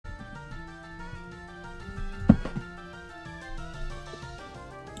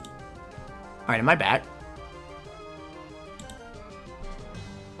Alright, am I back?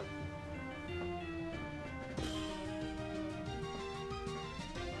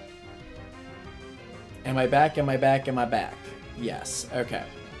 Am I back? Am I back? Am I back? Yes. Okay.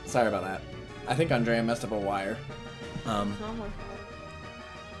 Sorry about that. I think Andrea messed up a wire. Oh,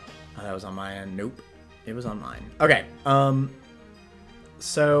 that was on my end. Nope. It was on mine. Okay.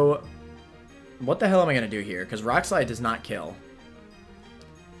 So what the hell am I gonna do here? Because Rock Slide does not kill.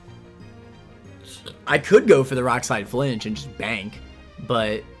 I could go for the Rock Slide flinch and just bank,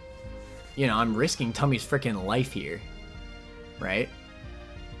 but you know, I'm risking Tummy's freaking life here. Right?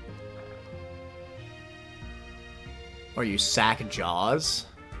 Or you sack Jaws?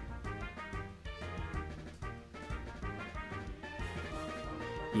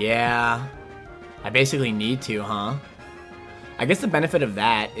 Yeah. I basically need to, huh? I guess the benefit of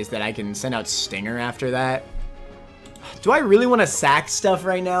that is that I can send out Stinger after that. Do I really want to sack stuff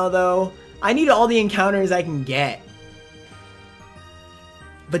right now, though? I need all the encounters I can get.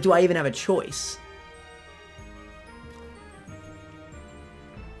 But do I even have a choice?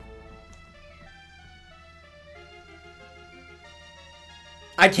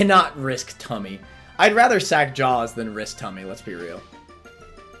 I cannot risk Tummy. I'd rather sack Jaws than risk Tummy, let's be real.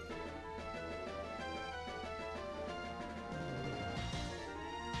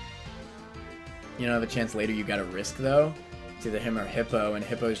 You don't have a chance later, you gotta risk though. It's either him or Hippo, and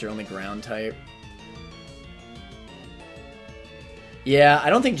Hippo's your only ground type. Yeah,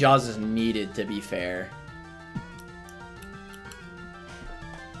 I don't think Jaws is needed, to be fair.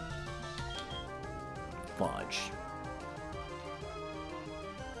 Fudge.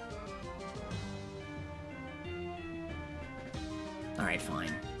 Alright,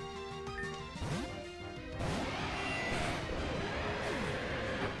 fine.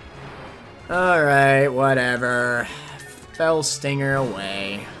 Alright, whatever. Fell Stinger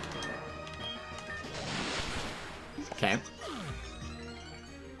away. Okay.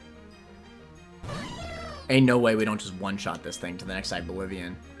 Ain't no way we don't just one-shot this thing to the next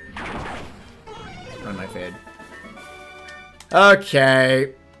Oblivion. Run my fade.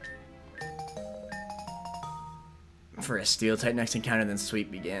 Okay. For a steel type next encounter, then sweep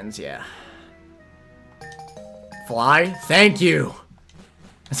begins, yeah. Fly? Thank you!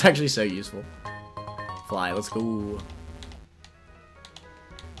 That's actually so useful. Fly, let's go.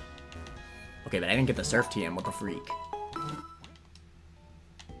 Okay, but I didn't get the Surf TM, what the freak?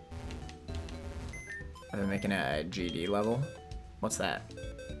 Are they making a GD level? What's that?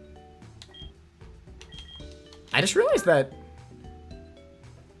 I just realized that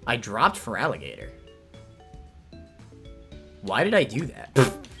I dropped for Alligator. Why did I do that?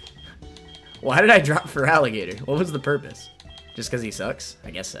 Why did I drop for Alligator? What was the purpose? Just because he sucks? I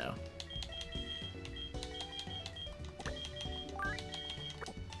guess so.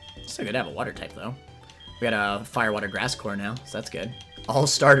 Still good to have a water type, though. We got a Fire, Water, Grass core now, so that's good. All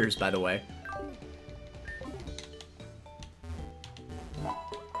starters, by the way.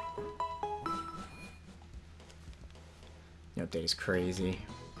 The update is crazy.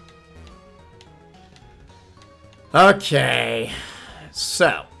 Okay.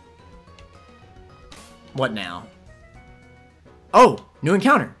 So. What now? Oh! New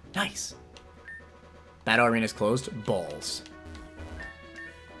encounter! Nice. Battle arena's closed. Balls.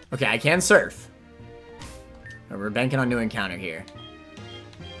 Okay, I can surf. We're banking on new encounter here.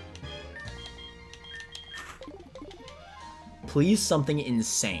 Please something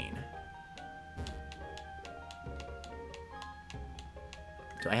insane.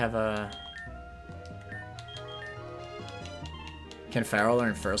 Do I have a... Can Farrell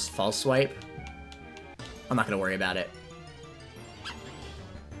learn first false swipe? I'm not gonna worry about it.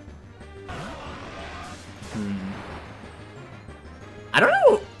 I don't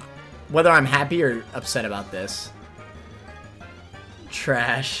know whether I'm happy or upset about this.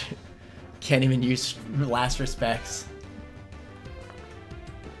 Trash. Can't even use Last Respects.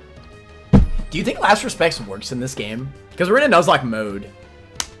 Do you think Last Respects works in this game? Because we're in a Nuzlocke mode.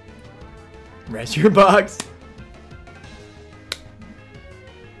 Rest your box.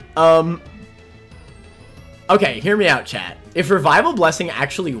 Okay, hear me out, chat. If Revival Blessing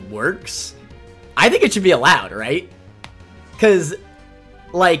actually works, I think it should be allowed, right? Because,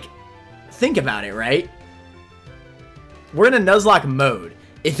 like, think about it, right? We're in a Nuzlocke mode.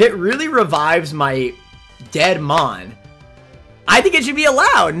 If it really revives my dead Mon, I think it should be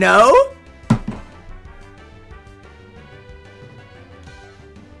allowed, no?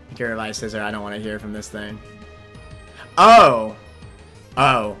 Revive Scissor, I don't want to hear from this thing. Oh.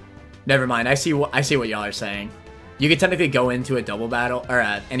 Oh. Never mind. I see what y'all are saying. You could technically go into a double battle, or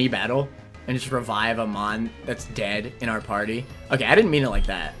any battle, and just revive a Mon that's dead in our party. Okay, I didn't mean it like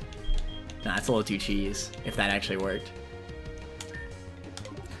that. Nah, it's a little too cheese, if that actually worked.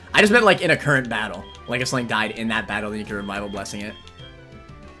 I just meant, like, in a current battle. Like, if something died in that battle, then you can Revival Blessing it.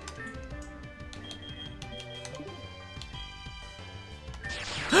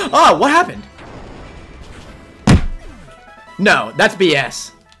 Oh, what happened? No, that's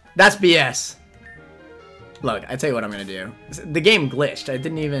BS. That's BS. Look, I tell you what I'm gonna do. The game glitched. I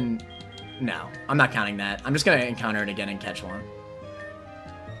didn't even... No, I'm not counting that. I'm just gonna encounter it again and catch one.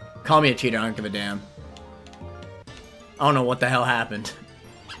 Call me a cheater, I don't give a damn. I don't know what the hell happened.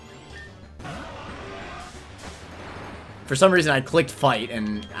 For some reason, I clicked fight,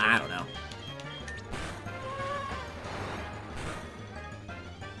 and I don't know.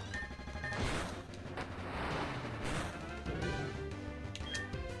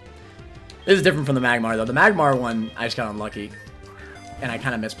 This is different from the Magmar, though. The Magmar one, I just got unlucky. And I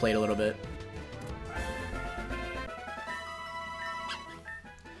kind of misplayed a little bit.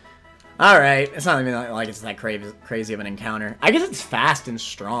 Alright, it's not even like it's that crazy of an encounter. I guess it's fast and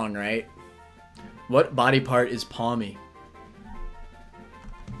strong, right? What body part is palmy?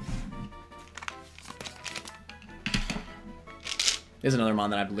 This is another mon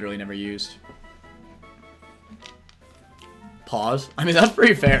that I've literally never used. Pause? I mean, that's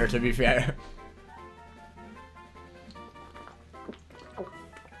pretty fair, to be fair.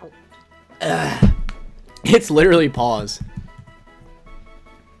 It's literally pause.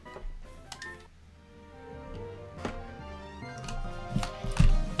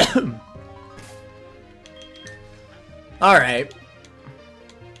 Alright.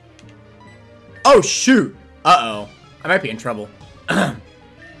 Oh, shoot! Uh-oh. I might be in trouble.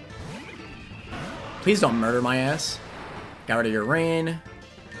 Please don't murder my ass. Got rid of your rain.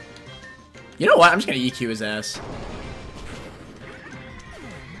 You know what? I'm just gonna EQ his ass.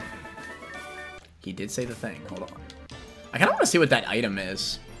 He did say the thing. Hold on. I kind of want to see what that item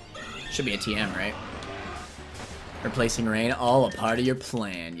is. Should be a TM, right? Replacing rain. All a part of your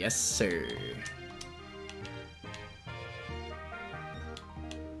plan. Yes, sir.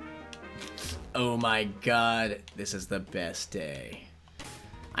 Oh my god. This is the best day.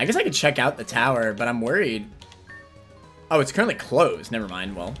 I guess I could check out the tower, but I'm worried. Oh, it's currently closed. Never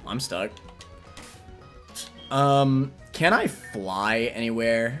mind. Well, I'm stuck. Can I fly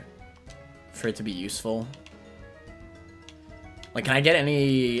anywhere for it to be useful? Like, can I get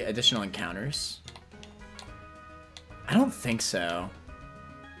any additional encounters? I don't think so.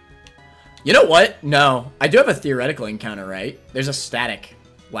 You know what? No. I do have a theoretical encounter, right? There's a static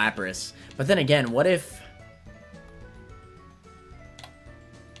Lapras. But then again, what if...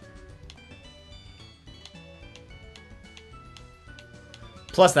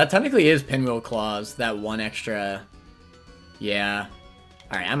 Plus, that technically is Pinwheel Claws, that one extra... Yeah.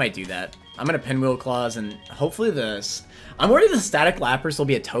 Alright, I might do that. I'm gonna Pinwheel Claws, and hopefully this... I'm worried the Static Lapras will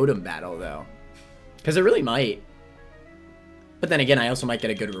be a totem battle, though. Because it really might. But then again, I also might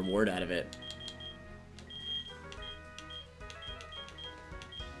get a good reward out of it.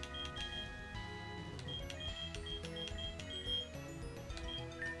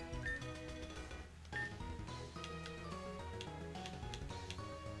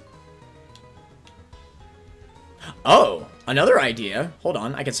 Oh, another idea. Hold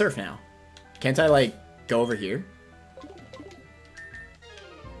on, I can surf now. Can't I, like, go over here?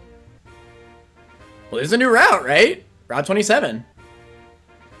 Well, there's a new route, right? Route 27.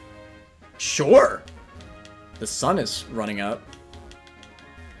 Sure. The sun is running up.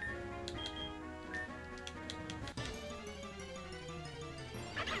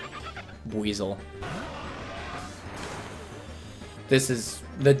 Weasel. This is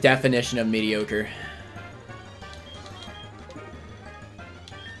the definition of mediocre.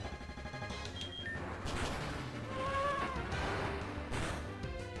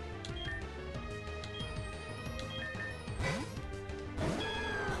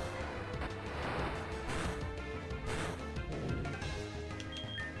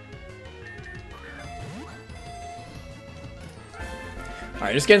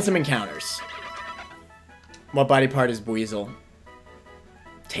 Alright, just getting some encounters. What body part is Weasel?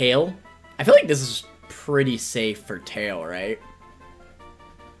 Tail? I feel like this is pretty safe for tail, right?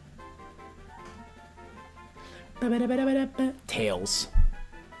 Tails.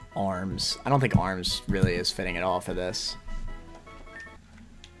 Arms. I don't think arms really is fitting at all for this.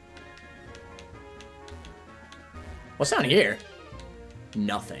 What's down here?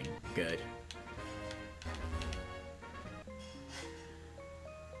 Nothing. Good.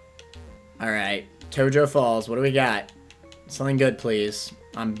 Alright, Tojo Falls, what do we got? Something good, please.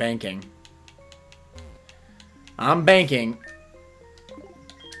 I'm banking. I'm banking.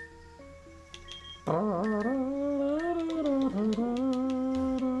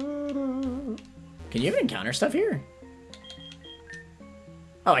 Can you even encounter stuff here?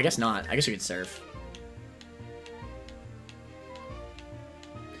 Oh, I guess not. I guess you could surf.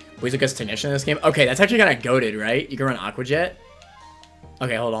 Weezuka's Technician in this game? Okay, that's actually kind of goated, right? You can run Aqua Jet?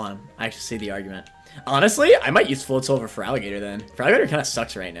 Okay, hold on. I actually see the argument. Honestly, I might use Float Silver for Alligator then. For Alligator kind of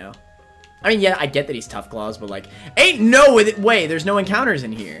sucks right now. I mean, yeah, I get that he's Tough Claws, but like... Ain't no way! There's no encounters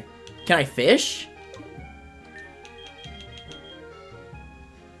in here. Can I fish?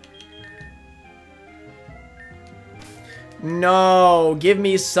 No, give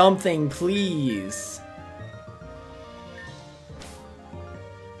me something, please.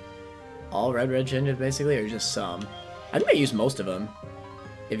 All red changes basically, or just some? I think I use most of them.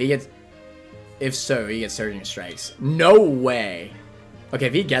 If so, he gets Surging Strikes. No way. Okay,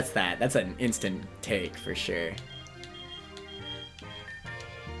 if he gets that, that's an instant take for sure.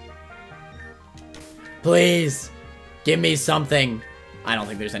 Please, give me something. I don't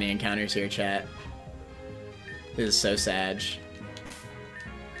think there's any encounters here, chat. This is so sad.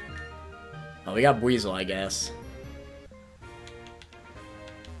 Oh, we got Weasel, I guess.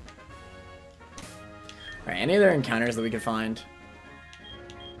 Alright, any other encounters that we can find?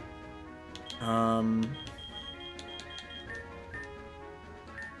 We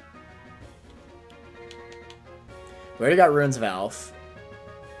already got Ruins of Alph.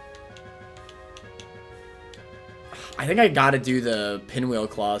 I think I gotta do the Pinwheel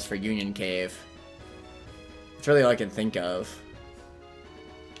Claws for Union Cave. That's really all I can think of.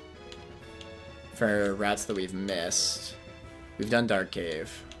 For routes that we've missed. We've done Dark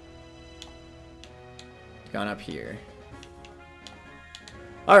Cave. Gone up here.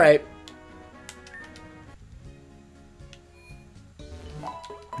 Alright.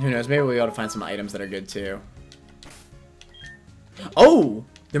 Who knows, maybe we'll be able to find some items that are good too. Oh!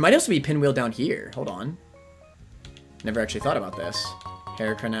 There might also be Pinwheel down here. Hold on. Never actually thought about this.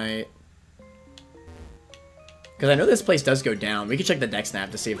 Heracronite. Because I know this place does go down. We could check the deck snap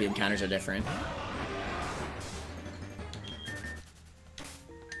to see if the encounters are different.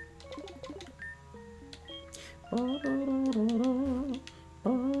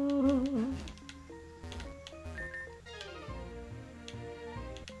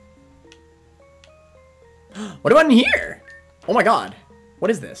 What about in here? Oh my god. What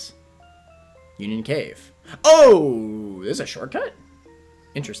is this? Union Cave. Oh! This is a shortcut?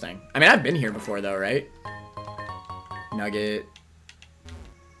 Interesting. I mean, I've been here before though, right? Nugget.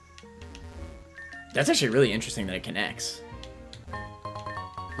 That's actually really interesting that it connects.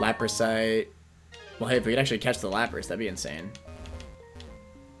 Laprasite. Well, hey, if we could actually catch the Lapras, that'd be insane.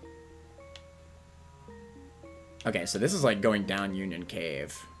 Okay, so this is like going down Union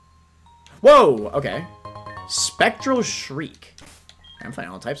Cave. Whoa! Okay. Spectral Shriek. I'm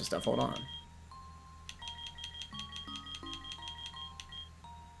finding all types of stuff. Hold on.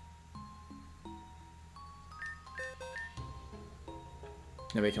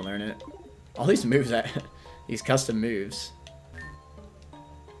 Nobody can learn it. All these moves, these custom moves.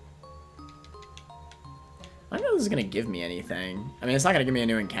 I don't know if this is going to give me anything. I mean, it's not going to give me a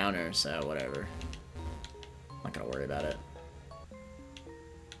new encounter, so whatever. I'm not going to worry about it.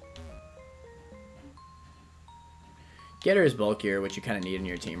 Getter is bulkier, which you kind of need in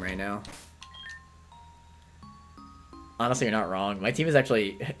your team right now. Honestly, you're not wrong. My team is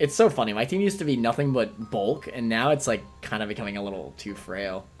actually... It's so funny. My team used to be nothing but bulk, and now it's like kind of becoming a little too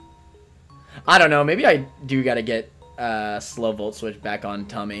frail. I don't know. Maybe I do got to get slow Volt Switch back on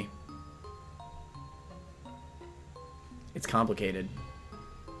Tummy. It's complicated.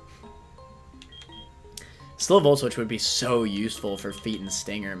 Slow Volt Switch would be so useful for Feet and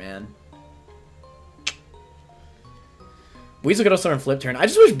Stinger, man. Weasel could also learn Flip Turn. I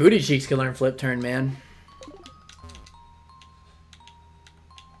just wish Booty Cheeks could learn Flip Turn, man.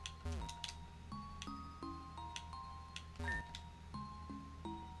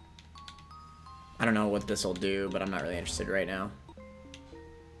 I don't know what this will do, but I'm not really interested right now.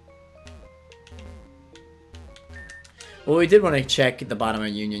 Well, we did want to check the bottom of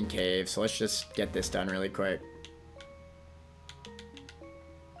Union Cave, so let's just get this done really quick.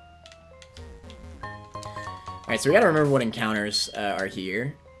 Alright, so we gotta remember what encounters are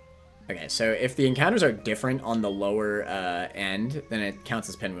here. Okay, so if the encounters are different on the lower end, then it counts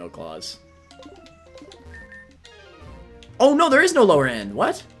as Pinwheel Claws. Oh no, there is no lower end!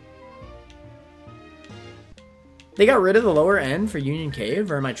 What? They got rid of the lower end for Union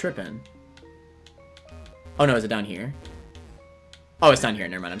Cave, or am I tripping? Oh no, is it down here? Oh, it's down here.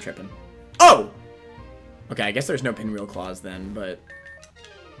 Never mind, I'm tripping. Oh! Okay, I guess there's no Pinwheel Claws then, but...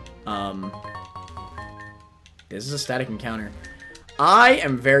 This is a static encounter. I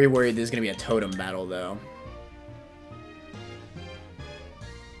am very worried this is going to be a totem battle, though.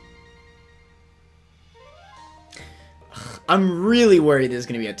 I'm really worried this is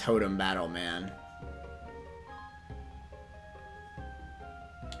going to be a totem battle, man.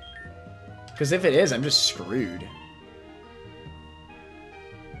 Because if it is, I'm just screwed.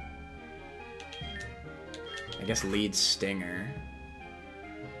 I guess lead Stinger.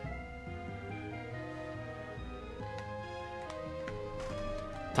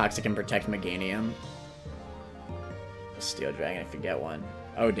 Toxic and Protect Meganium. Steel Dragon, if you get one.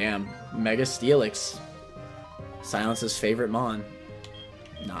 Oh, damn. Mega Steelix. Silence's favorite Mon.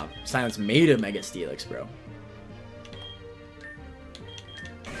 Nah, Silence made a Mega Steelix, bro.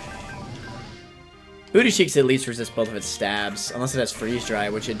 Booty Cheeks at least resists both of its stabs, unless it has Freeze Dry,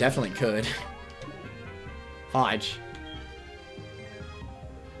 which it definitely could. Fudge.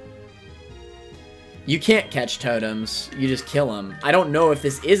 You can't catch totems, you just kill them. I don't know if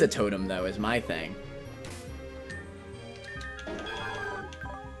this is a totem, though, is my thing.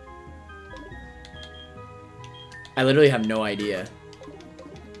 I literally have no idea.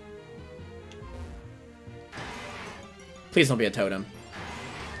 Please don't be a totem.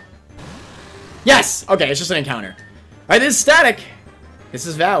 Yes! Okay, it's just an encounter. Alright, this is static. This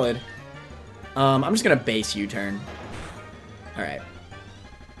is valid. I'm just gonna base U-turn. Alright.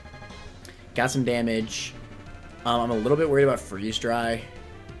 Got some damage. I'm a little bit worried about Freeze Dry.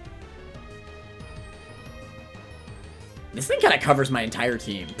 This thing kind of covers my entire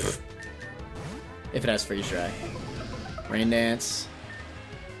team. If it has Freeze Dry. Rain Dance.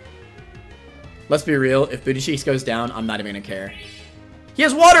 Let's be real. If Booty Cheeks goes down, I'm not even gonna care. He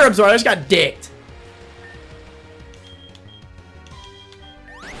has Water Absorb. I just got dicked.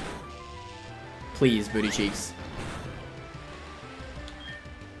 Please, Booty Cheeks.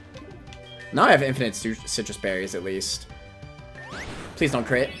 Now I have infinite citrus berries, at least. Please don't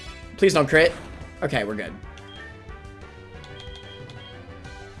crit. Please don't crit. Okay, we're good.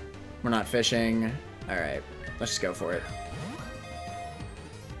 We're not fishing. Alright, let's just go for it.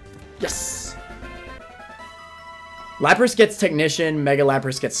 Yes! Lapras gets Technician, Mega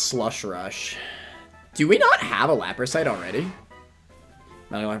Lapras gets Slush Rush. Do we not have a Laprasite already?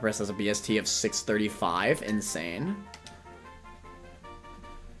 Mega Lapras has a BST of 635. Insane.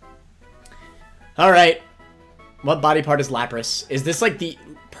 Alright. What body part is Lapras? Is this like the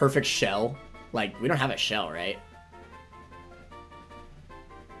perfect shell? Like, we don't have a shell, right?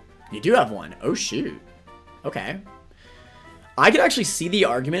 You do have one. Oh, shoot. Okay. I could actually see the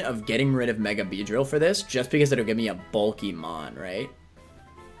argument of getting rid of Mega Beedrill for this, just because it'll give me a bulky Mon, right?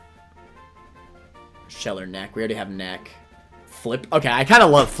 Shell or Neck. We already have Neck. Flip. Okay, I kind of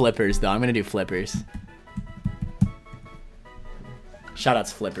love Flippers, though. I'm going to do Flippers.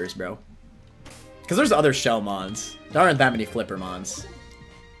 Shoutouts Flippers, bro. Because there's other Shell Mons. There aren't that many Flipper Mons.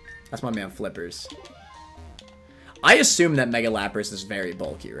 That's my man Flippers. I assume that Mega Lapras is very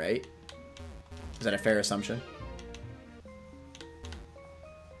bulky, right? Is that a fair assumption?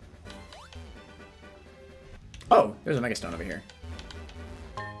 Oh, there's a Mega Stone over here.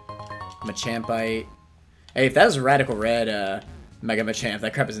 Machampite. Hey, if that is Radical Red Mega Machamp,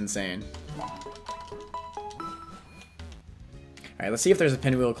 that crap is insane. Alright, let's see if there's a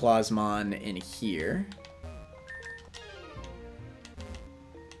Pinwheel Clawsmon in here.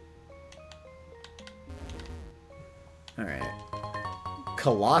 Alright.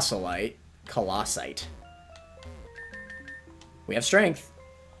 Colossalite. Colossite. We have Strength.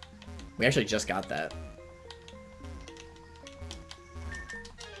 We actually just got that.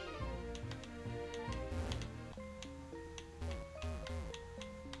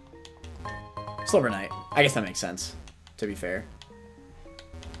 Silver Knight. I guess that makes sense, to be fair.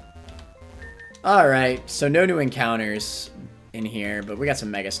 Alright, so no new encounters in here, but we got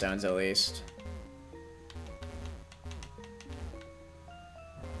some Mega Stones at least.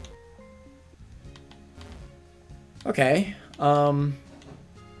 Okay, are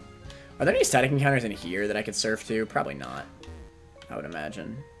there any static encounters in here that I could surf to? Probably not, I would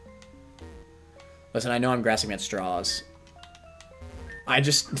imagine. Listen, I know I'm grasping at straws.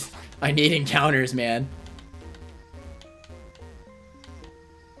 I need encounters, man.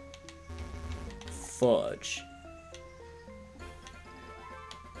 Fudge.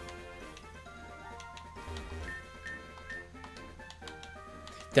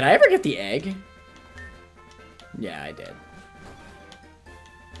 Did I ever get the egg? Yeah, I did.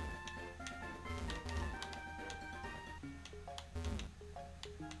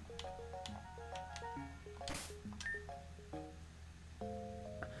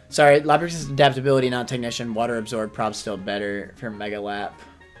 Sorry, Lapras' adaptability, not Technician. Water Absorb, prob's still better for Mega Lap.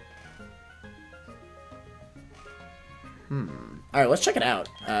 Alright, let's check it out.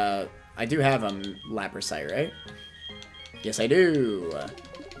 I do have Laprasite, right? Yes, I do.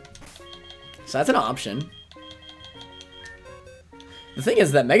 So that's an option. The thing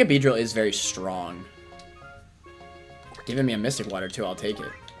is that Mega Beedrill is very strong. Giving me a Mystic Water too, I'll take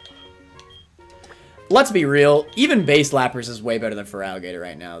it. Let's be real, even base Lapras is way better than Feraligatr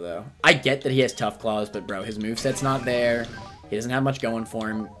right now, though. I get that he has Tough Claws, but bro, his moveset's not there. He doesn't have much going for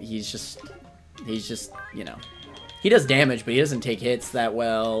him. He's just, you know. He does damage, but he doesn't take hits that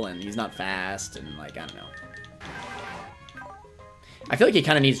well, and he's not fast, and like, I don't know. I feel like he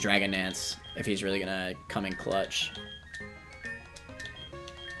kind of needs Dragon Dance if he's really gonna come in clutch.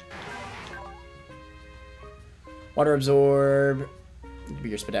 Water Absorb. Be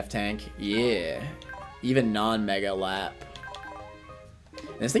your Spadef tank. Yeah. Even non-Mega Lap.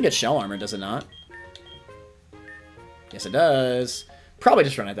 And this thing gets Shell Armor, does it not? Yes, it does. Probably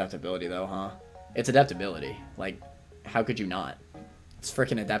just run Adaptability, though, huh? It's Adaptability. Like, how could you not? It's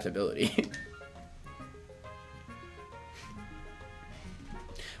freaking Adaptability.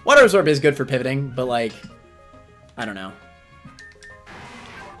 Water Absorb is good for pivoting, but, like, I don't know.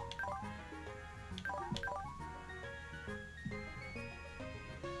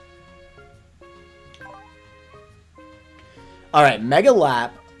 Alright, Mega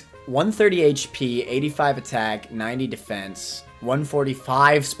Lap, 130 HP, 85 attack, 90 defense,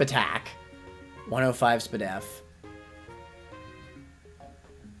 145 Spatak, 105 Spadef.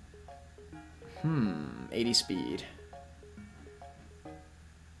 80 speed.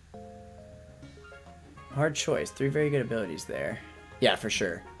 Hard choice. 3 very good abilities there. Yeah, for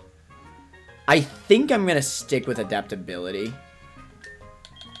sure. I think I'm going to stick with Adaptability.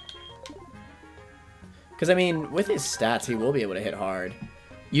 Because, I mean, with his stats, he will be able to hit hard.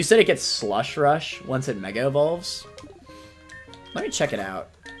 You said it gets Slush Rush once it Mega Evolves? Let me check it out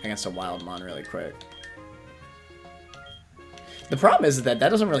against a Wildmon really quick. The problem is that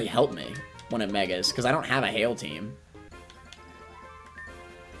doesn't really help me when it Megas, because I don't have a Hail team.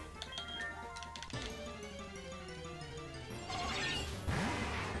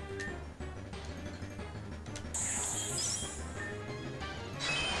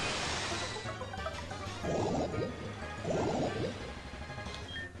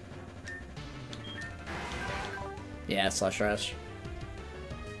 Yeah, Slush Rush.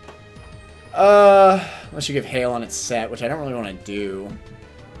 Unless you give Hail on its set, which I don't really want to do.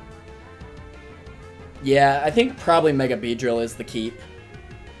 Yeah, I think probably Mega Beedrill is the keep.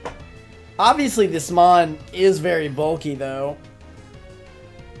 Obviously, this Mon is very bulky, though.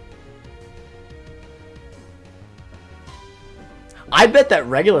 I bet that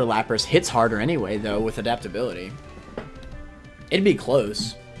regular Lapras hits harder anyway, though, with Adaptability. It'd be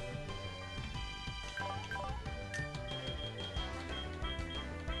close.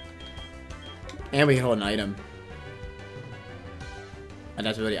 And we can hold an item.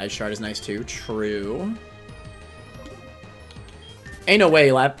 Adaptability Ice Shard is nice too. True. Ain't no way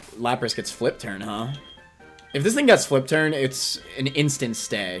Lapras gets Flip Turn, huh? If this thing gets Flip Turn, it's an instant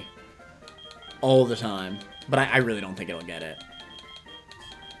stay. All the time. But I really don't think it'll get it.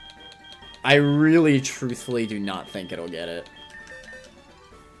 I really, truthfully do not think it'll get it.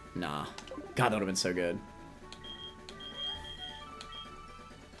 Nah. God, that would have been so good.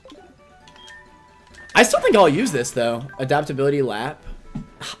 I still think I'll use this, though. Adaptability Lap.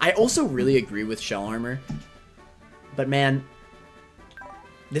 I also really agree with Shell Armor. But, man,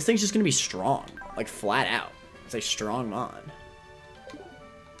 this thing's just going to be strong. Like, flat out. It's a strong Mon.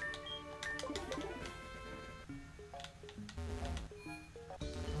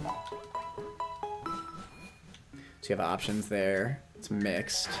 So you have options there. It's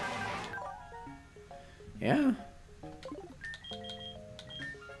mixed. Yeah.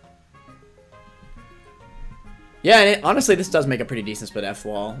 Yeah, and honestly, this does make a pretty decent Spadef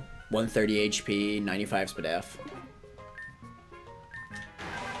wall. 130 HP, 95 Spadef.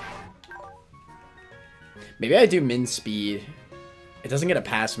 Maybe I do min speed. It doesn't get a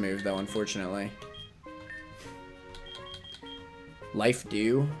pass move, though, unfortunately. Life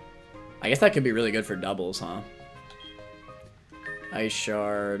Dew. I guess that could be really good for doubles, huh? Ice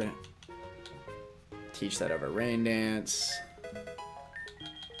Shard. Teach that over Rain Dance.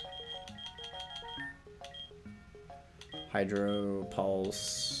 Hydro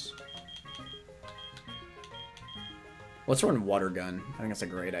Pulse. Let's run Water Gun. I think that's a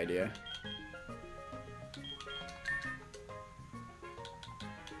great idea.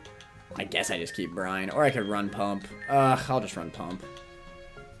 I guess I just keep Brine. Or I could run Pump. I'll just run Pump.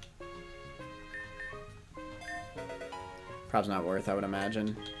 Probably not worth, I would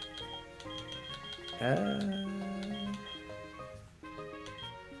imagine.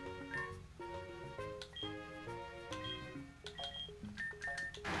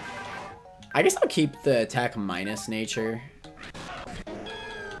 I guess I'll keep the attack minus nature.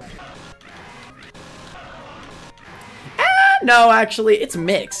 No, actually, it's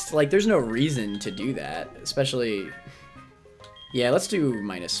mixed. Like, there's no reason to do that. Especially... Yeah, let's do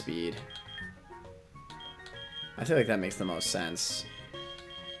minus speed. I feel like that makes the most sense.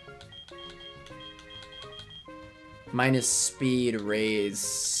 Minus speed, raise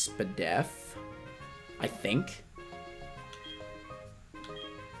Spadef, I think.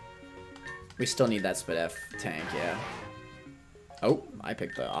 We still need that Spadef tank, yeah. Oh, I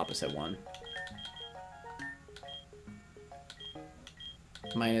picked the opposite one.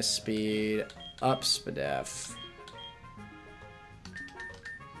 Minus speed, up Spadef.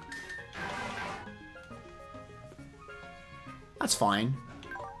 That's fine.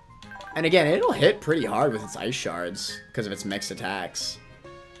 And again, it'll hit pretty hard with its ice shards because of its mixed attacks.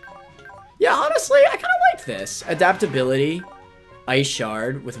 Yeah, honestly, I kind of like this. Adaptability, ice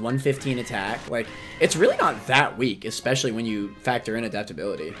shard with 115 attack. Like, it's really not that weak, especially when you factor in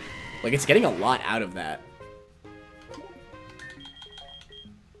adaptability. Like, it's getting a lot out of that.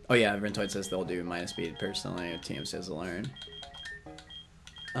 Oh yeah, Rentoid says they'll do minus speed personally. TM says to learn.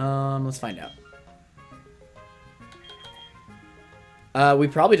 Let's find out. We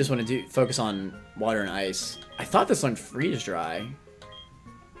probably just want to focus on water and ice. I thought this one freeze dry.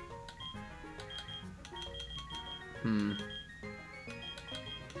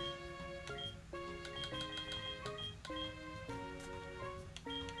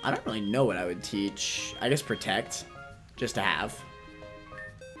 I don't really know what I would teach. I guess protect, just to have.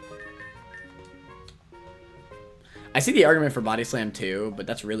 I see the argument for body slam too, but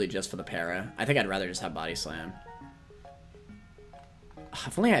that's really just for the para. I think I'd rather just have body slam.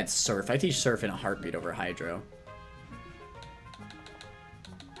 If only I had Surf. I teach Surf in a heartbeat over Hydro.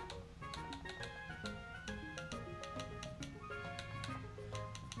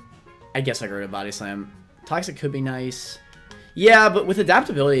 I guess I go to Body Slam. Toxic could be nice. Yeah, but with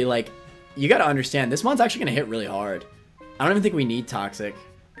adaptability, like, you gotta understand, this mon's actually gonna hit really hard. I don't even think we need Toxic.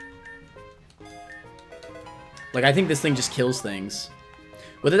 Like, I think this thing just kills things.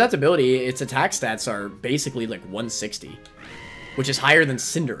 With adaptability, its attack stats are basically, like, 160. Which is higher than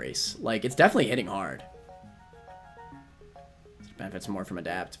Cinderace. Like, it's definitely hitting hard. It benefits more from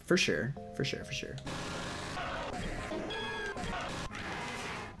Adapt. For sure. For sure, for sure.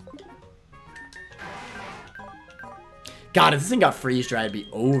 God, if this thing got freeze dry, it'd be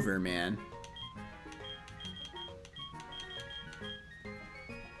over, man.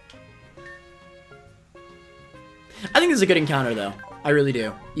 I think this is a good encounter, though. I really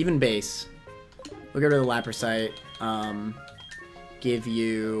do. Even base. We'll go to the Laprasite. Give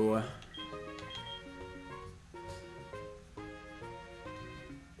you...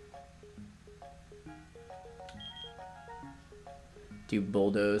 Do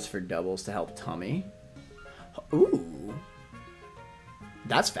Bulldoze for doubles to help Tummy. Ooh.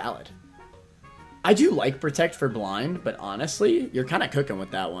 That's valid. I do like Protect for Blind, but honestly, you're kind of cooking with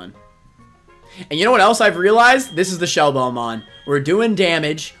that one. And you know what else I've realized? This is the Shell Bell Mon. We're doing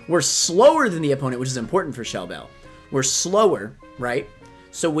damage. We're slower than the opponent, which is important for Shell Bell. We're slower, right?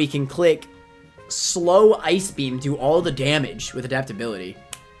 So we can click slow Ice Beam, do all the damage with adaptability.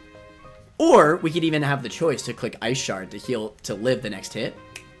 Or we could even have the choice to click Ice Shard to heal, to live the next hit.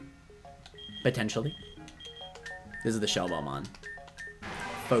 Potentially. This is the Shell Bell Mon.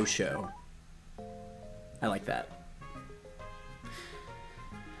 Faux show. I like that.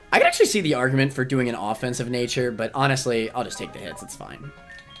 I can actually see the argument for doing an offensive nature, but honestly, I'll just take the hits. It's fine.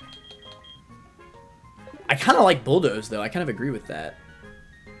 I kind of like Bulldoze, though. I kind of agree with that.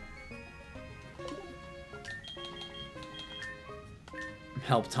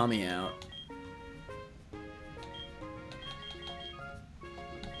 Help Tummy out.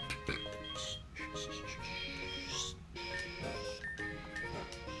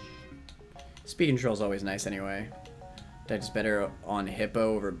 Speed control is always nice anyway. That's better on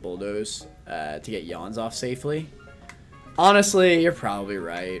Hippo over Bulldoze to get Yawns off safely. Honestly, you're probably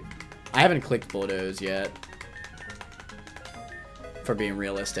right. I haven't clicked Bulldoze yet. For being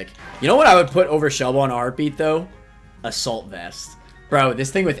realistic. You know what I would put over Shell Bell on a heartbeat, though? Assault Vest. Bro,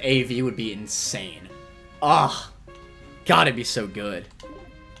 this thing with AV would be insane. Ah, God, it'd be so good.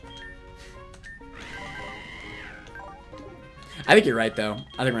 I think you're right, though.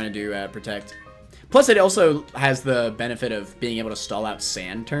 I think we're going to do Protect. Plus, it also has the benefit of being able to stall out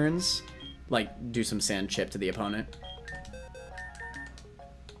sand turns. Like, do some sand chip to the opponent.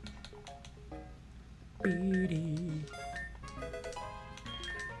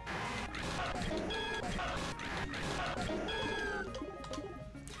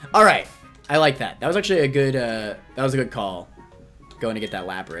 All right, I like that. That was actually a good. That was a good call. Going to get that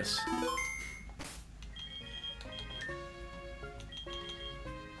Lapras.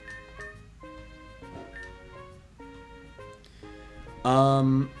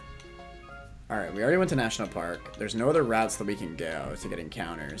 Alright, we already went to National Park. There's no other routes that we can go to get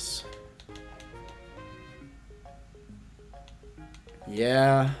encounters.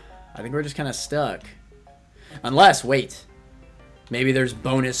 Yeah, I think we're just kind of stuck. Unless, wait. Maybe there's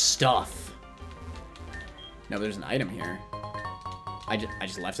bonus stuff. No, there's an item here. I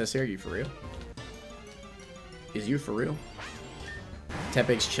just left this here? Are you for real? Is you for real?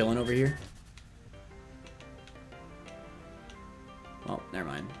 Tepig's chilling over here. Well, never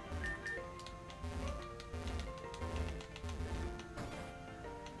mind.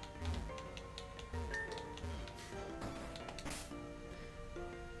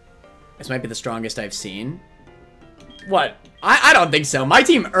 This might be the strongest I've seen. What? I don't think so. My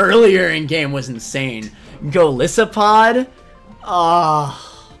team earlier in game was insane. Golisopod?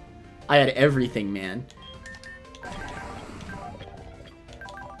 Ah, I had everything, man.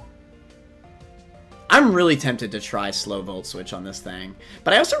 I'm really tempted to try slow volt switch on this thing.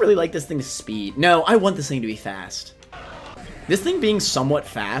 But I also really like this thing's speed. No, I want this thing to be fast. This thing being somewhat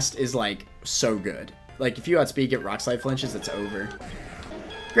fast is, like, so good. Like, if you outspeed get rock slide flinches, it's over.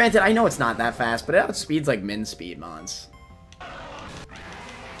 Granted, I know it's not that fast, but it outspeeds, like, min speed mons.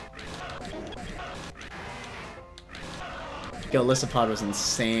 Golisopod was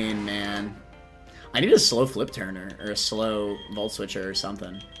insane, man. I need a slow flip turner, or a slow volt switcher or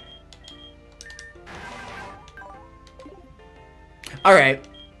something. Alright.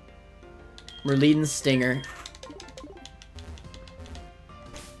 We're leading Stinger.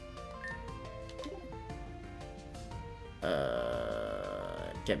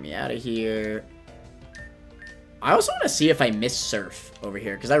 Get me out of here. I also want to see if I miss Surf over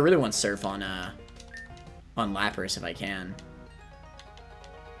here, because I really want Surf on Lapras if I can.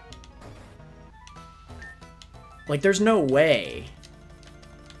 Like, there's no way.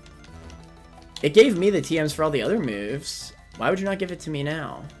 It gave me the TMs for all the other moves. Why would you not give it to me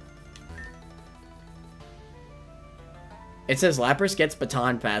now? It says Lapras gets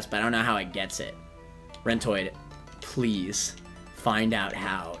Baton Pass, but I don't know how it gets it. Rentoid, please find out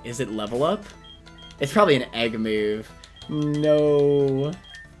how. Is it level up? It's probably an egg move. No.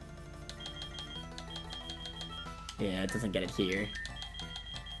 Yeah, it doesn't get it here.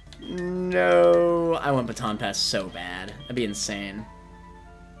 No. I want Baton Pass so bad. That'd be insane.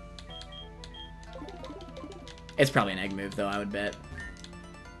 It's probably an egg move, though, I would bet.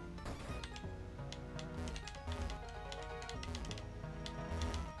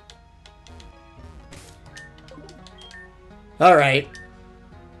 Alright.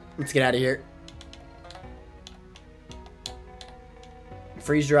 Let's get out of here.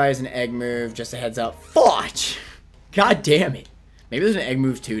 Freeze Dry is an egg move, just a heads up. Fudge! God damn it. Maybe there's an egg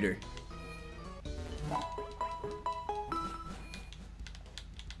move tutor.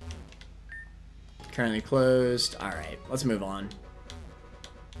 Currently closed. Alright, let's move on.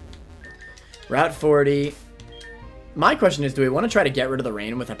 Route 40. My question is, do we want to try to get rid of the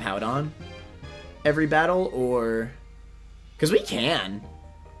rain with a Powdon every battle, or... Because we can.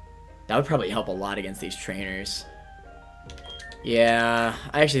 That would probably help a lot against these trainers. Yeah,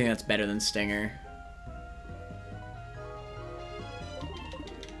 I actually think that's better than Stinger.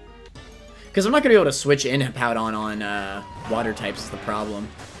 Because I'm not going to be able to switch in Powdon on water types is the problem.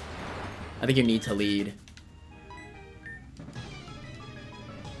 I think you need to lead.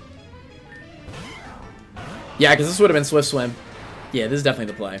 Yeah, because this would have been Swift Swim. Yeah, this is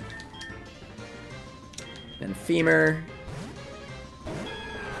definitely the play. Then Femur.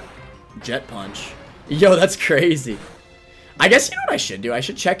 Jet Punch. Yo, that's crazy. I guess you know what I should do? I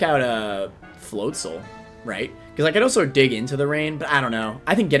should check out Floatzel, right? Because I could also dig into the rain, but I don't know.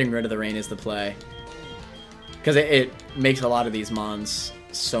 I think getting rid of the rain is the play. Because it makes a lot of these mons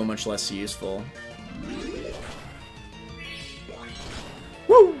so much less useful.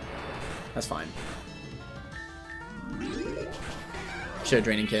 Woo! That's fine. Should have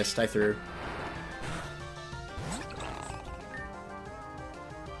Draining Kissed. I threw.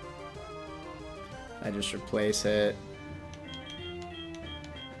 I just replace it.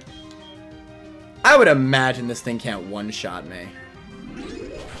 I would imagine this thing can't one-shot me.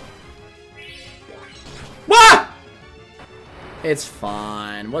 Wah! It's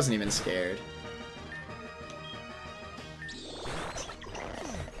fine. Wasn't even scared.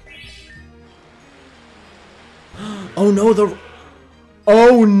 Oh no, the...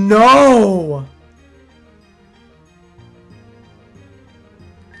 Oh no!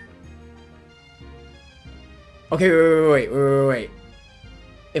 Okay, wait.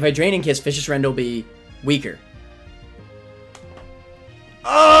 If I Draining Kiss, Vicious Rend will be weaker.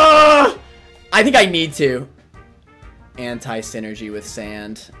 I think I need to. Anti-synergy with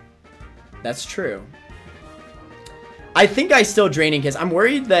Sand. That's true. I think I still Draining Kiss. I'm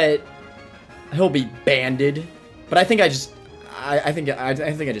worried that he'll be banded, but I think I just, I think I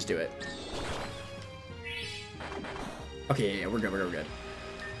just do it. Okay, yeah, we're good, we're good.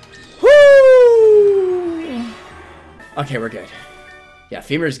 Woo! Okay, we're good. Yeah,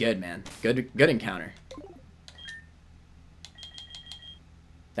 Femur's good, man. Good encounter.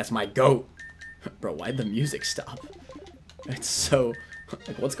 That's my goat. Bro, why'd the music stop? It's so,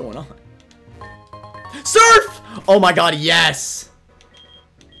 like, what's going on? Surf! Oh my god, yes!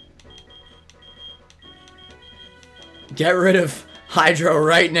 Get rid of Hydro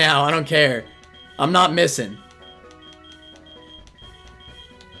right now. I don't care. I'm not missing.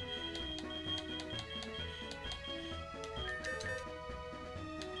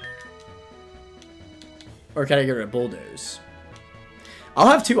 Or can I get rid of Bulldoze? I'll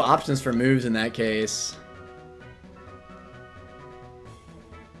have two options for moves in that case.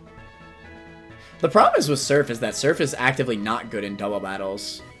 The problem is with Surf is that Surf is actively not good in double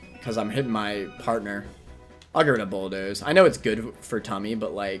battles. Because I'm hitting my partner. I'll get rid of Bulldoze. I know it's good for Tummy,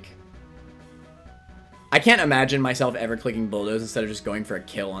 but like... I can't imagine myself ever clicking Bulldoze instead of just going for a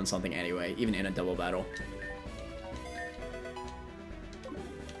kill on something anyway, even in a double battle.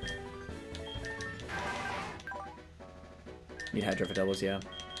 Need Hydro for doubles, yeah.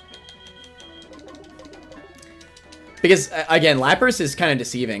 Because, again, Lapras is kind of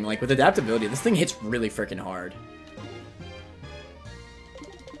deceiving. Like, with adaptability, this thing hits really freaking hard.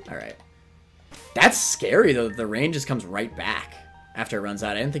 Alright. That's scary, though. The range just comes right back after it runs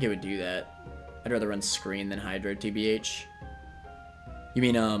out. I didn't think it would do that. I'd rather run Screen than Hydro, TBH. You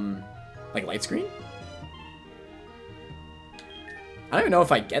mean, like Light Screen? I don't even know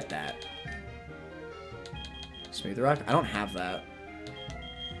if I get that. Smooth Rock? I don't have that.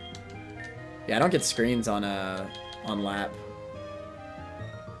 Yeah, I don't get screens on Lap.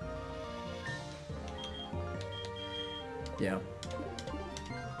 Yeah.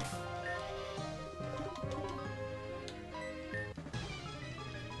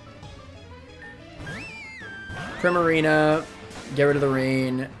 Primarina. Get rid of the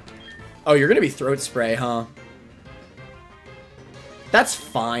rain. Oh, you're gonna be Throat Spray, huh? That's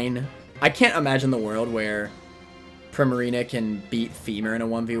fine. I can't imagine the world where Primarina can beat Femur in a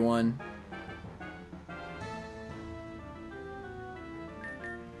 1v1.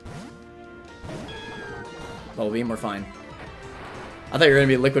 Bubble Beam, we're fine. I thought you were going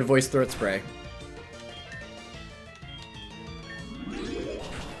to be Liquid Voice Throat Spray.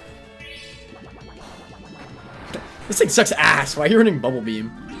 This thing sucks ass. Why are you running Bubble Beam?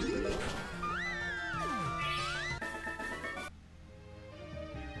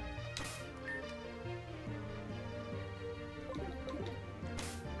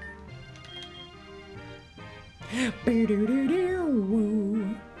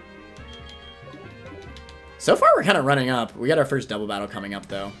 So far, we're kind of running up. We got our first double battle coming up,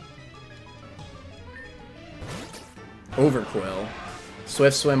 though. Overquill.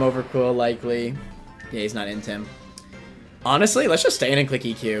 Swift Swim Overquill, likely. Yeah, he's not in Tim. Honestly, let's just stay in and click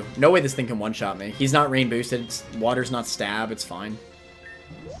EQ. No way this thing can one-shot me. He's not rain boosted. Water's not stab. It's fine.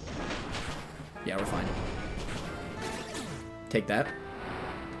 Yeah, we're fine. Take that.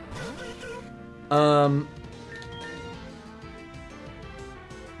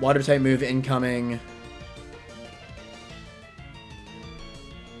 Water type move incoming.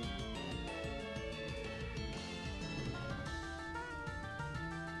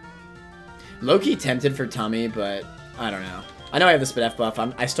 Low-key tempted for Tummy, but I don't know. I know I have the Spit F buff.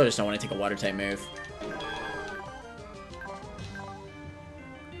 I still just don't want to take a water type move.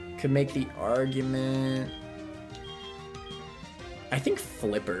 Could make the argument. I think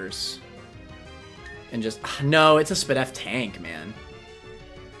Flippers. And just no, it's a Spit F tank, man.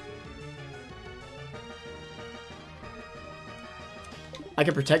 I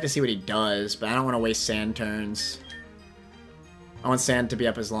can protect to see what he does, but I don't want to waste sand turns. I want sand to be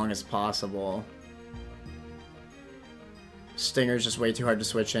up as long as possible. Stinger's just way too hard to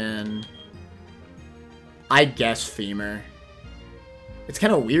switch in. I guess Femur. It's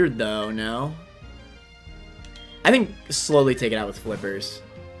kind of weird though, no? I think slowly take it out with Flippers.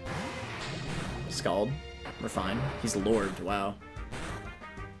 Scald. We're fine. He's Lord, wow.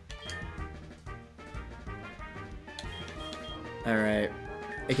 Alright.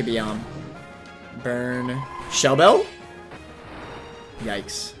 It could be Burn. Shell Bell?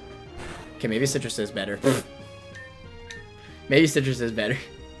 Yikes. Okay, maybe Citrus is better. Maybe Citrus is better.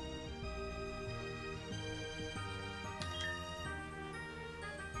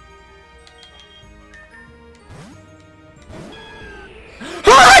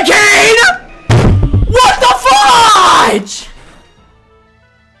 Hurricane! What the fudge?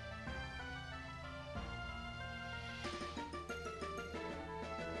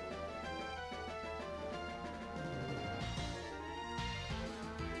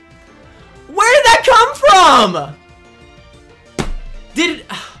 Damn!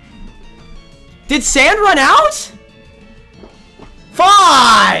 Did sand run out?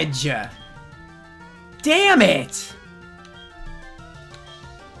 Fudge! Damn it!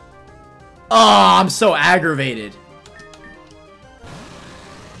 Oh, I'm so aggravated.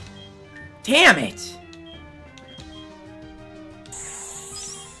 Damn it!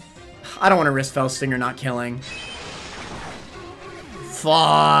 I don't want to risk Fell Stinger not killing.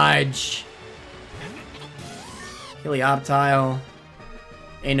 Fudge! Helioptile.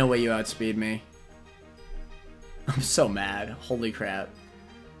 Ain't no way you outspeed me. I'm so mad. Holy crap.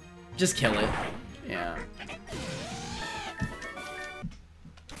 Just kill it. Yeah.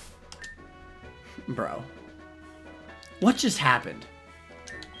 Bro. What just happened?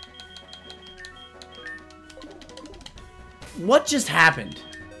 What just happened?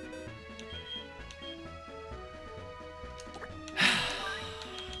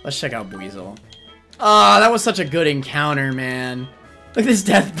 Let's check out Buizel. Oh, that was such a good encounter, man. Look at this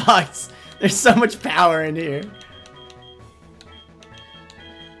death box. There's so much power in here.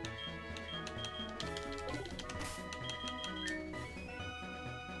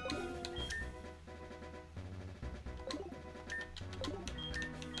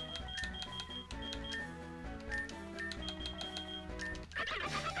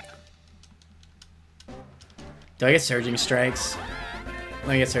 Do I get Surging Strikes? Let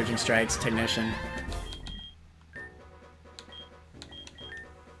me get Surging Strikes, Technician.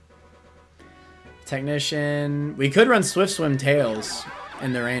 Technician. We could run Swift Swim Tails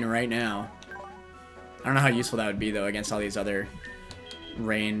in the rain right now. I don't know how useful that would be, though, against all these other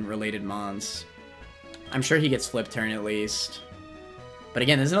rain-related mons. I'm sure he gets Flip Turn at least. But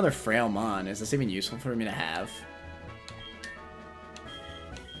again, there's another Frail mon. Is this even useful for me to have?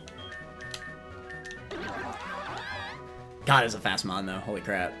 God, it's a fast mon, though. Holy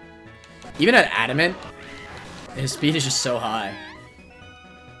crap. Even at Adamant, his speed is just so high.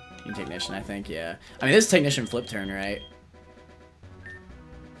 Technician, I think, yeah. I mean, this is Technician Flip Turn, right?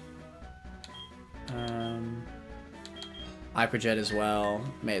 Aqua Jet as well.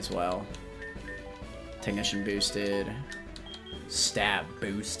 May as well. Technician boosted. Stab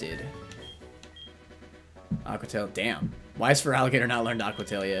boosted. Aqua Tail. Damn. Why has Feraligatr not learned Aqua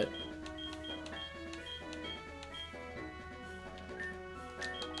Tail yet?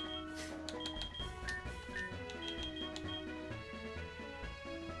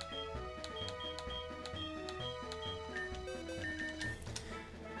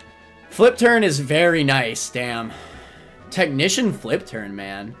 Flip Turn is very nice, damn. Technician Flip Turn,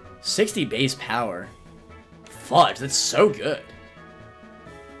 man. 60 base power. Fudge, that's so good.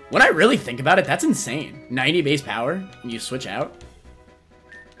 When I really think about it, that's insane. 90 base power, and you switch out.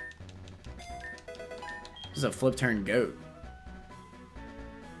 This is a Flip Turn goat.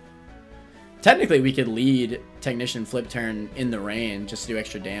 Technically, we could lead Technician Flip Turn in the rain just to do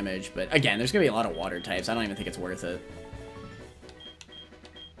extra damage, but again, there's going to be a lot of water types. I don't even think it's worth it.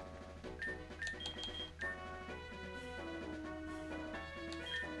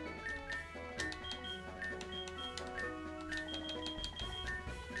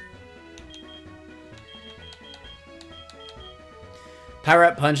 Power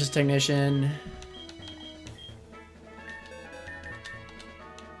Up Punch is Technician.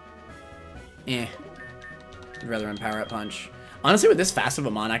 I'd rather run Power Up Punch. Honestly, with this fast of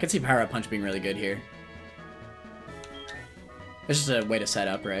a mon, I could see Power Up Punch being really good here. It's just a way to set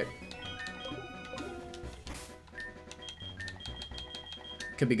up, right?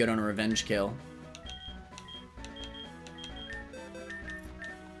 Could be good on a revenge kill.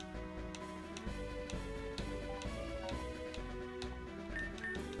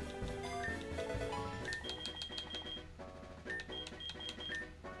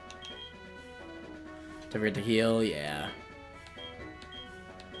 Forget to heal, yeah.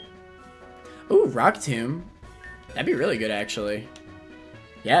 Ooh, Rock Tomb. That'd be really good, actually.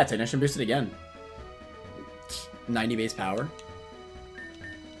 Yeah, Technician boosted again. 90 base power.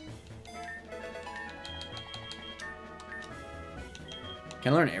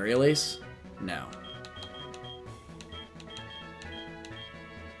 Can I learn Aerial Ace? No.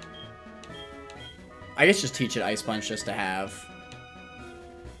 I guess just teach it Ice Punch just to have.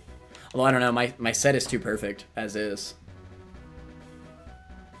 Although, I don't know, my set is too perfect, as is.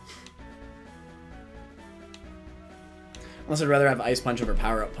 Unless I'd rather have Ice Punch over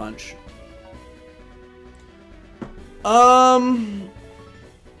Power Up Punch. The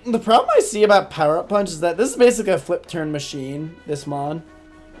problem I see about Power Up Punch is that this is basically a flip turn machine, this mon.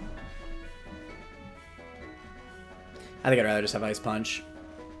 I think I'd rather just have Ice Punch.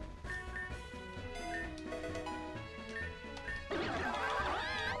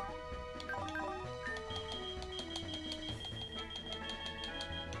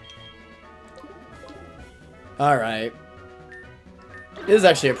 Alright. This is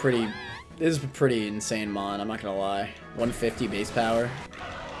actually a pretty... This is a pretty insane mon, I'm not gonna lie. 150 base power.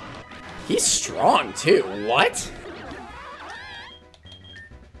 He's strong, too. What?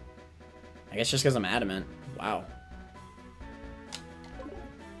 I guess just because I'm adamant. Wow.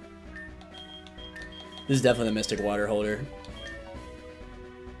 This is definitely the Mystic Water Holder.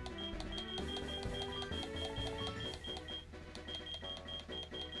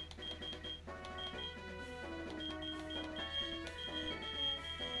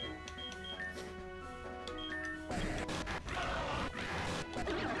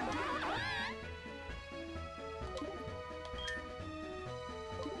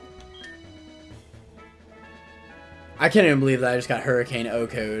 I can't even believe that I just got Hurricane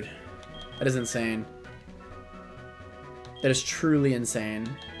O-Code. That is insane. That is truly insane.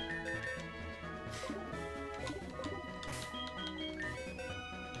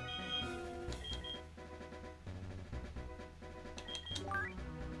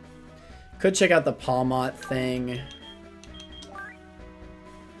 Could check out the Palmot thing.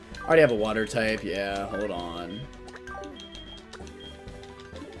 I already have a water type. Yeah, hold on.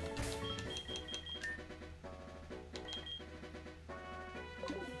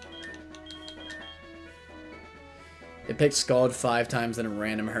 It picked Scald 5 times in a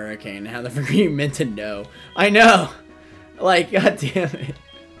random hurricane. How the fuck are you meant to know? I know! Like, god damn it.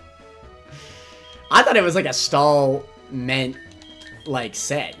 I thought it was like a stall meant, like,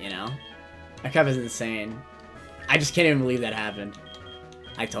 set, you know? That crap is insane. I just can't even believe that happened.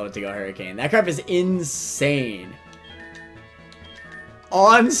 I told it to go Hurricane. That crap is insane.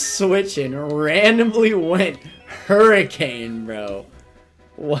 On switching, randomly went Hurricane, bro.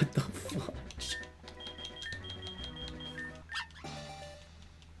 What the fuck?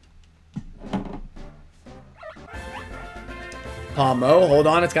 Palmo, hold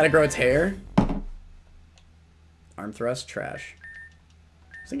on, it's gotta grow its hair. Arm thrust, trash.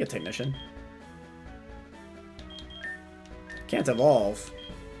 I think a Technician. Can't evolve.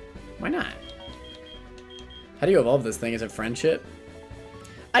 Why not? How do you evolve this thing? Is it Friendship?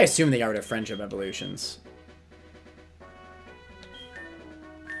 I assume they got rid of Friendship evolutions.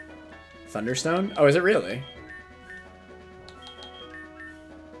 Thunderstone? Oh, is it really?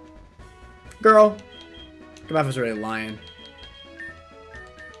 Girl. Come off was really lying.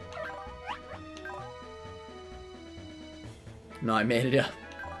 No, I made it up.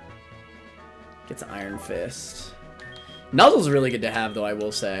 Gets Iron Fist. Nuzzle's really good to have, though, I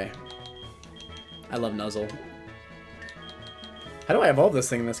will say. I love Nuzzle. How do I evolve this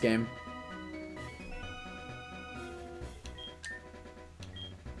thing in this game?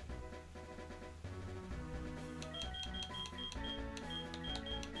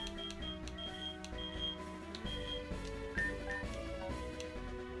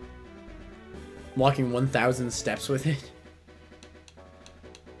 Walking 1,000 steps with it?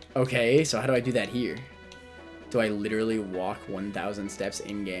 Okay, so how do I do that here? Do I literally walk 1,000 steps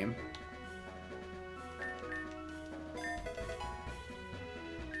in-game?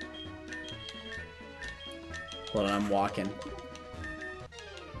 Hold on, I'm walking.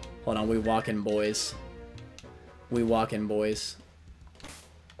 Hold on, we walking, boys. We walking, boys.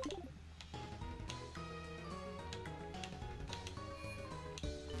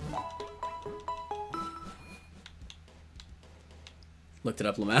 Looked it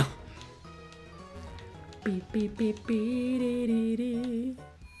up, Lamau. Beep, beep, beep, beep, dee, dee, dee.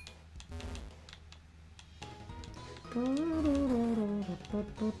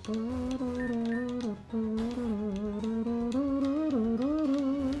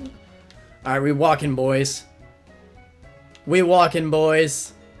 Alright, we walking, boys. We walking,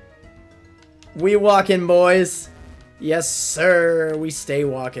 boys. We walking, boys. Yes, sir. We stay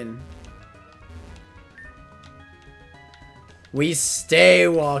walking. We stay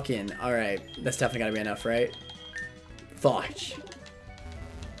walking. Alright, that's definitely gotta be enough, right? Fudge.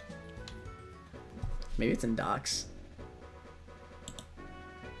 Maybe it's in docks.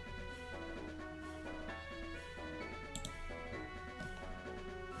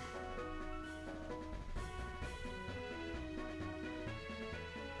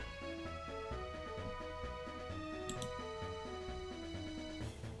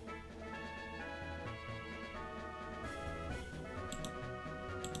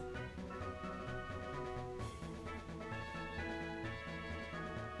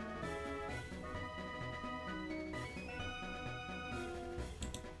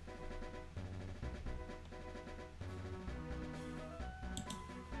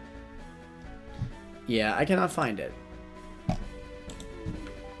 Yeah, I cannot find it.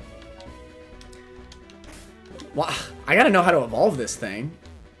 Well, I gotta know how to evolve this thing.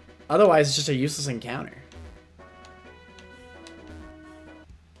 Otherwise, it's just a useless encounter.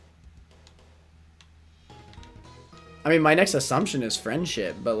 I mean, my next assumption is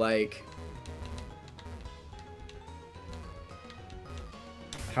friendship, but like...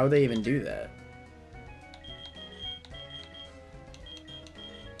 how would they even do that?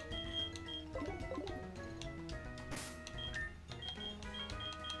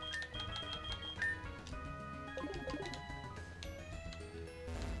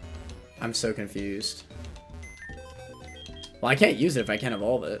 I'm so confused. Well, I can't use it if I can't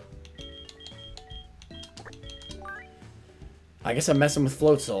evolve it. I guess I'm messing with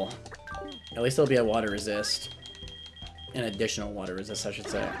Floatzel. At least it'll be a water resist. An additional water resist, I should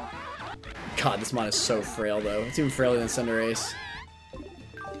say. God, this mod is so frail, though. It's even frailer than Cinderace.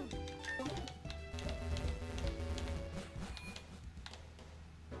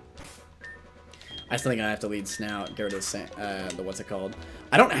 I still think I have to lead Snout. Get rid of the what's it called?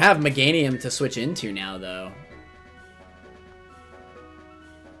 I don't have Meganium to switch into now, though.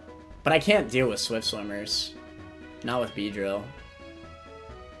 But I can't deal with Swift Swimmers. Not with Beedrill.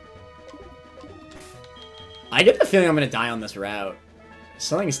 I get the feeling I'm going to die on this route.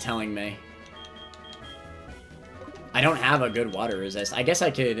 Something's telling me. I don't have a good water resist. I guess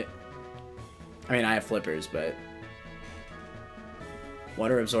I could... I mean, I have flippers, but...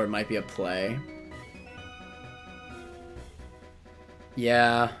 Water Absorb might be a play.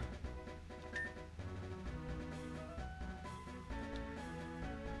 Yeah.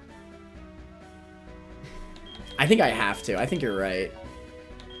 I think I have to. I think you're right.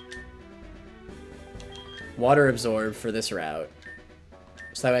 Water Absorb for this route.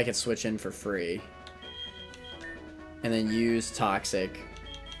 So that way I can switch in for free. And then use Toxic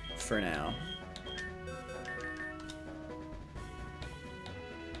for now.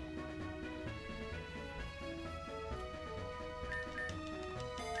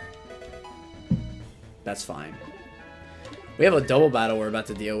 That's fine. We have a double battle we're about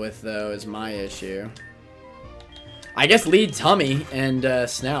to deal with, though, is my issue. I guess lead Tummy and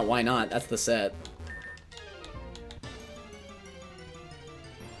Snout. Why not? That's the set.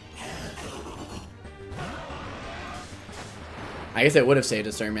 I guess it would have saved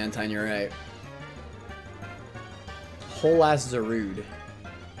us during Mantine, you're right. Whole ass Zarude.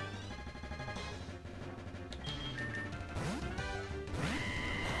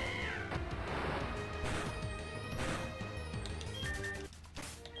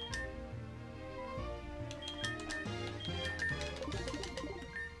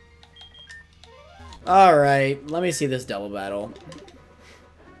 Alright, let me see this double battle.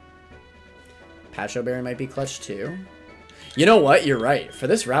 Pasho Berry might be clutch too. You know what? You're right. For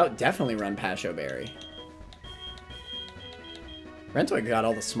this route, definitely run Pasho Berry. Rentoy got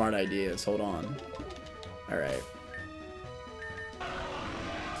all the smart ideas. Hold on. Alright.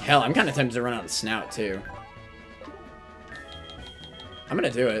 Hell, I'm kind of tempted to run out of Snout too. I'm gonna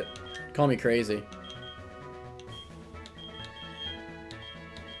do it. Call me crazy.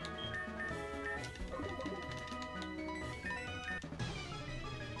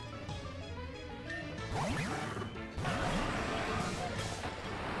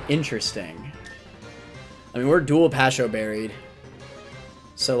 Interesting. I mean, we're dual Pasho buried.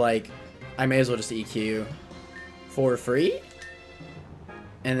 So, like, I may as well just EQ for free.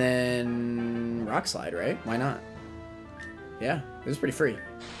 And then Rock Slide, right? Why not? Yeah, it was pretty free.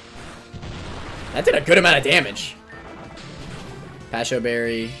 That did a good amount of damage. Pasho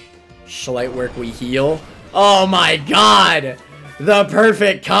Berry. Light Work, we heal. Oh my god! The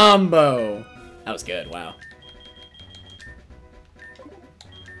perfect combo! That was good, wow.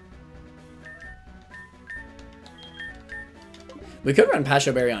 We could run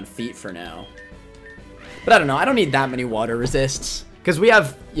Pasho Berry on feet for now. But I don't know, I don't need that many water resists. Because we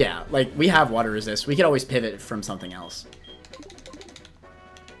have, yeah, like, we have water resist. We could always pivot from something else.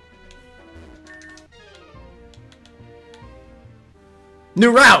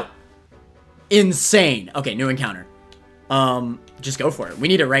 New route! Insane. Okay, new encounter. Just go for it. We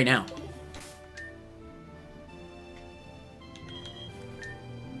need it right now.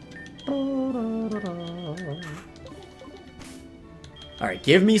 Alright,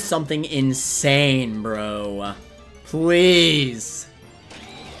 give me something insane, bro. Please.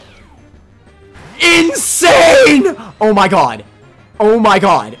 Insane! Oh my god. Oh my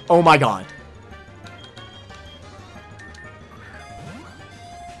god. Oh my god.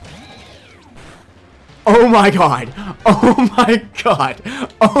 Oh my god. Oh my god.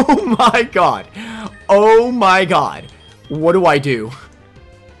 Oh my god. Oh my god. What do I do?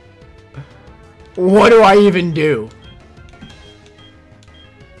 What do I even do?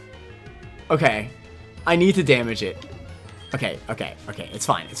 Okay. I need to damage it. Okay, okay, okay. It's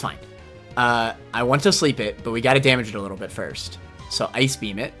fine, it's fine. I want to sleep it, but we gotta damage it a little bit first. So Ice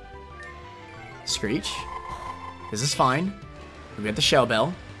Beam it. Screech. This is fine. We get the shell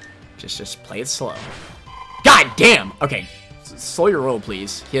bell. Just play it slow. God damn! Okay. Slow your roll,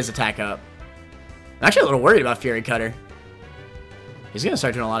 please. He has attack up. I'm actually a little worried about Fury Cutter. He's gonna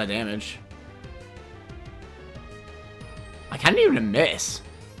start doing a lot of damage. I kinda need him to miss.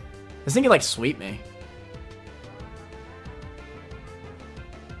 This thing could, like, sweep me.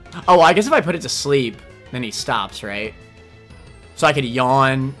 Oh, well, I guess if I put it to sleep, then he stops, right? So I could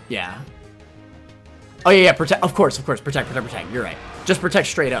yawn. Yeah. Oh, yeah, protect. Of course. Protect. You're right. Just protect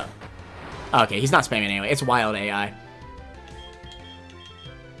straight up. Okay, he's not spamming anyway. It's wild AI.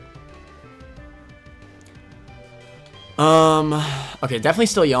 Okay, definitely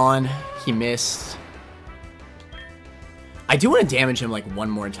still yawn. He missed. I do want to damage him, like, one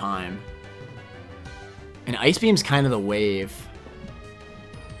more time. And Ice Beam's kind of the wave.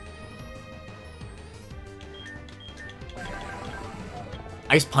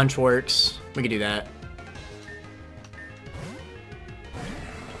 Ice Punch works. We could do that.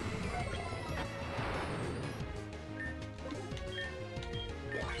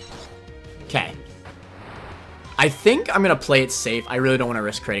 Okay. I think I'm going to play it safe. I really don't want to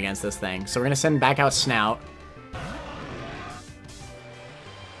risk crit against this thing. So we're going to send back out Snout.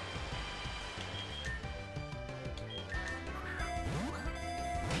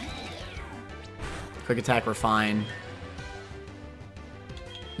 Quick attack, we're fine.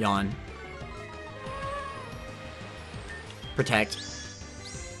 Yawn. Protect.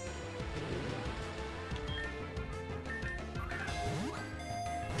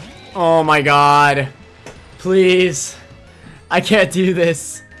 Oh my god. Please. I can't do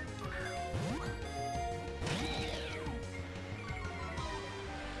this.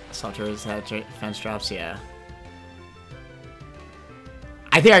 Salter's defense drops, yeah.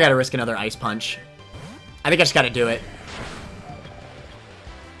 I think I gotta risk another Ice Punch. I think I just gotta do it.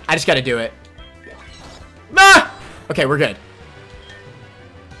 I just gotta do it. Ah! Okay, we're good.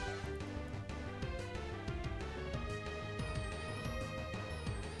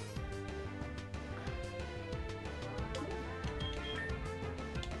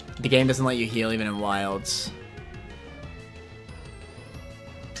 The game doesn't let you heal even in wilds.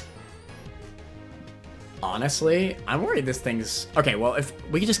 Honestly, I'm worried this thing's... Okay, well, if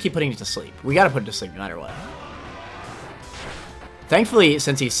we could just keep putting it to sleep. We gotta put it to sleep no matter what. Thankfully,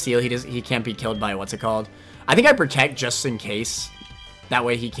 since he's steel, he can't be killed by what's it called. I think I protect just in case. That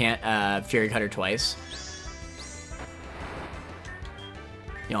way he can't Fury Cutter twice.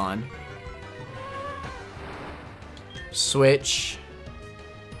 Yawn. Switch.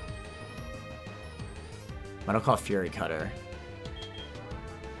 I don't call Fury Cutter.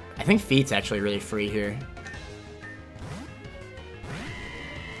 I think Feet's actually really free here.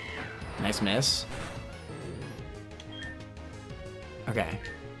 Nice miss. Okay.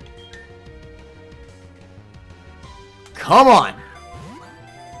 Come on!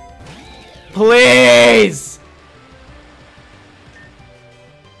 Please!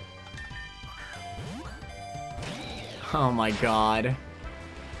 Oh my god.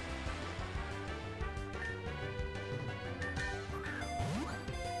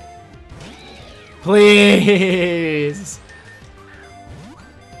 Please!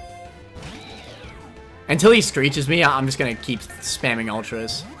 Until he screeches me, I'm just gonna keep spamming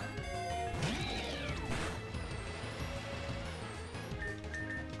ultras.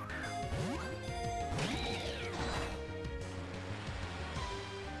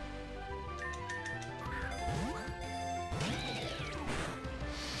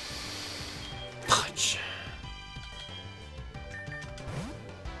 Punch.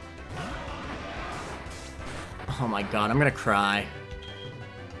 Oh my god, I'm gonna cry.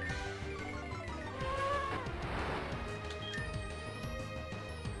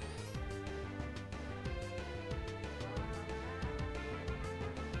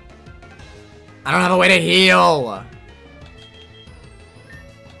 I don't have a way to heal.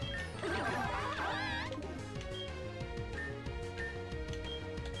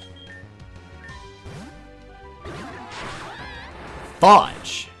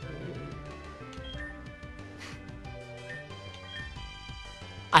 Fudge.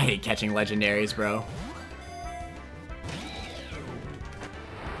 I hate catching legendaries, bro.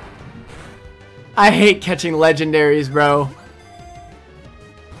 I hate catching legendaries, bro.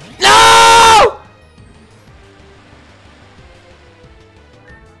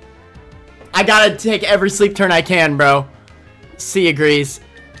 I gotta take every sleep turn I can, bro. C agrees.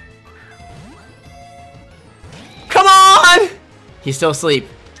 Come on! He's still asleep.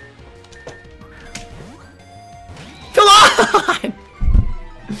 Come on!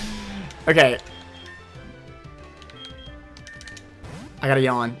 Okay. I gotta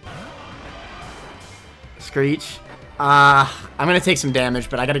yawn. Screech. I'm gonna take some damage,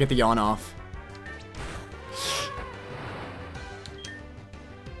 but I gotta get the yawn off.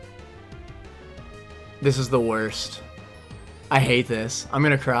 This is the worst. I hate this. I'm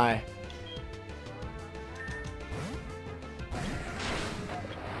gonna cry.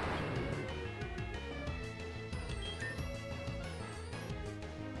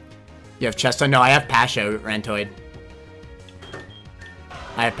 You have Chesto? No, I have Pasho, Rantoid.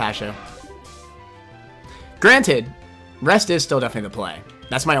 I have Pasho. Granted, rest is still definitely the play.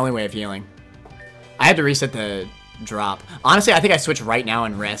 That's my only way of healing. I had to reset the drop. Honestly, I think I switch right now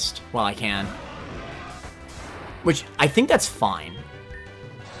and rest while I can. Which, I think that's fine.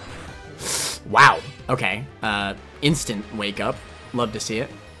 Wow. Okay. Instant wake up. Love to see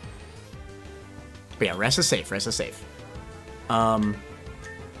it. But yeah, rest is safe. Rest is safe.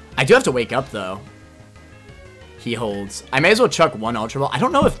 I do have to wake up, though. He holds. I may as well chuck one Ultra Ball. I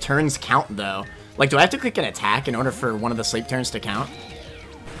don't know if turns count, though. Like, do I have to click an attack in order for one of the sleep turns to count?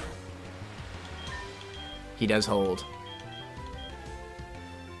 He does hold.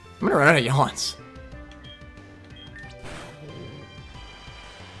 I'm gonna run out of yawns.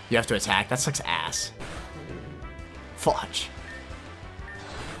 You have to attack? That sucks ass. Fudge.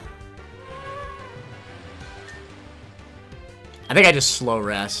 I think I just slow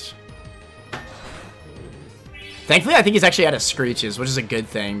rest. Thankfully, I think he's actually out of Screeches, which is a good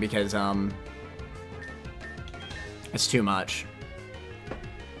thing because, it's too much.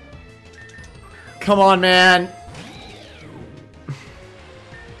 Come on, man.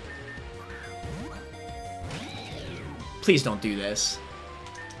 Please don't do this.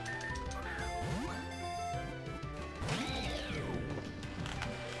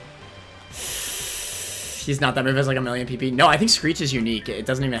 He's not that move as like a million PP. No, I think Screech is unique. It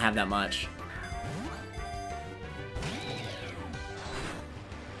doesn't even have that much.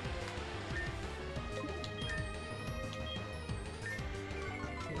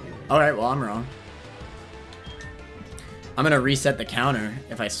 Alright, well, I'm wrong. I'm gonna reset the counter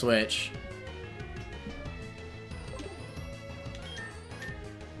if I switch.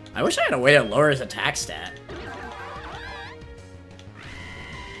 I wish I had a way to lower his attack stat.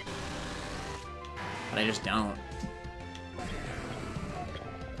 But I just don't.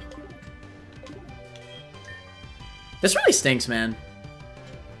 This really stinks, man.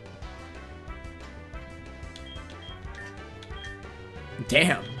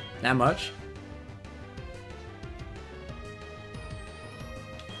 Damn, that much?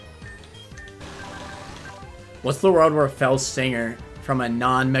 What's the world where a Fell Stinger from a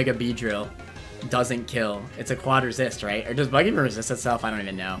non-Mega Beedrill doesn't kill? It's a quad resist, right? Or does Bug even resist itself? I don't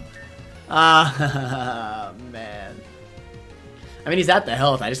even know. Ah, man. I mean, he's at the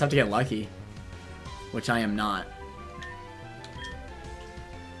health. I just have to get lucky. Which I am not.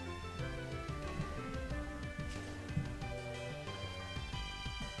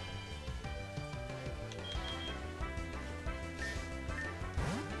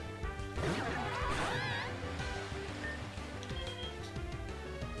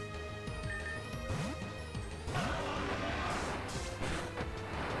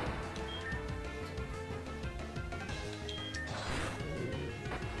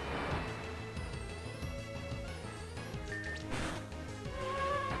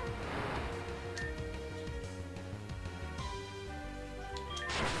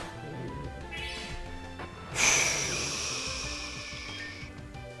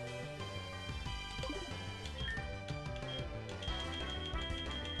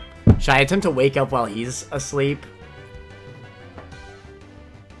 Should I attempt to wake up while he's asleep?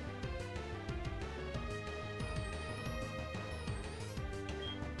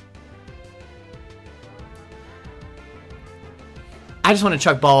 I just want to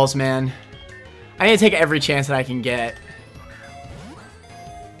chuck balls, man. I need to take every chance that I can get.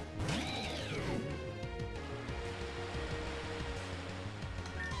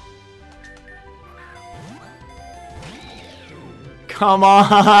 Come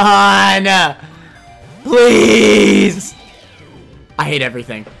on! Please! I hate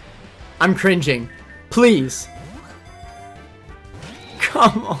everything. I'm cringing. Please.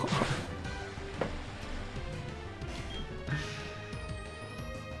 Come on.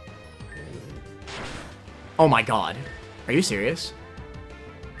 Oh my god. Are you serious?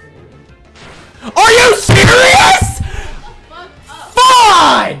 Are you serious?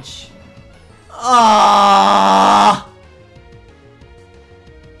 Fudge!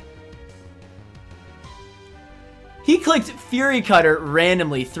 He clicked Fury Cutter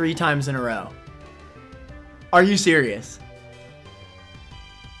randomly 3 times in a row. Are you serious?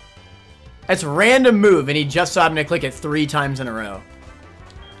 That's a random move, and he just so happened to click it 3 times in a row.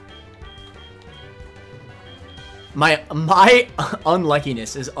 My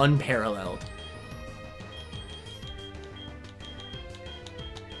unluckiness is unparalleled.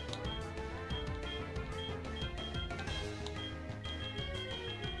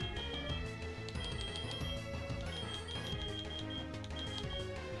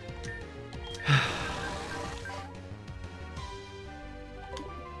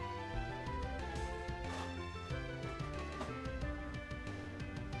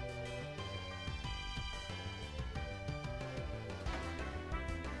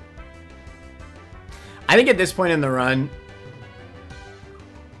 I think at this point in the run,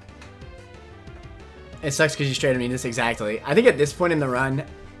 it sucks because you straight at me this exactly. I think at this point in the run,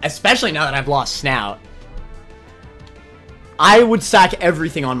 especially now that I've lost Snout, I would sack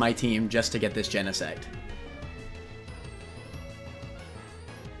everything on my team just to get this Genesect.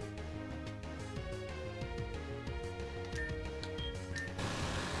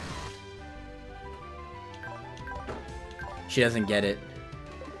 She doesn't get it.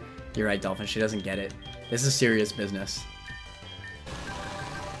 You're right, Dolphin. She doesn't get it. This is serious business.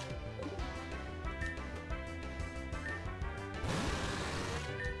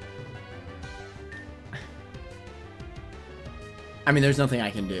 I mean, there's nothing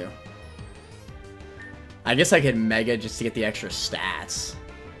I can do. I guess I could Mega just to get the extra stats.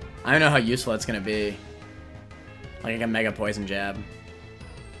 I don't know how useful that's gonna be. Like, I can Mega Poison Jab.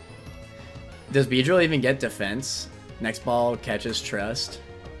 Does Beedrill even get defense? Next ball catches Trust.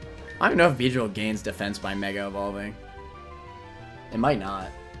 I don't know if Beedrill gains defense by Mega Evolving. It might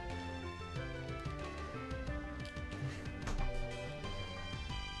not.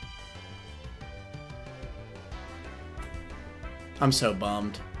 I'm so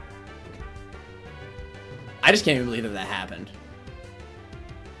bummed. I just can't even believe that happened.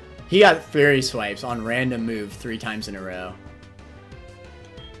 He got Fury Swipes on random move 3 times in a row.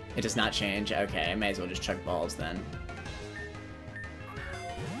 It does not change. Okay, I may as well just chuck balls then.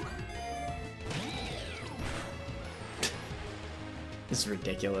 This is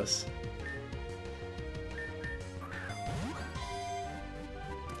ridiculous.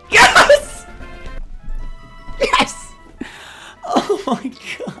 Yes! Yes! Oh my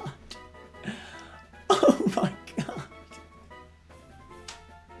god. Oh my god.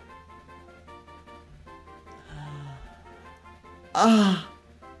 Ah.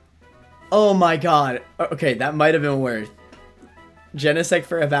 Oh my god. Okay, that might have been worth. Genesect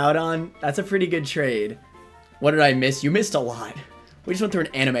for Avaudon? That's a pretty good trade. What did I miss? You missed a lot. We just went through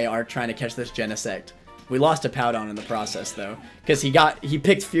an anime arc trying to catch this Genesect. We lost to Powdon in the process, though. Because he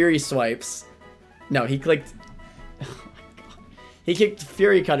picked Fury Swipes. No, he clicked... Oh my god. He kicked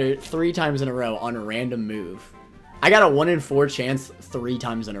Fury Cutter 3 times in a row on a random move. I got a 1 in 4 chance 3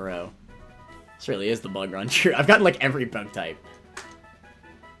 times in a row. This really is the bug run. True. I've gotten, like, every bug type.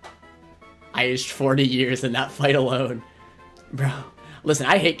 I aged 40 years in that fight alone. Bro. Listen,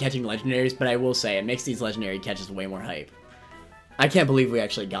 I hate catching legendaries, but I will say it makes these legendary catches way more hype. I can't believe we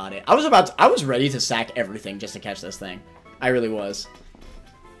actually got it. I was ready to sack everything just to catch this thing. I really was.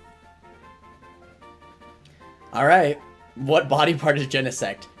 Alright. What body part is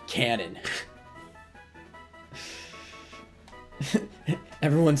Genesect? Cannon.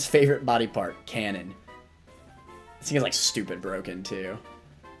 Everyone's favorite body part. Cannon. This thing is like stupid broken too.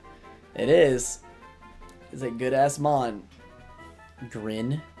 It is. It's a good ass mon.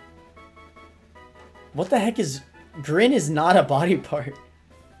 Grin. What the heck is... Grin is not a body part.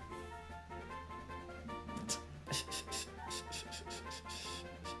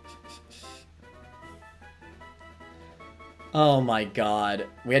 Oh my god.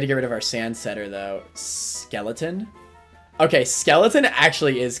 We had to get rid of our Sand Setter though. Skeleton? Okay, Skeleton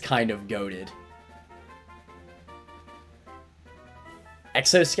actually is kind of goated.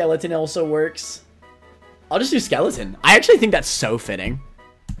 Exoskeleton also works. I'll just do Skeleton. I actually think that's so fitting.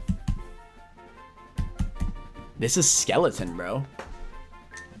 This is Skeleton, bro.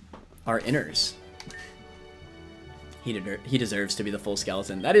 Our inners. He deserves to be the full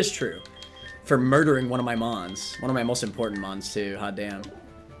Skeleton. That is true. For murdering one of my mons. One of my most important mons, too. Hot damn.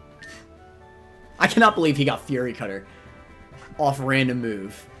 I cannot believe he got Fury Cutter off random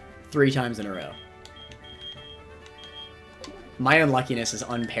move 3 times in a row. My unluckiness is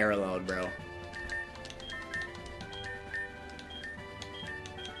unparalleled, bro.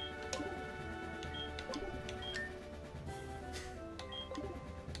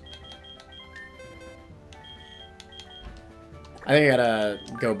 I think I gotta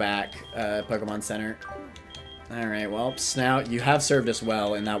go back, Pokemon Center. Alright, well, Snout, you have served us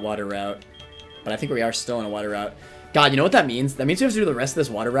well in that water route. But I think we are still in a water route. God, you know what that means? That means we have to do the rest of this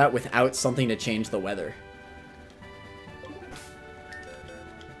water route without something to change the weather.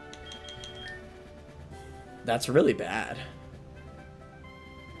 That's really bad.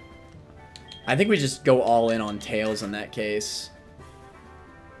 I think we just go all in on Tails in that case.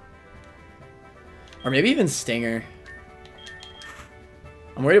 Or maybe even Stinger.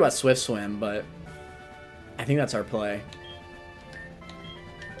 I'm worried about Swift Swim, but I think that's our play.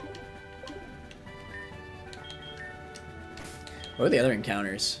 What are the other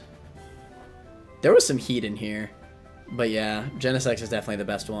encounters? There was some heat in here. But yeah, Genesect is definitely the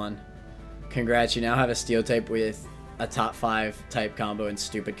best one. Congrats, you now have a Steel type with a top 5 type combo and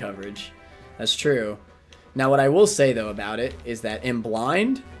stupid coverage. That's true. Now what I will say though about it is that in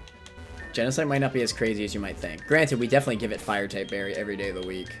blind, Genesect might not be as crazy as you might think. Granted, we definitely give it Fire type berry every day of the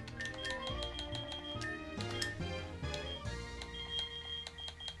week.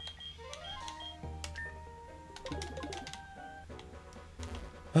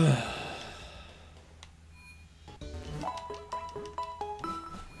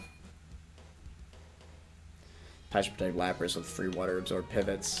 Patch Protect Lapras with free water absorb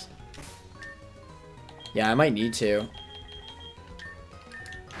pivots. Yeah, I might need to.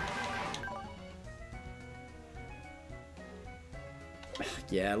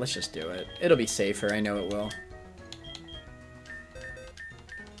 Yeah, let's just do it. It'll be safer, I know it will.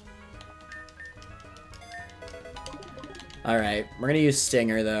 Alright, we're gonna use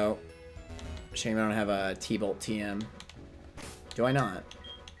Stinger though. Shame I don't have a T-Bolt TM. Do I not?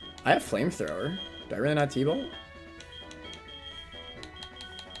 I have Flamethrower. Do I really not T-Bolt?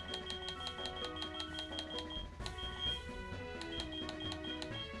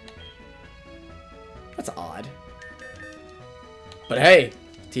 That's odd. But hey,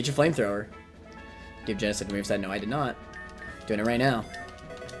 teach a Flamethrower. Give Genesect the moveset. No, I did not. Doing it right now.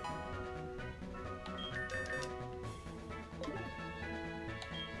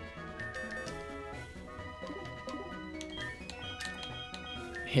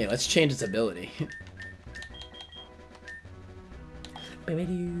 Hey, let's change its ability.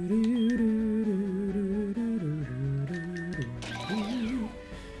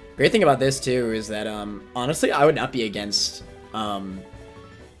 Great thing about this too is that honestly I would not be against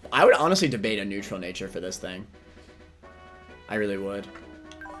I would honestly debate a neutral nature for this thing. I really would.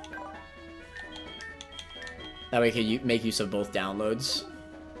 That way you could make use of both downloads.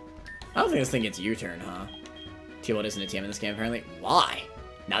 I don't think this thing gets U-turn, huh? T-Bolt isn't a TM in this game apparently. Why?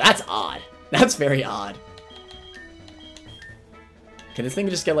 Now that's odd. That's very odd. Can this thing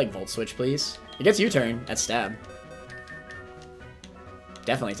just get like Volt Switch please? It gets U-turn at stab.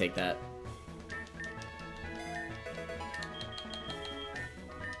 Definitely take that.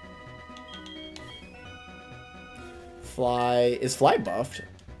 Fly. Is Fly buffed?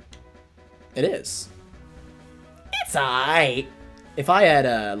 It is. It's alright. If I had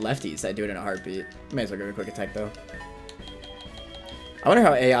lefties, I'd do it in a heartbeat. May as well give it a quick attack though. I wonder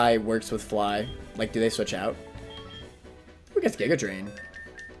how AI works with Fly. Like, do they switch out? Who gets Giga Drain?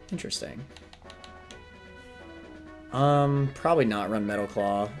 Interesting. Probably not run Metal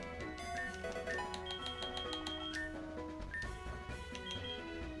Claw.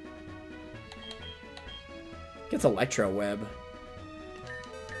 Gets Electro Web.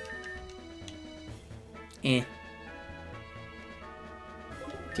 Eh.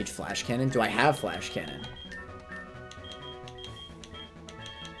 Teach Flash Cannon? Do I have Flash Cannon?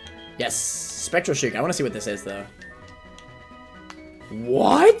 Yes! Spectral Shriek. I want to see what this is, though.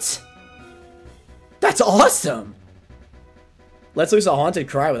 What? That's awesome! Let's loose a Haunted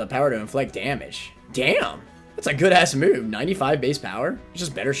Cry with a power to inflict damage. Damn! That's a good-ass move. 95 base power? It's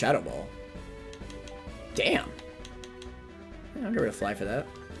just better Shadow Ball. Damn. Yeah, I'll get rid of Fly for that.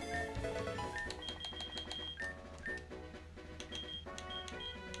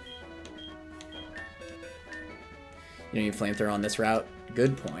 You don't need Flamethrower on this route?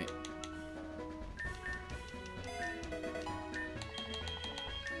 Good point.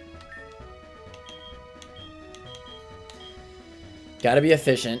 Gotta be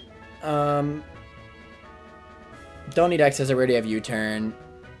efficient. Don't need X as I already have U-turn.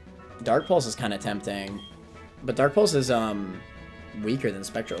 Dark Pulse is kind of tempting. But Dark Pulse is weaker than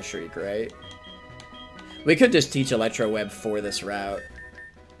Spectral Shriek, right? We could just teach Electro Web for this route.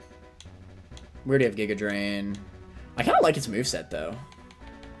 We already have Giga Drain. I kind of like its moveset, though.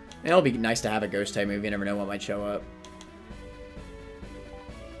 And it'll be nice to have a Ghost-type move. You never know what might show up.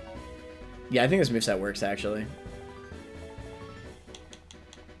 Yeah, I think this moveset works, actually.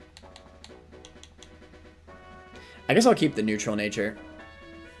 I guess I'll keep the neutral nature.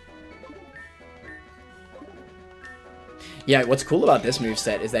 Yeah, what's cool about this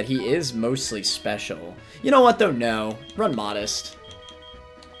moveset is that he is mostly special. You know what, though? No. Run Modest.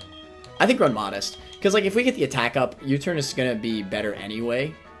 I think run Modest. Because, like, if we get the attack up, U-turn is going to be better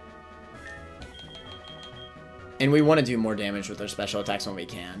anyway. And we want to do more damage with our special attacks when we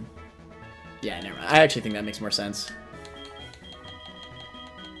can. Yeah, never mind. I actually think that makes more sense.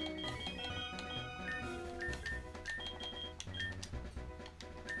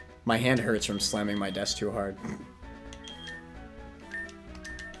 My hand hurts from slamming my desk too hard.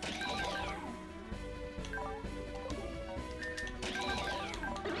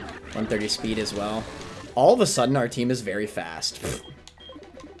 130 speed as well. All of a sudden, our team is very fast.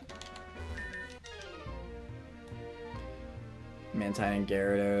 Mantine and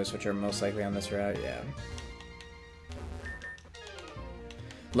Gyarados, which are most likely on this route, yeah.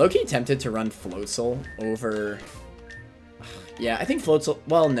 Low-key tempted to run Floatzel over... Yeah, I think Floatzel...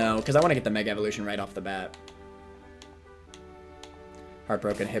 Well, no, because I want to get the Mega Evolution right off the bat.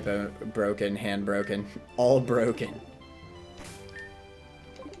 Heartbroken, hippo broken, hand broken. All broken.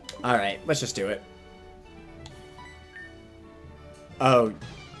 Alright, let's just do it. Oh,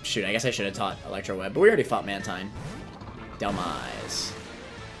 shoot, I guess I should have taught Electro Web, but we already fought Mantine. Delmise.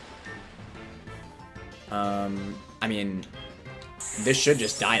 I mean, this should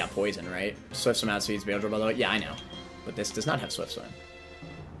just die to poison, right? Swift Swim outspeeds Beedrill below it. Yeah, I know. But this does not have Swift Swim.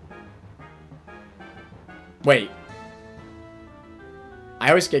 Wait. I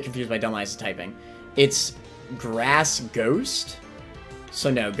always get confused by Delmise's typing. It's Grass Ghost? So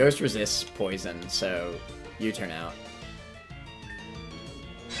no, Ghost resists poison, so you turn out.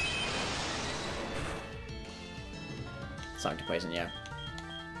 Sonic to poison, yeah.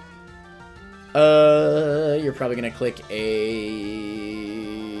 You're probably gonna click a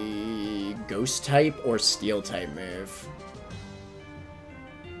Ghost type or Steel type move.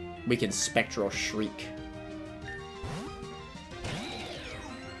 We can Spectral Shriek.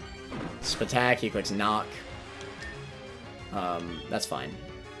 Spatak, he clicks Knock. That's fine.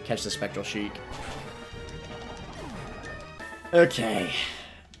 Catch the Spectral Shriek. Okay.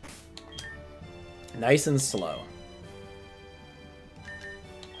 Nice and slow.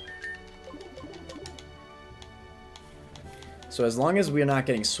 So as long as we're not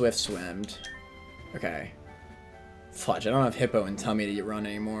getting Swift Swimmed... Okay. Fudge, I don't have Hippo and Tummy to run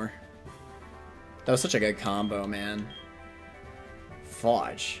anymore. That was such a good combo, man.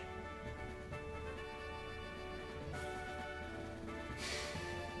 Fudge.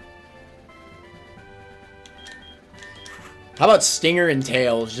 How about Stinger and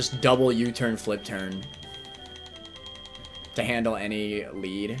Tails, just double U-turn, flip turn. To handle any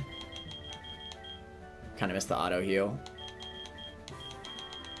lead. Kind of missed the auto heal.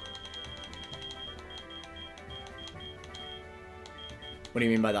 What do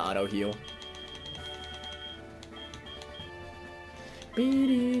you mean by the auto heal?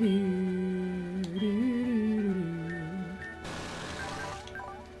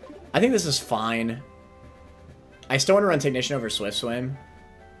 I think this is fine. I still want to run Technician over Swift Swim.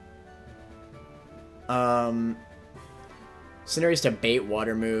 Scenarios to bait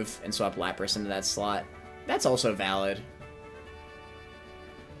Water move and swap Lapras into that slot. That's also valid.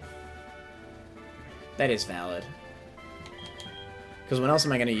 That is valid. Because when else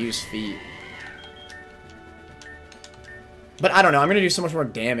am I going to use Feet? But I don't know. I'm going to do so much more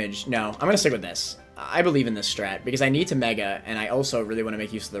damage. No, I'm going to stick with this. I believe in this strat because I need to Mega, and I also really want to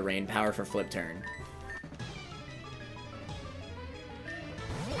make use of the Rain Power for Flip Turn.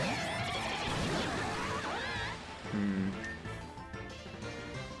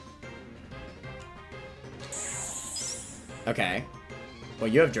 Okay. Well,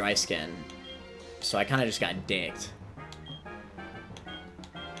 you have Dry Skin, so I kind of just got dicked.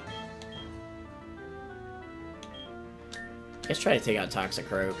 Let's try to take out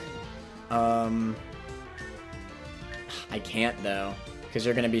Toxicroak. I can't, though, because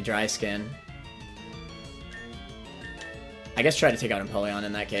you're going to be Dry Skin. I guess try to take out Empoleon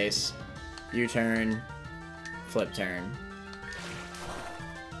in that case. U-turn, flip turn.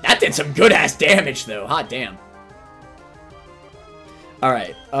 That did some good-ass damage, though. Hot damn.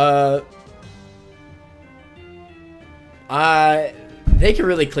 Alright, they can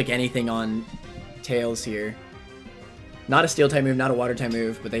really click anything on Tails here. Not a Steel type move, not a Water type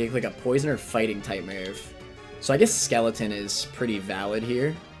move, but they can click a Poison or Fighting type move. So I guess Skeleton is pretty valid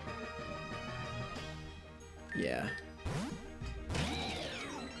here. Yeah.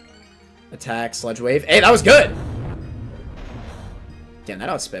 Attack, Sludge Wave. Hey, that was good! Damn, that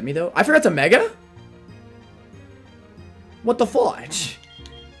outsped me, though. I forgot to Mega? What the fudge?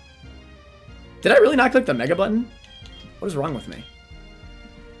 Did I really not click the Mega button? What is wrong with me?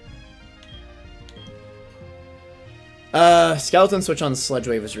 Skeleton switch on Sludge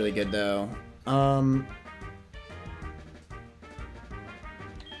Wave was really good, though.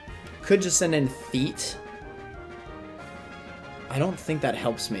 Could just send in Feet. I don't think that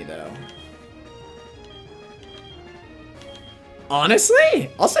helps me, though. Honestly,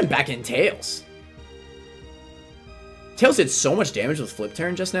 I'll send back in Tails. Tails did so much damage with Flip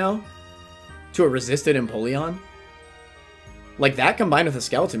Turn just now to a resisted Empoleon. Like, that combined with a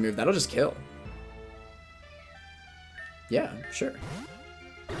skeleton move, that'll just kill. Yeah, sure.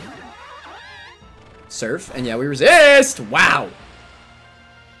 Surf, and yeah, we resist! Wow!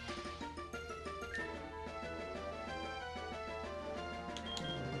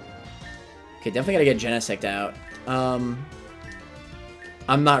 Okay, definitely gotta get Genesect out.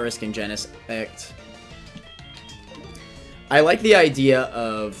 I'm not risking Genesect. I like the idea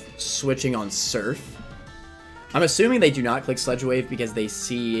of switching on Surf. I'm assuming they do not click Sludge Wave because they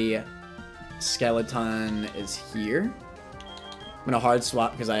see Skeleton is here. I'm gonna hard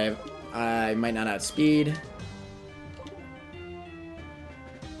swap because I might not outspeed.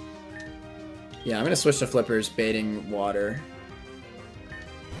 Yeah, I'm gonna switch to Flippers, baiting water.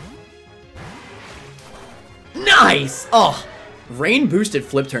 Nice! Oh, rain boosted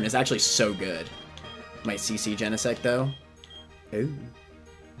Flip Turn is actually so good. Might CC Genesect though. Ooh.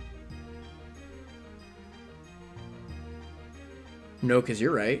 No, because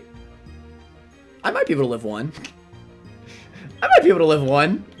you're right. I might be able to live one. I might be able to live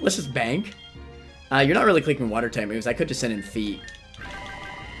one. Let's just bank. You're not really clicking water type moves. I could just send in Feet.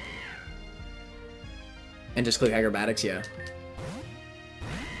 And just click Acrobatics, yeah.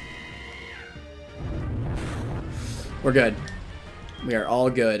 We're good. We are all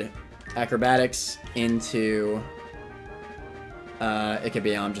good. Acrobatics into it could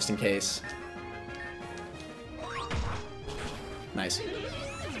be just in case. Nice.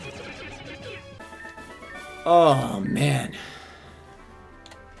 Oh man.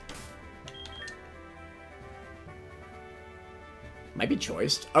 Might be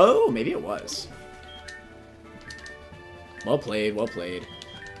choiced. Oh, maybe it was. Well played, well played.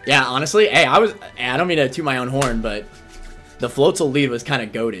 Yeah, honestly, hey, I don't mean to toot my own horn, but the Floatzel lead was kind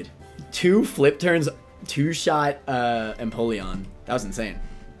of goated. 2 Flip Turns, 2-shot Empoleon. That was insane.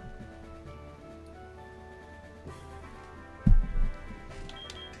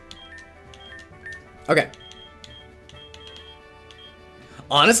 Okay.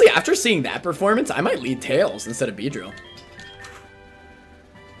 Honestly, after seeing that performance, I might lead Tails instead of Beedrill.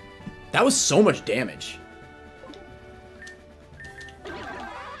 That was so much damage.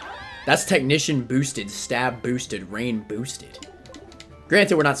 That's Technician boosted, Stab boosted, Rain boosted.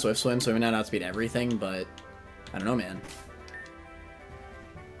 Granted, we're not Swift Swim, so we may not outspeed everything, but I don't know, man.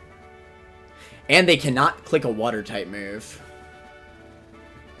 And they cannot click a water type move.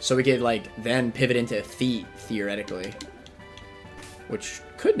 So we could, like, then pivot into Feet, theoretically. Which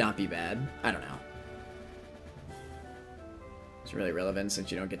could not be bad. I don't know. It's really relevant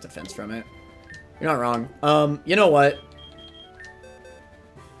since you don't get defense from it. You're not wrong. You know what?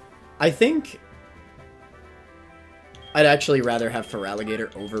 I think I'd actually rather have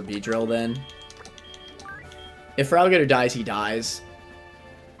Feraligatr over Beedrill then. If Feraligatr dies, he dies.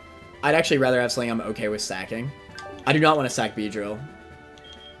 I'd actually rather have something I'm okay with sacking. I do not want to sack Beedrill.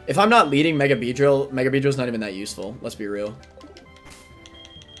 If I'm not leading Mega Beedrill's not even that useful. Let's be real.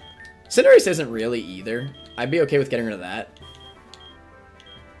 Cinderace isn't really either. I'd be okay with getting rid of that.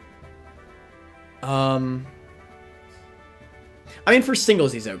 I mean, for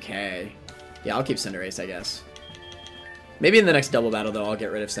singles, he's okay. Yeah, I'll keep Cinderace, I guess. Maybe in the next double battle, though, I'll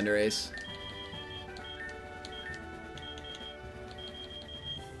get rid of Cinderace.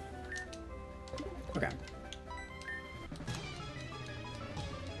 Okay.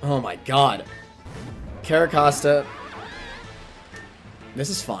 Oh my god. Caracosta. This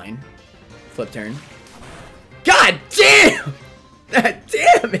is fine. Flip turn. God damn! That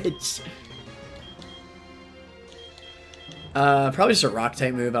damage! Probably just a rock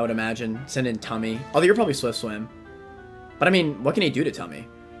type move, I would imagine. Send in Tummy. Although you're probably Swift Swim. But I mean, what can he do to Tummy?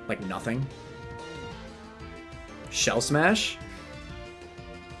 Like nothing? Shell Smash?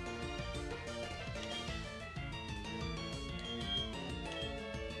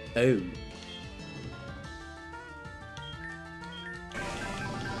 Oh.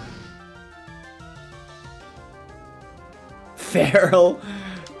 Feral?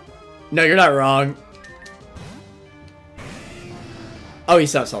 No, you're not wrong. Oh, he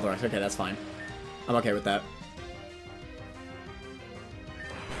stopped Stealth Rocks. Okay, that's fine. I'm okay with that.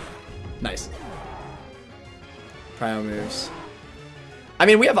 Nice. Cryo moves. I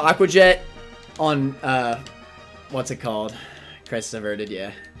mean, we have Aqua Jet on, what's it called? Crisis Averted,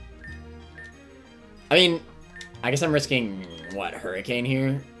 yeah. I mean, I guess I'm risking, what, Hurricane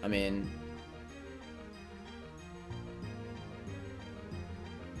here? I mean...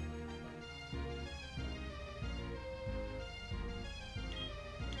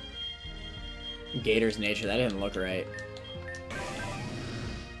 Gator's Nature, that didn't look right.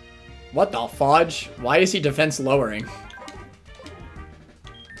 What the fudge? Why is he defense lowering?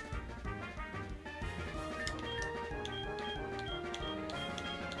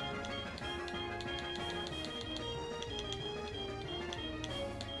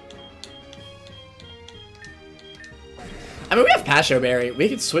 I mean, we have Pasho Berry. We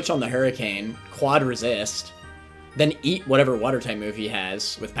could switch on the Hurricane, quad resist, then eat whatever water type move he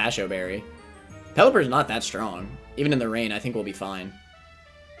has with Pasho Berry. Pelipper's not that strong. Even in the rain, I think we'll be fine.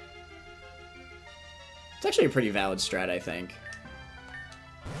 It's actually a pretty valid strat, I think.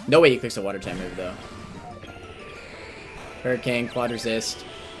 No way he clicks a water type move, though. Hurricane, quad resist.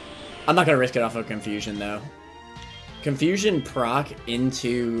 I'm not going to risk it off of Confusion, though. Confusion proc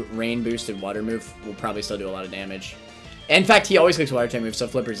into rain boosted water move will probably still do a lot of damage. In fact, he always clicks water type move, so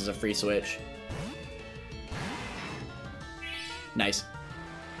Flippers is a free switch. Nice.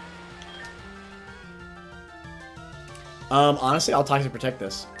 Honestly, I'll Toxic Protect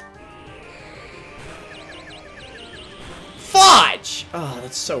this. Fudge! Oh,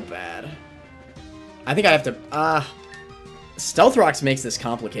 that's so bad. I think I have to... Stealth Rocks makes this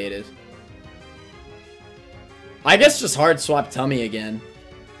complicated. I guess just hard swap Tummy again.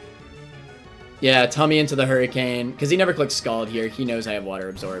 Yeah, Tummy into the Hurricane. Because he never clicks Scald here. He knows I have Water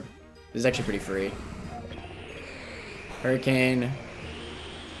Absorb. This is actually pretty free. Hurricane.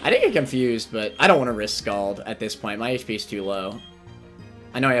 I didn't get confused, but I don't want to risk Scald at this point. My HP is too low.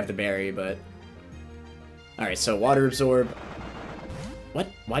 I know I have the Berry, but... Alright, so Water Absorb. What?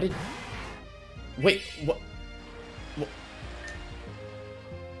 Why did... Wait, what?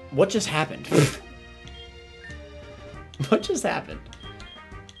 What just happened? What just happened?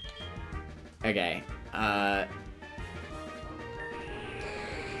 Okay,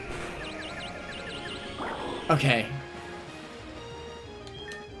 okay.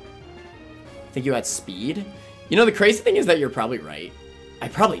 Think you had speed? You know, the crazy thing is that you're probably right. I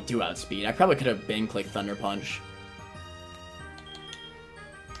probably do outspeed. I probably could have been clicked Thunder Punch.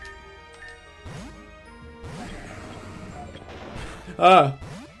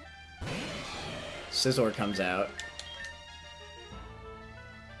 Scizor comes out.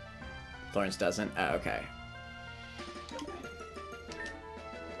 Florence doesn't? Oh, okay.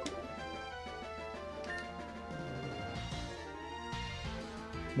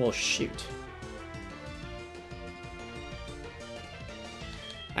 Well, shoot.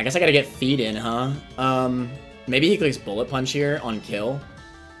 I guess I gotta get feed in, huh? Maybe he clicks Bullet Punch here on kill.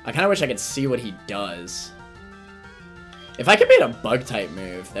 I kinda wish I could see what he does. If I could make a bug type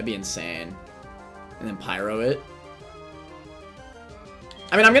move, that'd be insane. And then Pyro it.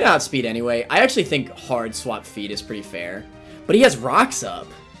 I mean, I'm gonna outspeed anyway. I actually think hard swap feed is pretty fair. But he has Rocks up.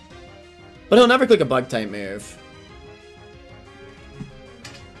 But he'll never click a bug type move.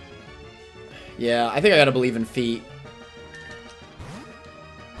 Yeah, I think I gotta believe in feet.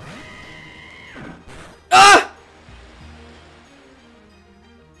 Ah!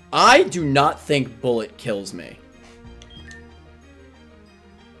 I do not think Bullet kills me.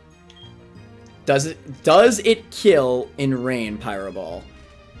 Does it kill in rain, Pyro Ball?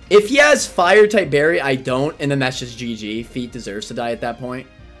 If he has Fire type Berry, I don't, and then that's just GG. Feet deserves to die at that point.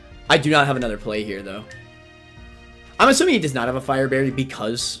 I do not have another play here, though. I'm assuming he does not have a Fire Berry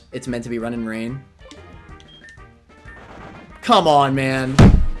because it's meant to be run in rain. Come on, man.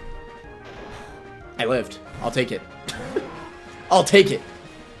 I lived. I'll take it. I'll take it.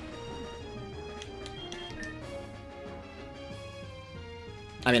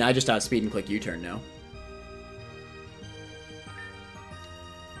 I mean, I just outspeed and click U-turn now.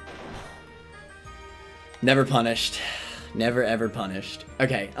 Never punished. Never ever punished.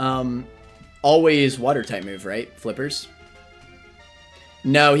 Okay, always water type move, right? Flippers?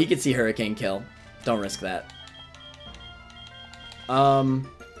 No, he could see Hurricane kill. Don't risk that. I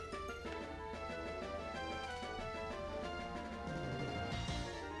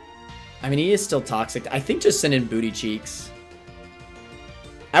mean, he is still toxic. I think just send in Booty Cheeks.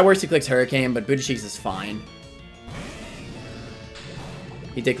 At worst, he clicks Hurricane, but Booty Cheeks is fine.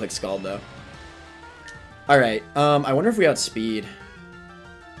 He did click Scald, though. Alright, I wonder if we outspeed.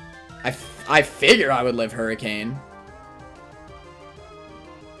 I figure I would live Hurricane.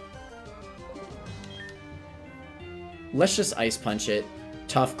 Let's just Ice Punch it.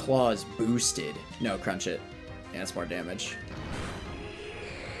 Tough Claws boosted. No, Crunch it. Yeah, that's more damage.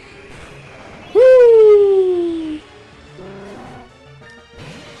 Woo!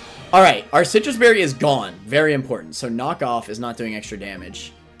 Alright, our Citrus Berry is gone. Very important. So Knock Off is not doing extra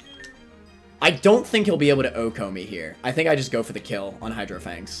damage. I don't think he'll be able to Oko me here. I think I just go for the kill on Hydro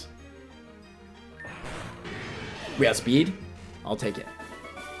Fangs. We have speed? I'll take it.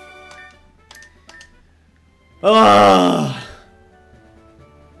 Ugh.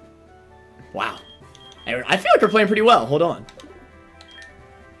 Wow. I feel like we're playing pretty well. Hold on.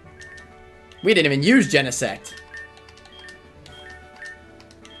 We didn't even use Genesect.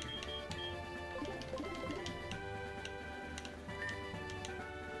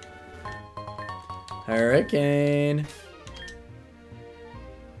 Hurricane.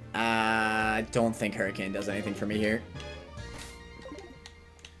 I don't think Hurricane does anything for me here.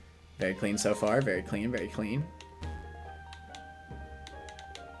 Very clean so far. Very clean, very clean.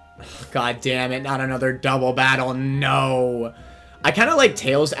 God damn it, not another double battle. No. I kind of like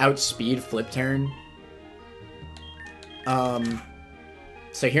Tails outspeed Flip Turn.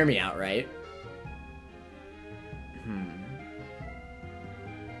 So hear me out, right?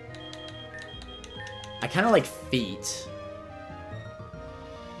 I kind of like Feet.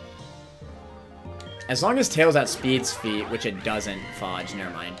 As long as Tails outspeeds Feet, which it doesn't, Fudge,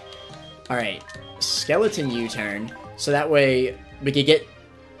 never mind. Alright, Skeleton U-turn. So that way we could get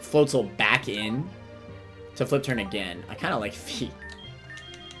Floatzel back in to Flip Turn again. I kind of like Feet.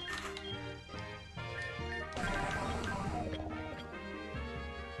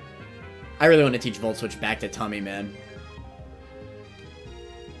 I really want to teach Volt Switch back to Tummy, man.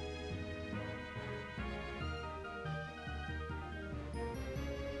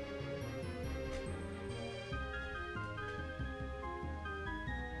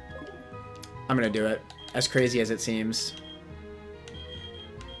 I'm gonna do it. As crazy as it seems.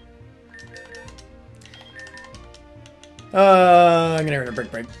 I'm gonna earn a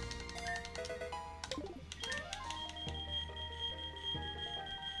break.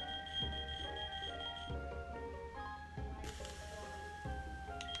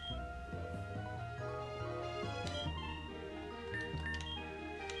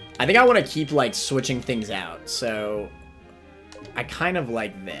 I think I want to keep, like, switching things out, so I kind of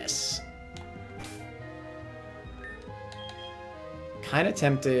like this. Kind of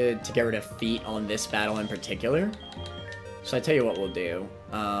tempted to get rid of Feet on this battle in particular. So I tell you what we'll do.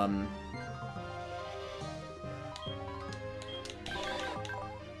 I'll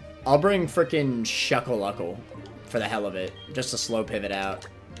bring frickin' Shuckle-Luckle for the hell of it. Just to slow pivot out.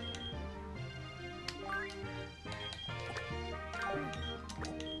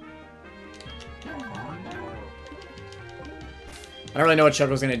 I don't really know what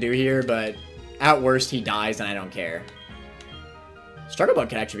Shuckle's gonna do here, but at worst he dies and I don't care. Struggle Bug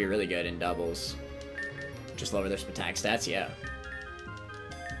could actually be really good in doubles. Just lower their attack stats, yeah.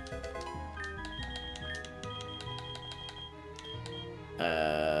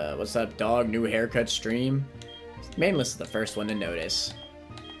 What's up, dog? New haircut stream? Mainless is the first one to notice.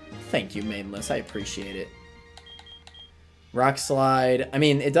 Thank you, Mainless. I appreciate it. Rock Slide. I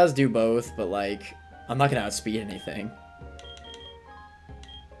mean, it does do both, but, like, I'm not gonna outspeed anything.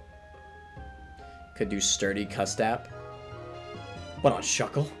 Could do Sturdy Custap. What on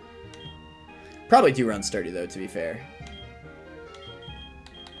Shuckle? Probably do run Sturdy, though, to be fair.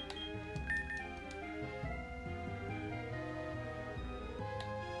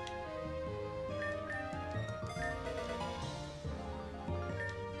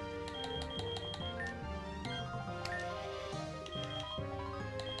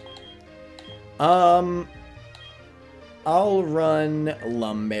 I'll run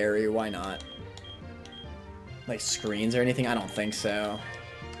Lumberry, why not? Like screens or anything? I don't think so.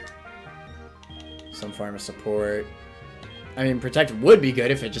 Some form of support. I mean, Protect would be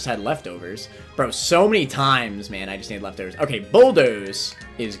good if it just had leftovers. Bro, so many times, man, I just need leftovers. Okay, Bulldoze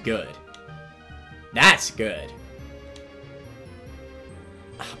is good. That's good.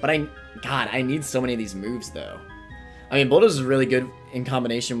 But God, I need so many of these moves, though. I mean, Bulldoze is really good in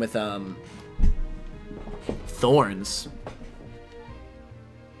combination with, Thorns.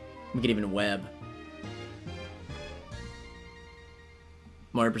 We could even Web.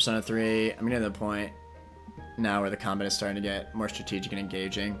 More Persona 3. I'm getting to the point now where the combat is starting to get more strategic and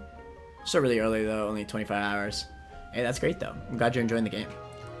engaging. Still really early, though. Only 25 hours. Hey, that's great, though. I'm glad you're enjoying the game.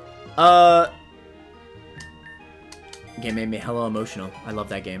 Game made me hella emotional. I love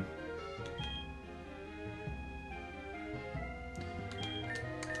that game.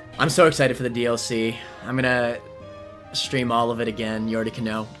 I'm so excited for the DLC. I'm gonna stream all of it again. You already can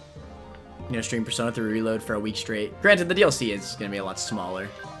know. You know, stream Persona 3 Reload for a week straight. Granted, the DLC is gonna be a lot smaller.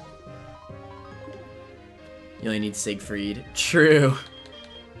 You only need Siegfried. True.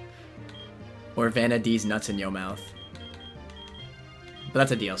 Or Vanna D's nuts in your mouth. But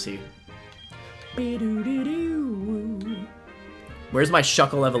that's a DLC. Where's my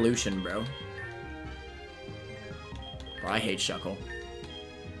Shuckle evolution, bro? Bro, I hate Shuckle.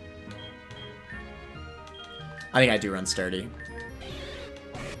 I think I do run Sturdy.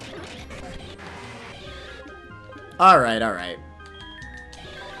 Alright, alright.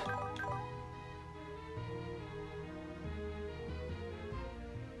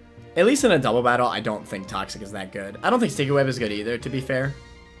 At least in a double battle, I don't think Toxic is that good. I don't think Sticky Web is good either, to be fair.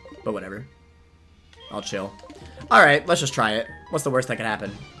 But whatever. I'll chill. Alright, let's just try it. What's the worst that could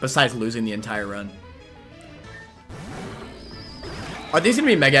happen? Besides losing the entire run. Are these going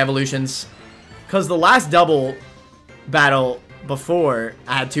to be Mega Evolutions? Because the last double battle before,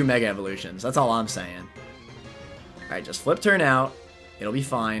 I had 2 Mega Evolutions. That's all I'm saying. Alright, just flip turn out. It'll be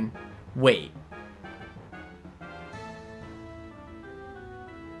fine. Wait.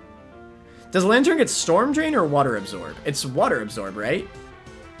 Does Lantern get Storm Drain or Water Absorb? It's Water Absorb, right?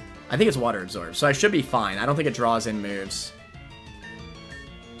 I think it's Water Absorb, so I should be fine. I don't think it draws in moves.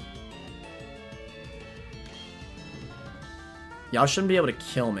 Y'all shouldn't be able to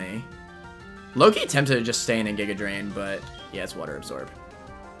kill me. Loki tempted to just stay in and Giga Drain, but yeah, it's Water Absorb.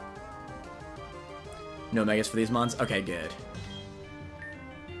 No Megas for these mons? Okay, good.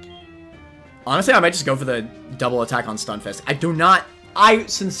 Honestly, I might just go for the double attack on Stunfisk. I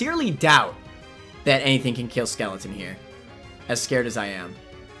sincerely doubt that anything can kill Skeleton here. As scared as I am.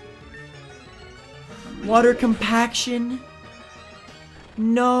 Water Compaction.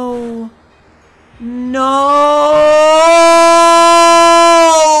 No. No!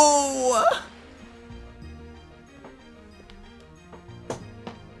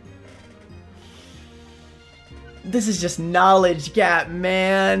 This is just knowledge gap,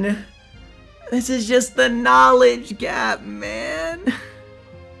 man. This is just the knowledge gap, man.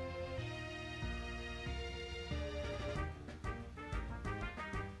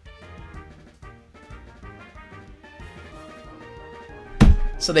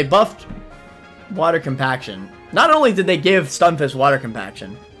 So they buffed Water Compaction. Not only did they give Stunfisk Water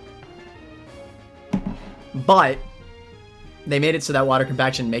Compaction, but they made it so that Water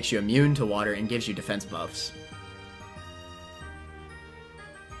Compaction makes you immune to water and gives you defense buffs.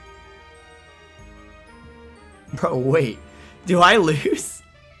 Bro, wait. Do I lose?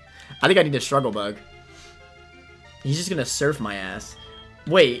 I think I need a Struggle Bug. He's just gonna surf my ass.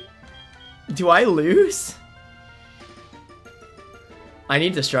 Wait. Do I lose? I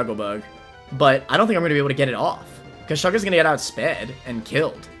need the Struggle Bug. But I don't think I'm gonna be able to get it off. Because Sugar's gonna get outsped and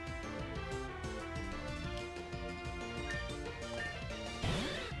killed.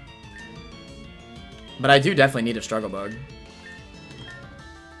 But I do definitely need a Struggle Bug.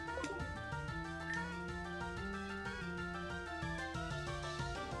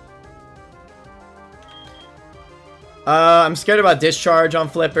 I'm scared about Discharge on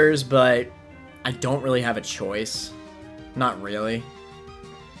Flippers, but I don't really have a choice. Not really.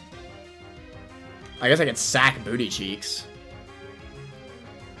 I guess I could sack Booty Cheeks.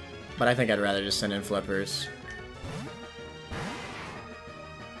 But I think I'd rather just send in Flippers.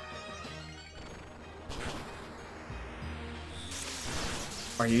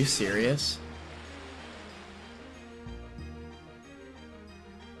 Are you serious?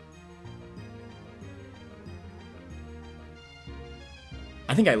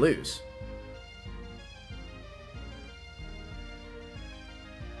 I think I lose.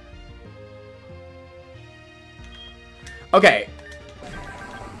 Okay.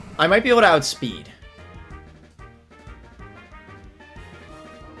 I might be able to outspeed.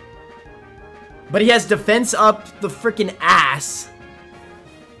 But he has defense up the freaking ass.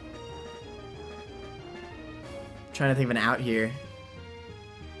 Trying to think of an out here.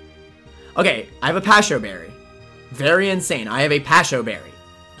 Okay, I have a Pasho Berry. Very insane. I have a Pasho Berry.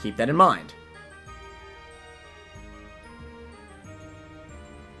 Keep that in mind.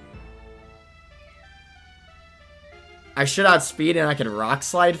 I should outspeed and I could Rock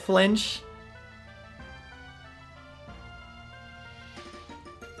Slide flinch.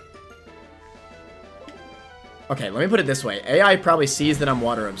 Okay, let me put it this way. AI probably sees that I'm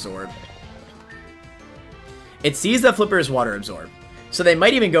Water Absorb. It sees that Flipper is Water Absorb. So they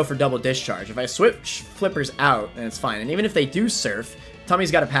might even go for double Discharge. If I switch Flippers out, then it's fine. And even if they do Surf,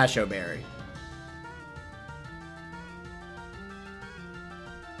 Tommy's got a Pasho Berry.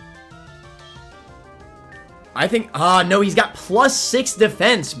 I think... Ah, no, he's got +6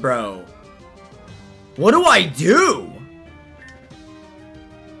 defense, bro. What do I do?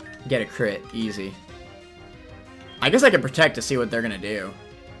 Get a crit. Easy. I guess I can Protect to see what they're gonna do.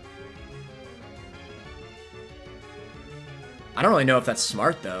 I don't really know if that's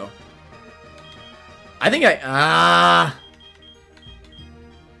smart, though. I think I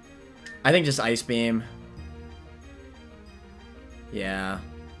think just Ice Beam. Yeah.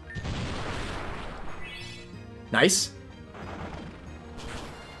 Nice.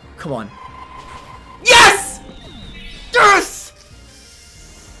 Come on. Yes! Yes!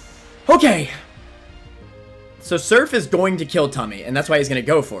 Okay. So Surf is going to kill Tummy, and that's why he's going to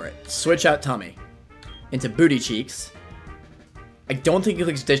go for it. Switch out Tummy into Booty Cheeks. I don't think he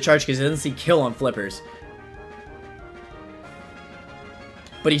clicks Discharge because he doesn't see Kill on Flippers.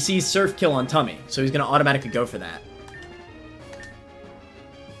 But he sees Surf Kill on Tummy, so he's going to automatically go for that.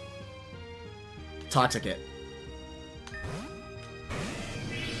 Toxicate.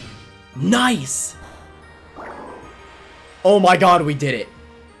 Nice! Oh my god, we did it.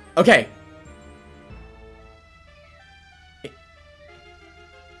 Okay.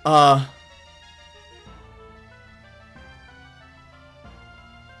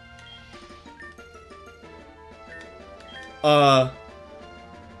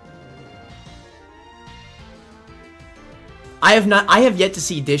 I have yet to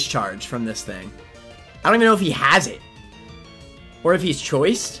see Discharge from this thing. I don't even know if he has it. Or if he's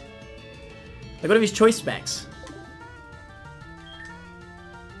choiced. Like, what are his choice specs?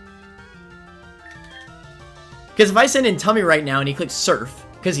 Because if I send in Tummy right now and he clicks Surf,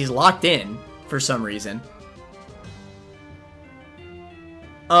 because he's locked in for some reason.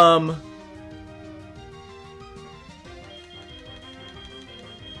 A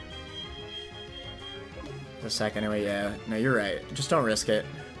second anyway, yeah. No, you're right. Just don't risk it.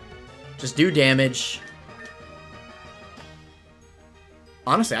 Just do damage.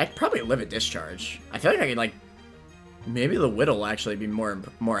 Honestly, I'd probably live a Discharge. I feel like I could, like... Maybe the Whittle will actually be more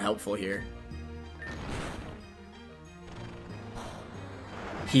helpful here.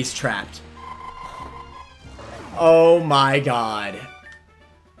 He's trapped. Oh my god.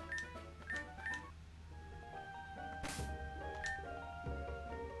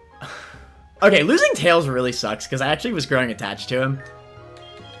 Okay, losing Tails really sucks, because I actually was growing attached to him.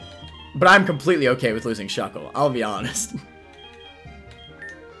 But I'm completely okay with losing Shuckle, I'll be honest.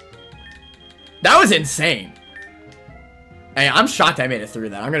 That was insane. Hey, I'm shocked I made it through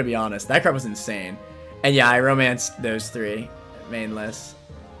that, I'm gonna be honest. That card was insane. And yeah, I romanced those 3 mainless.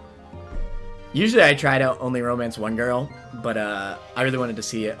 Usually I try to only romance one girl, but I really wanted to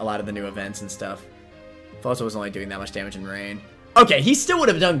see a lot of the new events and stuff. Floatzel was only doing that much damage in rain. Okay, he still would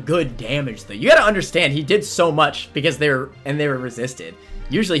have done good damage though. You gotta understand, he did so much because they were resisted.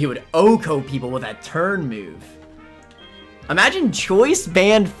 Usually he would OHKO people with that turn move. Imagine Choice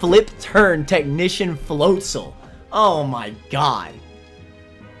Band Flip Turn Technician Floatzel. Oh my god.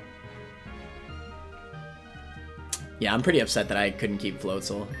 Yeah, I'm pretty upset that I couldn't keep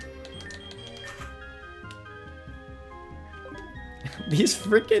Floatzel. These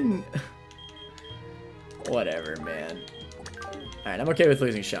freaking... Whatever, man. Alright, I'm okay with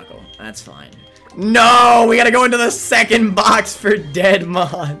losing Shuckle. That's fine. No! We gotta go into the second box for dead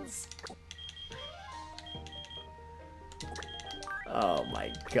mods. Oh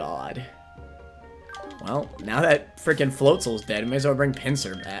my god. Well, now that freaking Floatzel's dead, we may as well bring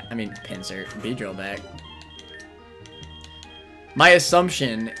Pinsir back. I mean, Pinsir. Beedrill back. My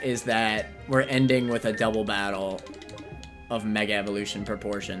assumption is that we're ending with a double battle of Mega Evolution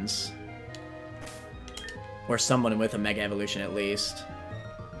proportions. Or someone with a Mega Evolution at least.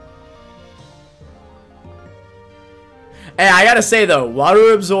 Hey, I gotta say though,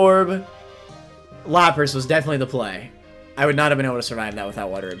 Water Absorb Lapras was definitely the play. I would not have been able to survive that without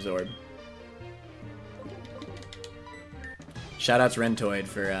Water Absorb. Shoutouts Rentoid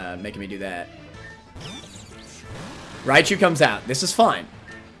for making me do that. Raichu comes out. This is fine.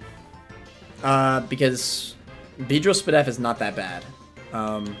 Because Beedrill Spadef is not that bad.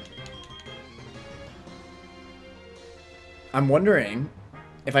 I'm wondering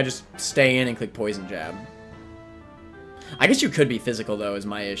if I just stay in and click Poison Jab. I guess you could be physical, though, is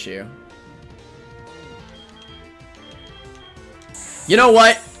my issue. You know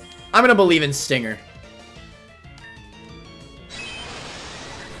what? I'm gonna believe in Stinger.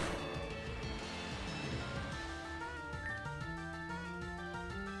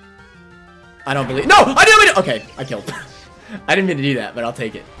 I don't believe- No! I didn't mean to- Okay, I killed. I didn't mean to do that, but I'll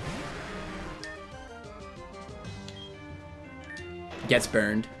take it. Gets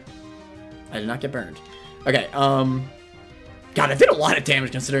burned. I did not get burned. Okay, God, I did a lot of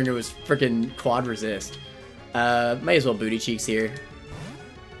damage considering it was freaking quad resist. May as well booty cheeks here.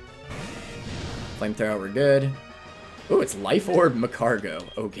 Flamethrower, we're good. Ooh, it's Life Orb Macargo.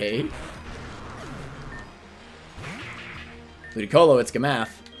 Okay. Ludicolo, it's Gamaf.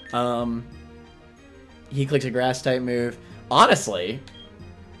 He clicks a grass type move. Honestly,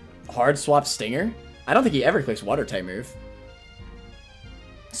 hard swap Stinger? I don't think he ever clicks water type move.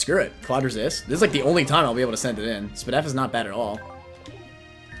 Screw it. Quad resist. This is like the only time I'll be able to send it in. Spadef is not bad at all.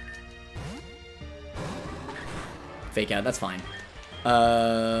 Fake out, that's fine.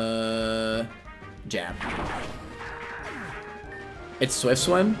 Jab. It's Swift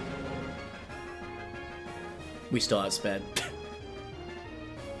Swim. We still have sped.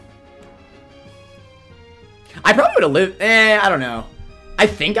 I probably would have lived... I don't know. I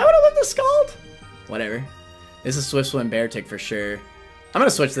think I would have lived the Scald? Whatever. This is Swift Swim Bear Tick for sure. I'm gonna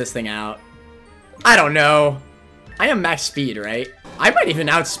switch this thing out. I don't know. I am max speed, right? I might even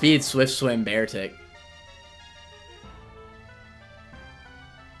outspeed Swift Swim Bear Tick.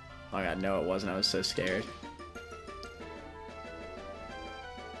 Oh god, no it wasn't. I was so scared.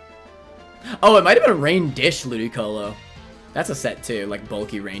 Oh, it might have been Rain Dish Ludicolo. That's a set too, like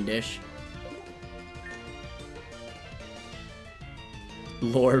bulky Rain Dish.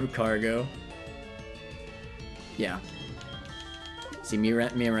 Lord Cargo. Yeah. See, me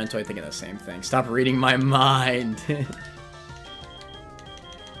and Rentoy thinking the same thing. Stop reading my mind.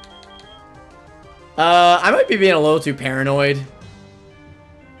 I might be being a little too paranoid.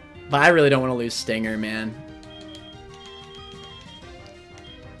 But I really don't want to lose Stinger, man.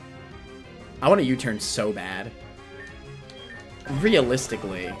 I want a U-turn so bad.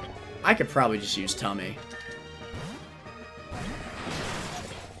 Realistically, I could probably just use Tummy.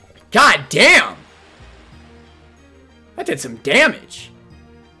 God damn! That did some damage.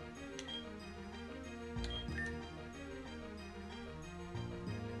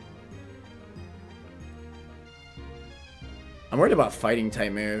 I'm worried about fighting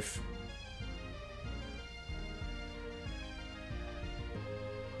type move.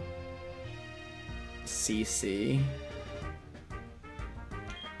 CC.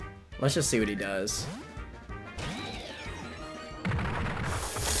 Let's just see what he does.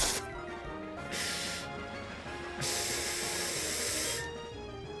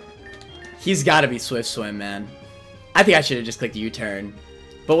 He's got to be Swift Swim, man. I think I should have just clicked U-turn.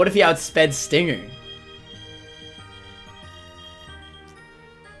 But what if he outsped Stinger?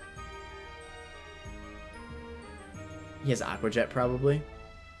 He has Aqua Jet, probably.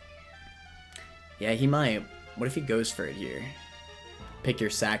 Yeah, he might. What if he goes for it here? Pick your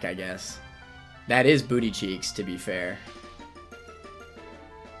sack, I guess. That is Booty Cheeks, to be fair.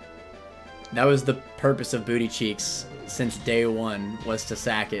 That was the purpose of Booty Cheeks since day one, was to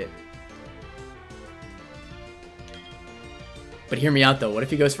sack it. But hear me out, though. What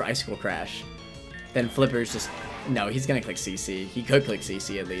if he goes for Icicle Crash? Then Flipper's just... No, he's gonna click CC. He could click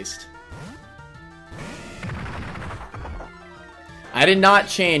CC, at least. I did not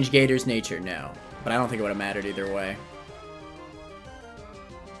change Gator's nature, no. But I don't think it would have mattered either way.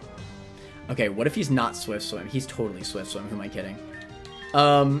 Okay, what if he's not Swift Swim? He's totally Swift Swim. Who am I kidding?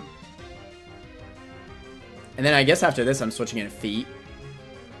 And then I guess after this, I'm switching into Feet.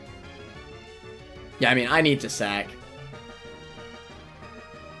 Yeah, I mean, I need to sack.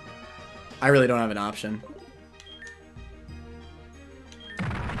 I really don't have an option.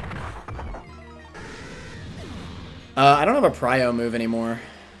 I don't have a Prio move anymore.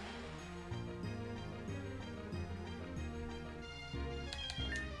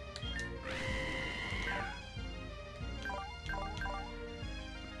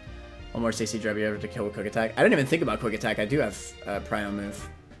 One more CC Drubby ever to kill with Quick Attack. I didn't even think about Quick Attack. I do have a Prio move.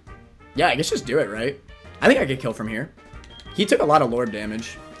 Yeah, I guess just do it, right? I think I could kill from here. He took a lot of Lord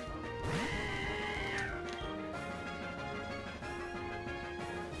damage.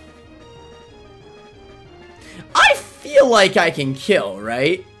 I feel like I can kill,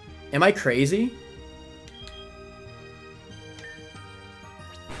 right? Am I crazy?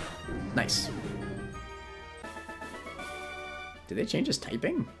 Nice. Did they change his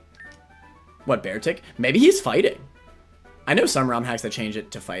typing? What, Bear Tick? Maybe he's fighting. I know some ROM hacks that change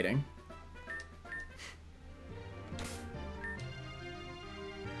it to fighting.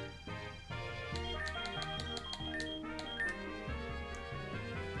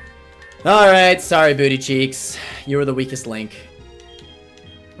 Alright, sorry Booty Cheeks. You were the weakest link.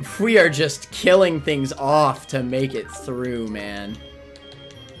 We are just killing things off to make it through, man.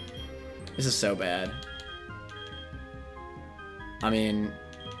 This is so bad. I mean,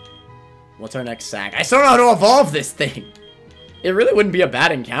 what's our next sack? I still don't know how to evolve this thing. It really wouldn't be a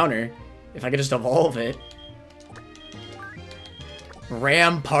bad encounter if I could just evolve it.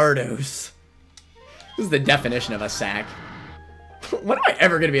 Rampardos. This is the definition of a sack. When am I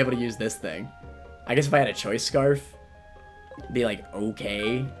ever going to be able to use this thing? I guess if I had a Choice Scarf, it'd be like,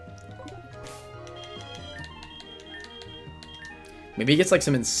 okay. Maybe he gets like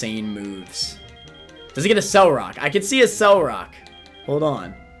some insane moves. Does he get a Cell Rock? I could see a Cell Rock. Hold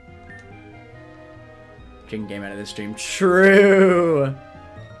on. Drinking game out of this stream. True.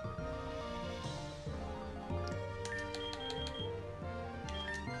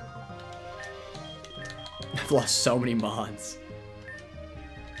 I've lost so many mods.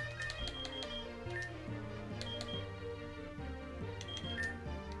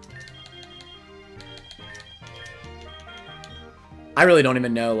 I really don't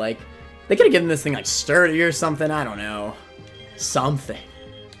even know, like, They could have given this thing like sturdy or something. I don't know. Something.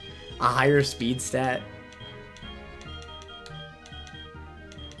 A higher speed stat.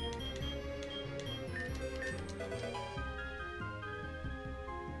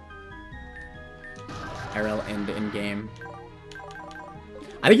 IRL end in game.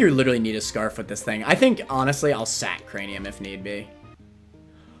 I think you literally need a scarf with this thing. I think, honestly, I'll sack Cranium if need be.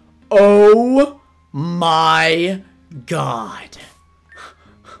 Oh my god.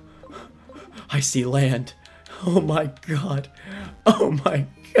 I see land. Oh my god. Oh my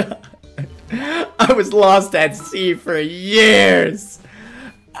god. I was lost at sea for years.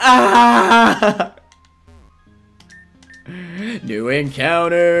 Ah! New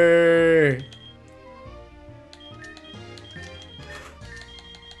encounter.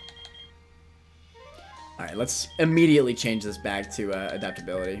 Alright, let's immediately change this back to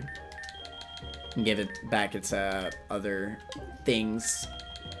adaptability. And give it back its other things.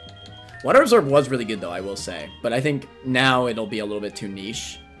 Water Absorb was really good though, I will say. But I think now it'll be a little bit too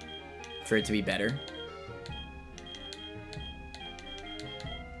niche for it to be better.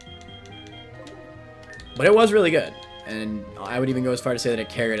 But it was really good. And I would even go as far to say that it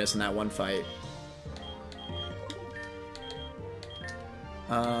carried us in that one fight.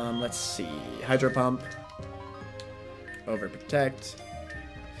 Let's see. Hydro Pump. Overprotect.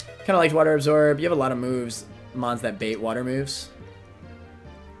 Kind of liked Water Absorb. You have a lot of moves, mons that bait water moves.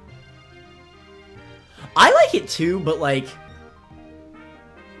 I like it too, but like,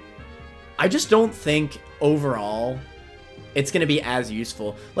 I just don't think overall it's going to be as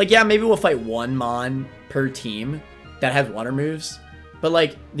useful. Like, yeah, maybe we'll fight one mon per team that has water moves. But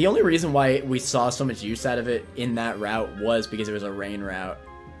like, the only reason why we saw so much use out of it in that route was because it was a rain route.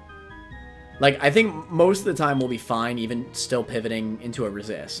 Like, I think most of the time we'll be fine, even still pivoting into a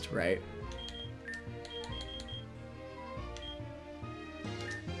resist, right?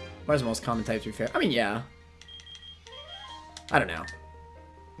 What is the most common type to be fair? I mean, yeah. I don't know.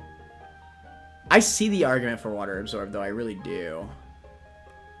 I see the argument for Water Absorb, though. I really do.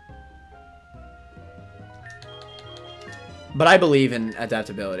 But I believe in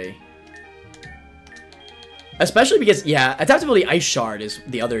adaptability. Especially because, yeah, adaptability Ice Shard is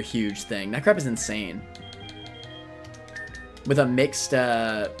the other huge thing. That crap is insane. With a mixed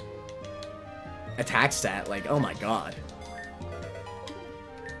attack stat, like, oh my god.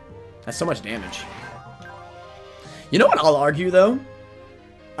 That's so much damage. You know what I'll argue, though?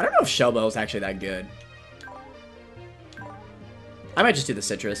 I don't know if Shell Bell is actually that good. I might just do the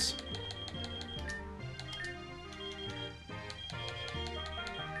Citrus.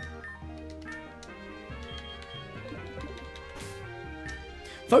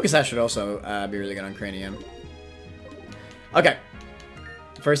 Focus Ash should also be really good on Cranium. Okay.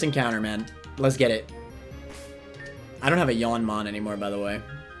 First encounter, man. Let's get it. I don't have a Yawn Mon anymore, by the way.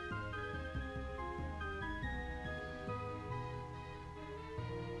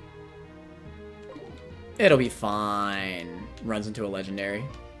 It'll be fine. Runs into a legendary.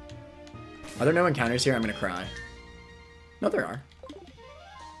 Are there no encounters here? I'm gonna cry. No, there are.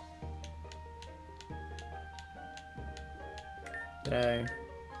 Did I...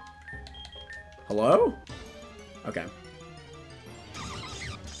 Hello? Okay.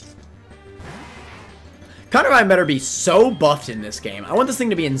 Countervine better be so buffed in this game. I want this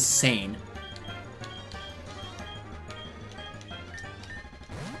thing to be insane.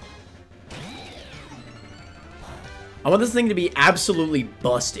 I want this thing to be absolutely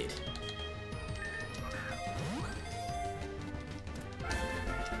busted.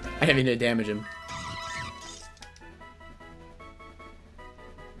 I didn't mean to damage him.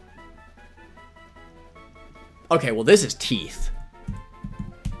 Okay, well this is teeth.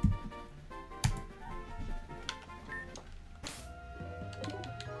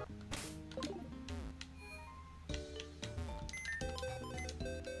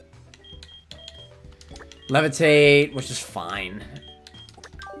 Levitate, which is fine.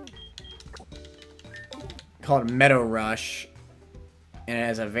 Called Meadow Rush. And it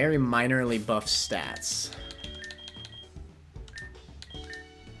has a very minorly buffed stats.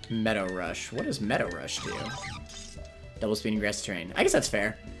 Meadow Rush. What does Meadow Rush do? Double speed and grassy terrain. I guess that's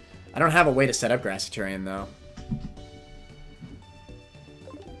fair. I don't have a way to set up grassy terrain, though.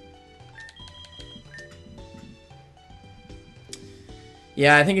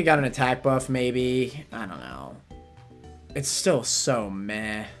 Yeah, I think it got an attack buff, maybe. I don't know. It's still so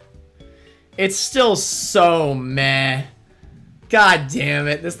meh. It's still so meh. God damn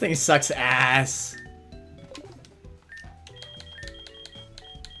it. This thing sucks ass.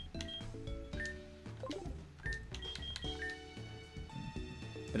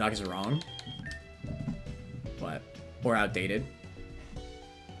 The knock is wrong? What? Or outdated?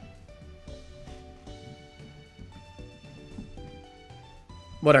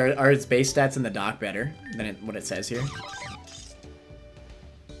 What are its base stats in the dock better than what it says here?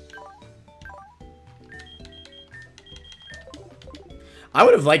 I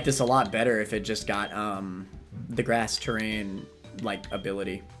would have liked this a lot better if it just got the grass terrain like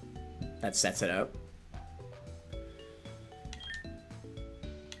ability that sets it up.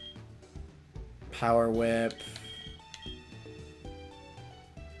 Power whip.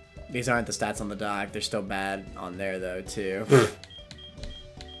 These aren't the stats on the dock. They're still bad on there though too.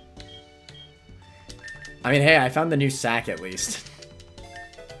 I mean, hey, I found the new sack at least.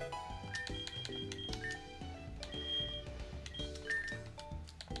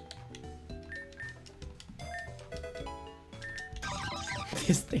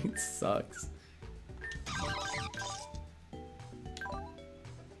 This thing sucks.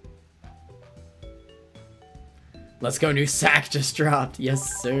 Let's go, new sack just dropped.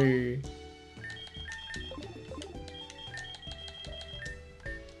 Yes, sir.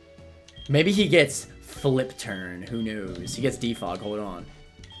 Maybe he gets flip turn. Who knows? He gets defog. Hold on.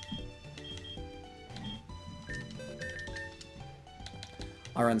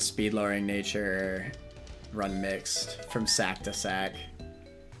 I'll run speed lowering nature. Run mixed from sack to sack.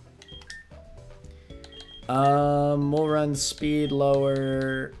 We'll run speed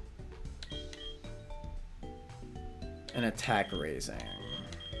lower and attack raising.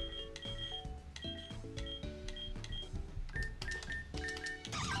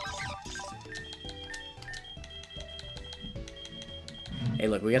 Hey,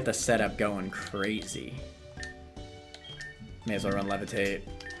 look, we got the setup going crazy. May as well run levitate.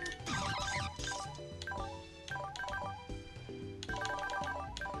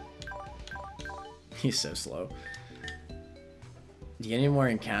 He's so slow. Do you get any more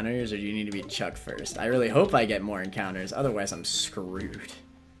encounters, or do you need to be Chuck first? I really hope I get more encounters, otherwise I'm screwed.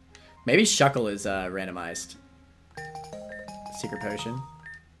 Maybe Shuckle is randomized. Secret potion.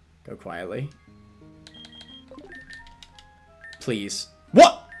 Go quietly. Please.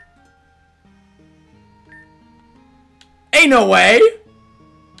 What? Ain't no way!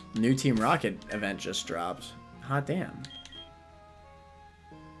 New Team Rocket event just dropped. Hot damn.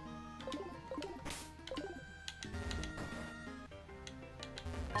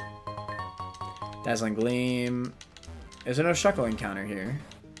 Dazzling Gleam. Is there no Shuckle encounter here?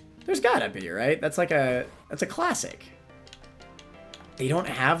 There's gotta be, right? That's like that's a classic. They don't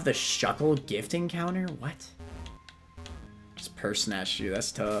have the Shuckle gift encounter? What? Just purse snatched you.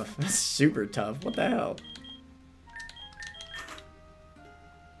 That's tough. That's super tough. What the hell?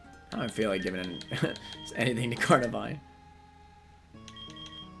 I don't feel like giving anything to Carnivine.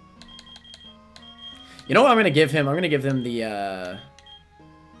 You know what I'm gonna give him? I'm gonna give him the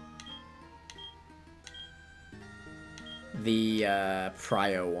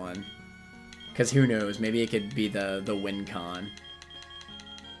Prio one, because who knows, maybe it could be the win con.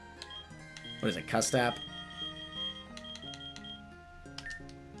 What is it, Custap?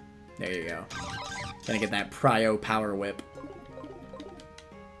 There you go. Gonna get that Prio power whip.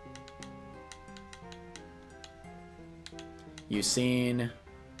 You seen?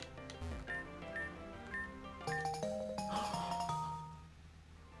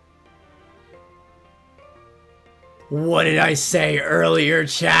 What did I say earlier,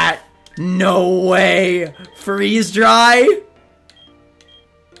 chat? No way! Freeze dry?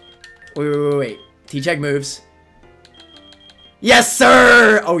 Wait. T-check moves. Yes,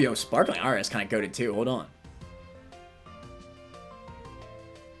 sir! Oh, yo, Sparkling Aura is kind of goated too. Hold on.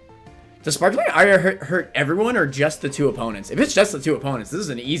 Does Sparkling Aura hurt everyone or just the two opponents? If it's just the two opponents, this is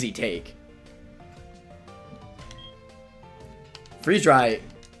an easy take. Freeze dry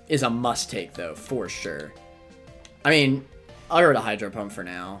is a must take, though, for sure. I mean, I'll go to Hydro Pump for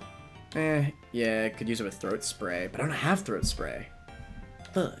now. Yeah, could use it with Throat Spray, but I don't have Throat Spray.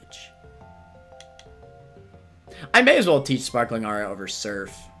 Fudge. I may as well teach Sparkling Aura over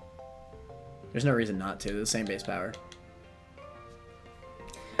Surf. There's no reason not to. They're the same base power.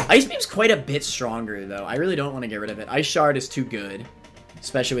 Ice Beam's quite a bit stronger, though. I really don't want to get rid of it. Ice Shard is too good,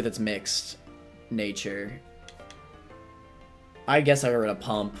 especially with its mixed nature. I guess I'll get rid of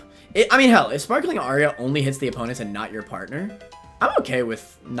Pump. I mean, hell, if Sparkling Aura only hits the opponents and not your partner, I'm okay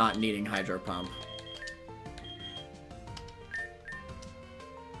with not needing Hydro Pump.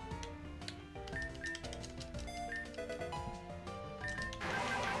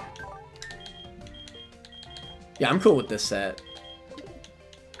 Yeah, I'm cool with this set.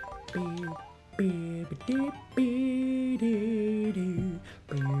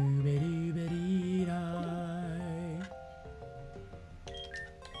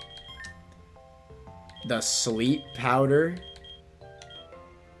 The sleep powder.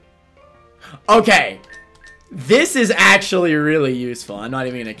 Okay. This is actually really useful. I'm not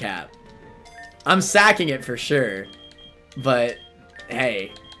even gonna cap. I'm sacking it for sure. But,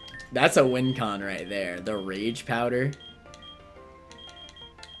 hey, that's a win con right there. The Rage Powder.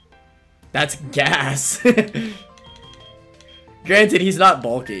 That's gas. Granted, he's not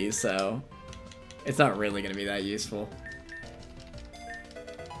bulky, so it's not really gonna be that useful.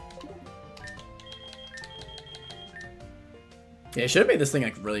 Yeah, should have made this thing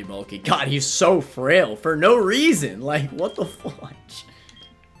like really bulky. God, he's so frail for no reason. Like, what the fudge?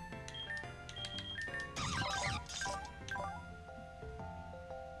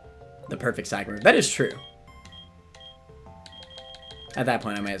 The perfect sack move. That is true. At that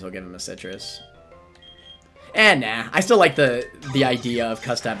point, I might as well give him a citrus. And nah, I still like the idea of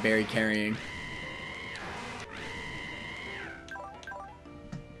Custap Berry carrying.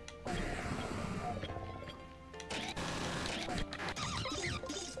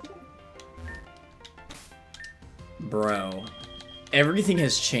 Bro, everything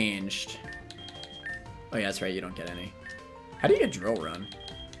has changed. Oh yeah, that's right, you don't get any. How do you get Drill Run?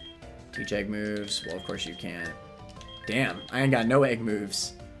 Teach egg moves? Well, of course you can't. Damn, I ain't got no egg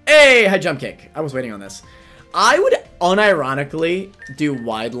moves. Hey, high jump kick. I was waiting on this. I would unironically do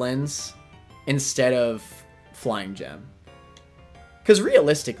Wide Lens instead of Flying Gem. Because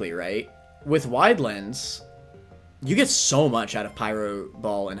realistically, right, with Wide Lens, you get so much out of Pyro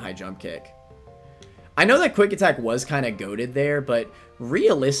Ball and high jump kick. I know that Quick Attack was kind of goated there, but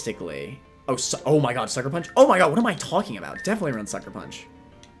realistically... Oh my god, Sucker Punch? Oh my god, what am I talking about? Definitely run Sucker Punch.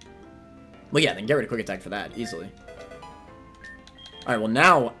 Well, yeah, then get rid of Quick Attack for that, easily. Alright, well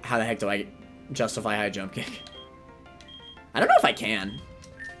now, how the heck do I justify high jump kick? I don't know if I can.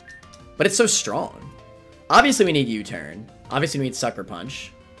 But it's so strong. Obviously we need U-turn. Obviously we need Sucker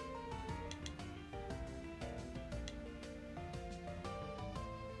Punch.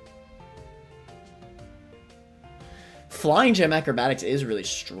 Flying Gem Acrobatics is really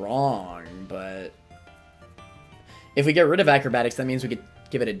strong, but... if we get rid of Acrobatics, that means we could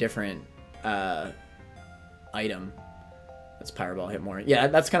give it a different item. That's Pyro Ball hit more. Yeah,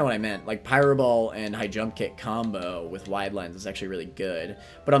 that's kind of what I meant. Like, Pyro Ball and High Jump Kick combo with Wide Lens is actually really good.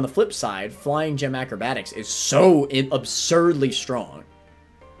 But on the flip side, Flying Gem Acrobatics is so absurdly strong.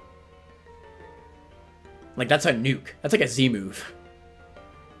 Like, that's a nuke. That's like a Z move.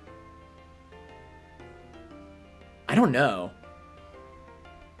 I don't know.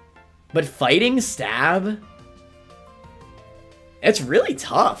 But Fighting Stab? It's really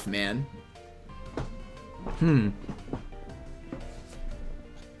tough, man.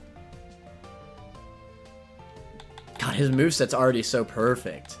 God, his moveset's already so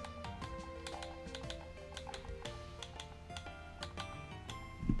perfect.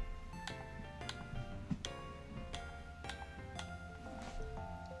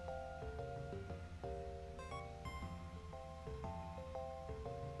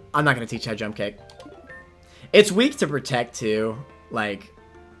 I'm not going to teach high jump kick. It's weak to protect, too. Like,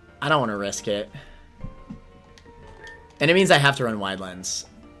 I don't want to risk it. And it means I have to run Wide Lens.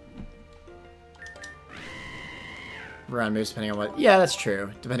 Run moves depending on what... yeah, that's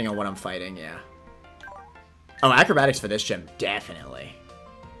true. Depending on what I'm fighting, yeah. Oh, Acrobatics for this gym. Definitely.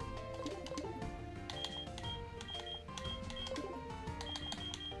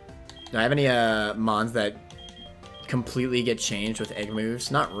 Do I have any mons that completely get changed with egg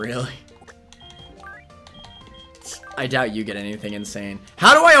moves? Not really. I doubt you get anything insane.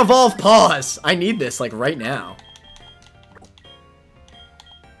 How do I evolve Pause? I need this, like, right now.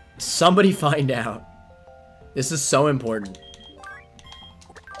 Somebody find out. This is so important.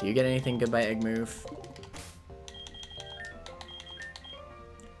 Do you get anything good by egg move?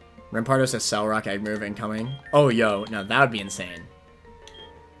 Rampardo says Cell Rock egg move incoming. Oh, yo. No, that would be insane.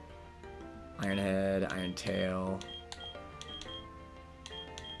 Iron Head, Iron Tail.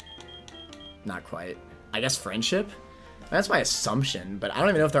 Not quite. I guess Friendship? That's my assumption, but I don't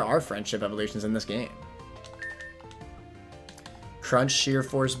even know if there are Friendship evolutions in this game. Crunch Sheer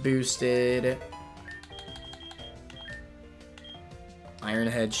Force boosted. Iron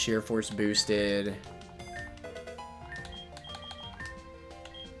Head Sheer Force boosted.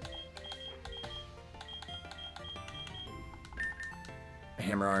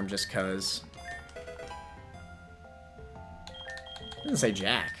 Hammer Arm just cuz. Doesn't say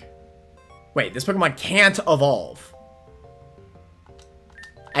Jack. Wait, this Pokemon can't evolve.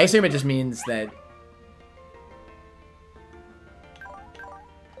 I assume it just means that...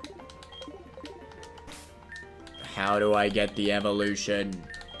 how do I get the evolution?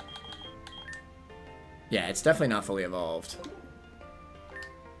 Yeah, it's definitely not fully evolved.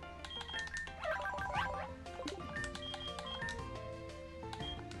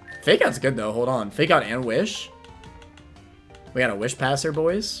 Fake out's good though. Hold on. Fake out and wish. We got a wish passer,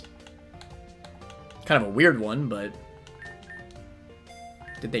 boys. Kind of a weird one, but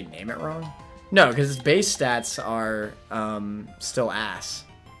did they name it wrong? No, because its base stats are still ass.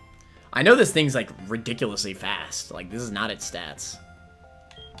 I know this thing's like ridiculously fast. Like this is not its stats.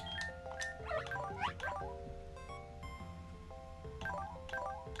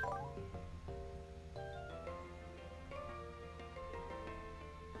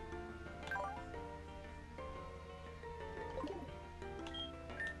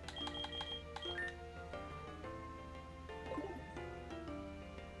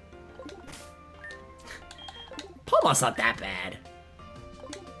 Almost not that bad.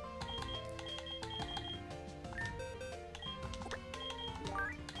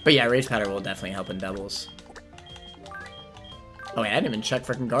 But yeah, Rage Powder will definitely help in doubles. Oh, wait, I didn't even check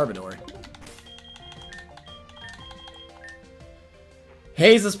frickin' Garbodor.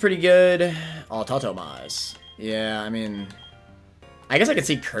 Haze is pretty good. Oh, Totomaz. Yeah, I mean... I guess I could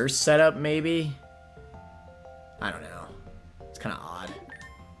see Curse setup, maybe? I don't know. It's kind of odd.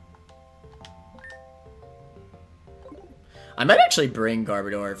 I might actually bring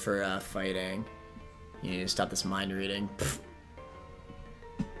Garbodor for fighting. You need to stop this mind reading.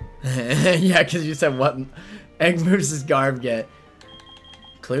 Yeah, because you said what egg moves does Garb get?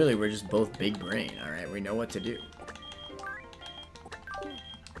 Clearly, we're just both big brain. All right, we know what to do.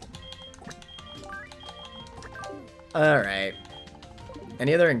 All right.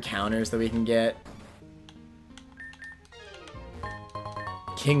 Any other encounters that we can get?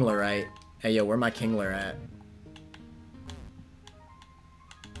 Kinglerite. Hey, yo, where my Kingler at?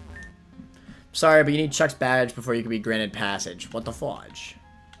 Sorry, but you need Chuck's badge before you can be granted passage. What the fudge?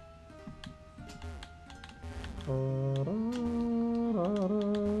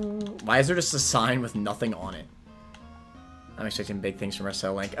 Why is there just a sign with nothing on it? I'm expecting big things from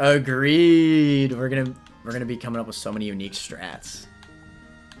Marcel Link. Agreed. We're gonna be coming up with so many unique strats.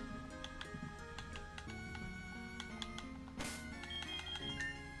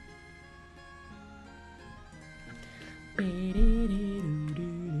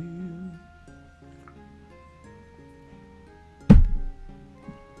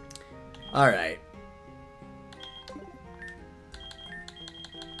 All right.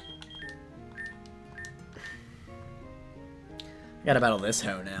 I gotta battle this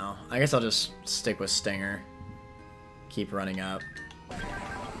hoe now. I guess I'll just stick with Stinger. Keep running up.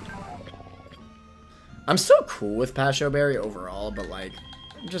 I'm still cool with Pasho Berry overall, but like,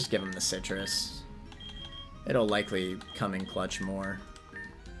 just give him the citrus. It'll likely come in clutch more.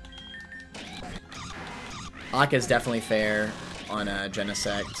 Akka is definitely fair on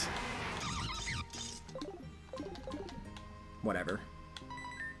Genesect. Whatever.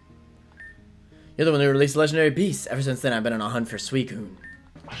 You're the one who released Legendary Beasts. Ever since then, I've been on a hunt for Suicune.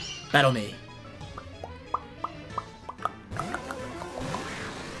 Battle me.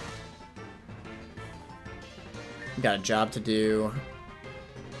 Got a job to do.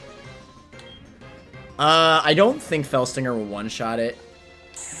 I don't think Felstinger will one-shot it.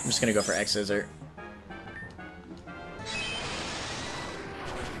 I'm just gonna go for X-Scissor.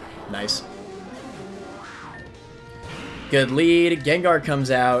 Nice. Good lead. Gengar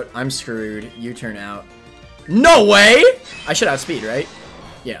comes out. I'm screwed. You turn out. No way! I should outspeed, right?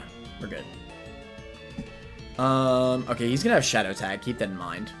 Yeah, we're good. Okay, he's gonna have Shadow Tag. Keep that in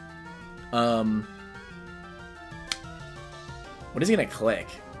mind. What is he gonna click?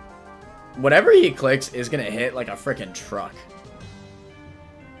 Whatever he clicks is gonna hit like a freaking truck.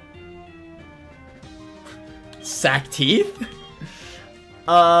 Sack Teeth?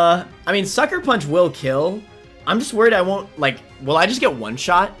 I mean, Sucker Punch will kill. I'm just worried I won't, like, will I just get one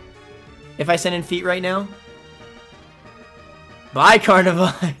shot if I send in Feet right now? Bye,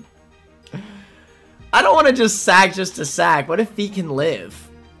 Carnivine. I don't want to just sack just to sack. What if Feet can live?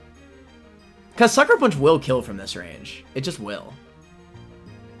 Because Sucker Punch will kill from this range. It just will.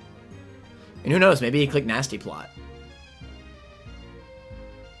 And who knows, maybe he clicked Nasty Plot.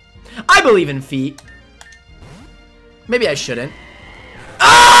 I believe in Feet. Maybe I shouldn't.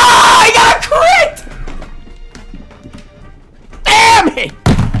 Ah! I got a crit! Damn it!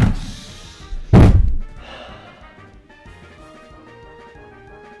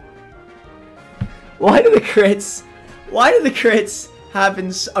 Why do the crits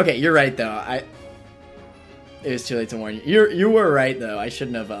happen okay, you're right though. It was too late to warn you. You were right though. I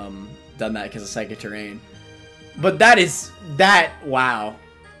shouldn't have done that because of Psychic Terrain. But wow.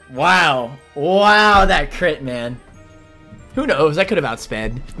 Wow, that crit, man. Who knows? I could have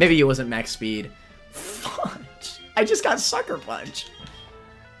outsped. Maybe it wasn't max speed. Fudge. I just got Sucker Punch.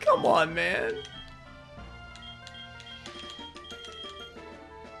 Come on, man.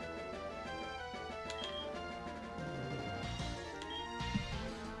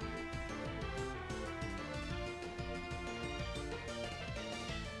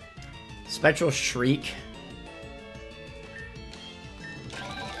 Spectral Shriek.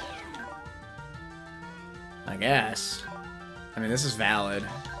 I guess. I mean, this is valid.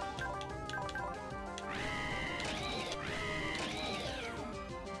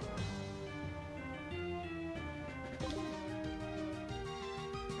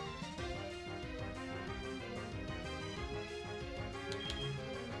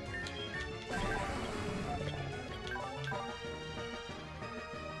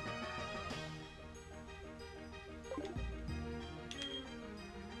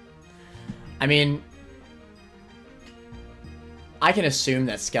 I mean, I can assume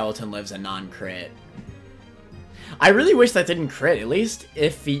that Skeleton lives a non-crit. I really wish that didn't crit. At least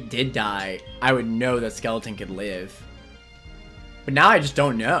if he did die, I would know that Skeleton could live. But now I just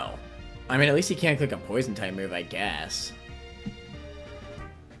don't know. I mean, at least he can't click a poison type move, I guess.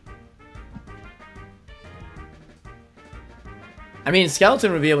 I mean,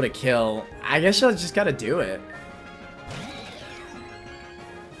 Skeleton would be able to kill. I guess I just gotta do it.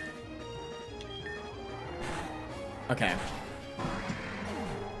 Okay.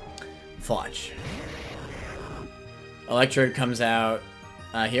 Fudge. Electrode comes out.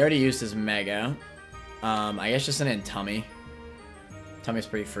 He already used his Mega. I guess just an in Tummy. Tummy's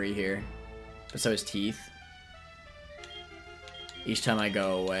pretty free here. But so is Teeth. Each time I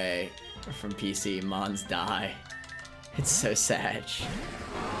go away from PC, Mons die. It's so sad.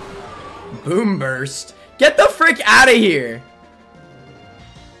 Boom Burst. Get the frick out of here!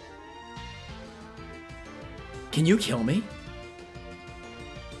 Can you kill me?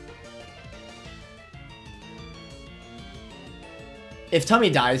 If Tummy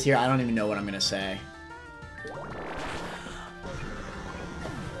dies here, I don't even know what I'm gonna say.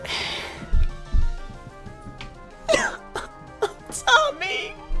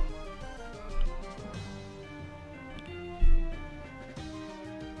 Tummy!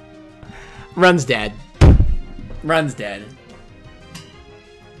 Run's dead. Run's dead.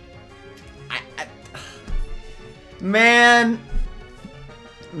 Man.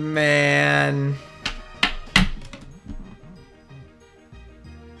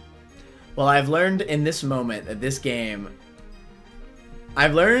 Well, I've learned in this moment that this game...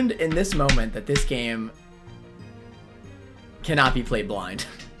 cannot be played blind.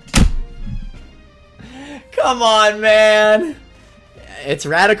 Come on, man! It's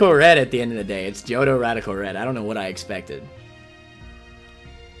Radical Red at the end of the day. It's Johto Radical Red. I don't know what I expected.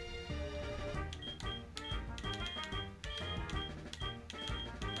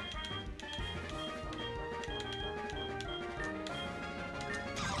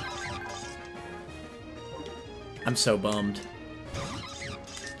 I'm so bummed.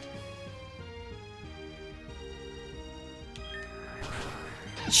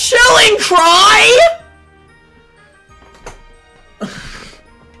 Chilling Cry?! Come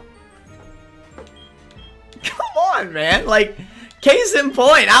on, man. Like, case in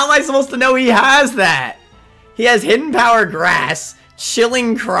point, how am I supposed to know he has that? He has Hidden Power Grass,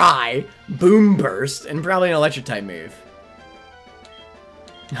 Chilling Cry, Boom Burst, and probably an Electric type move.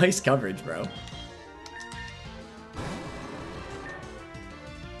 Nice coverage, bro.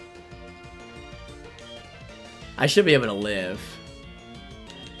 I should be able to live.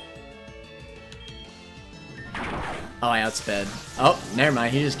 Oh, I outsped. Oh, never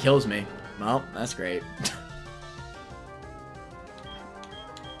mind. He just kills me. Well, that's great.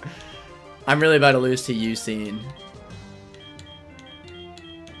 I'm really about to lose to Ucene.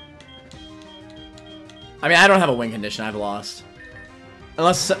 I mean, I don't have a win condition. I've lost.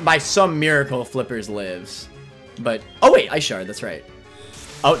 Unless by some miracle Flippers lives. But, oh wait, Ice Shard. That's right.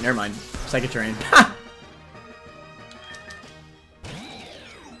 Oh, never mind. Psychic Terrain. Ha!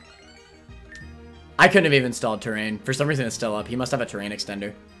 I couldn't have even installed Terrain. For some reason, it's still up. He must have a Terrain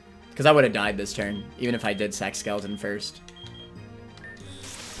extender. Because I would have died this turn, even if I did sack Skeleton first.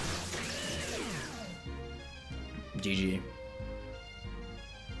 GG.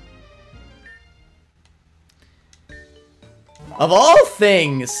 Of all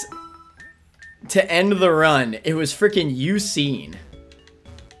things to end the run, it was freaking Ucene.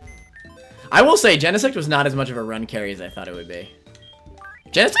 I will say, Genesect was not as much of a run carry as I thought it would be.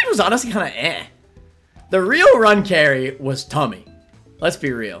 Genesect was honestly kind of eh. The real run carry was Tummy. Let's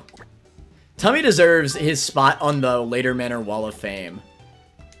be real. Tummy deserves his spot on the Later Manor Wall of Fame.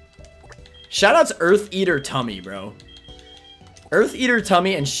 Shoutouts Earth Eater Tummy, bro. Earth Eater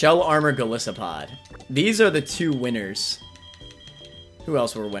Tummy and Shell Armor Golisopod. These are the two winners. Who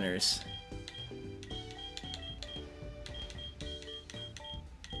else were winners?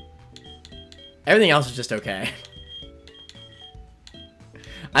 Everything else is just okay.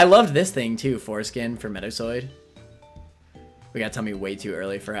 I loved this thing too, Foreskin for Medozoid. We gotta tell me way too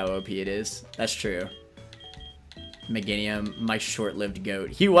early for how OP it is. That's true. Meganium, my short-lived goat.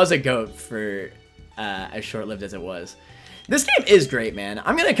 He was a goat for as short-lived as it was. This game is great, man.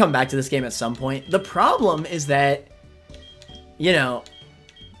 I'm gonna come back to this game at some point. The problem is that, you know,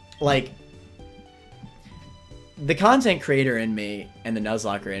 like, the content creator in me and the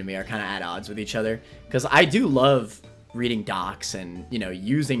Nuzlocker in me are kind of at odds with each other. Because I do love reading docs and, you know,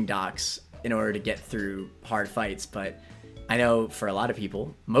 using docs in order to get through hard fights. But I know for a lot of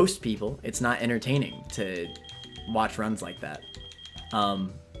people, most people, it's not entertaining to watch runs like that.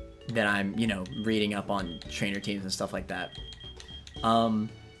 That I'm, you know, reading up on trainer teams and stuff like that. So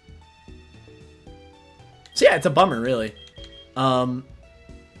yeah, it's a bummer, really.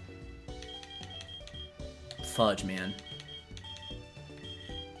 Fudge, man.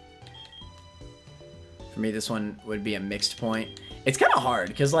 For me, this one would be a mixed point. It's kind of hard,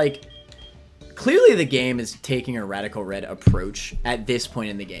 because, like, clearly the game is taking a Radical Red approach at this point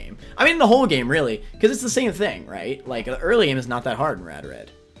in the game. I mean, the whole game, really, because it's the same thing, right? Like, the early game is not that hard in Rad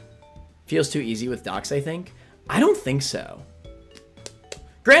Red. Feels too easy with docs, I think. I don't think so.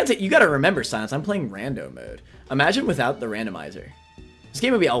 Granted, you gotta remember, Silence, I'm playing rando mode. Imagine without the randomizer. This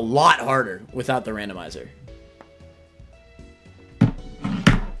game would be a lot harder without the randomizer.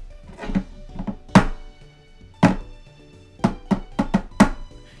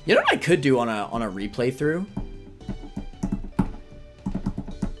 You know what I could do on a replay through?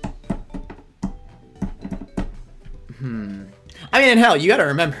 I mean, hell, you gotta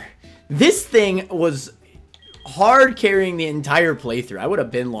remember, this thing was hard carrying the entire playthrough. I would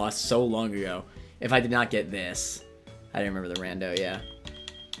have been lost so long ago if I did not get this. I didn't remember the rando, yeah.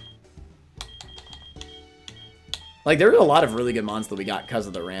 Like, there were a lot of really good mons that we got because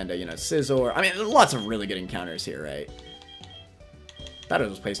of the rando, you know, Scizor. I mean, lots of really good encounters here, right? Thought it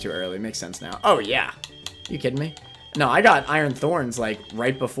was placed too early. Makes sense now. Oh, yeah. You kidding me? No, I got Iron Thorns, like,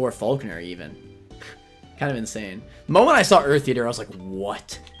 right before Falconer, even. Kind of insane. The moment I saw Earth Eater, I was like,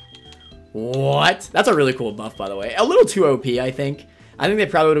 what? What? That's a really cool buff, by the way. A little too OP, I think. I think they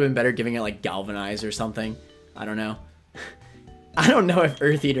probably would have been better giving it, like, Galvanize or something. I don't know. I don't know if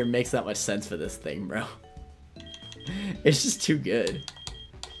Earth Eater makes that much sense for this thing, bro. It's just too good.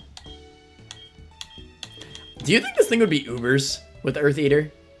 Do you think this thing would be Ubers with Earth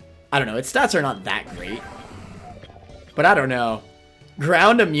Eater? I don't know. Its stats are not that great. But I don't know.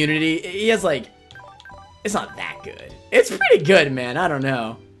 Ground immunity, he has, like... It's not that good. It's pretty good, man. I don't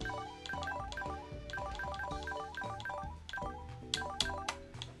know.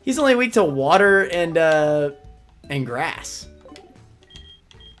 He's only weak to water and grass.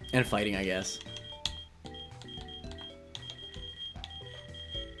 And fighting, I guess.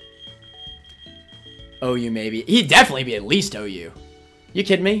 OU maybe. He'd definitely be at least OU. You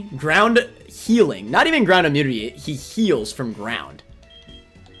kidding me? Ground healing. Not even ground immunity. He heals from ground.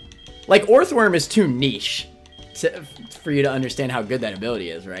 Like, Orthworm is too niche for you to understand how good that ability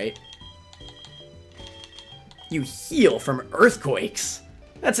is, right? You heal from earthquakes.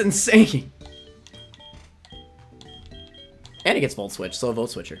 That's insane. And it gets Volt Switch. Slow Volt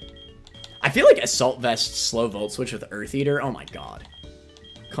Switcher. I feel like Assault Vest slow Volt Switch with Earth Eater. Oh my god.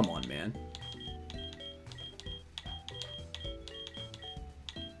 Come on, man.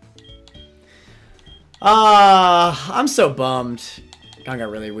 I'm so bummed. Gon got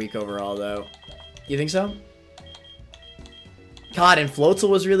really weak overall, though. You think so? God, and Floatzel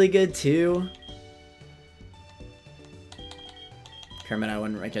was really good, too. Kermit, I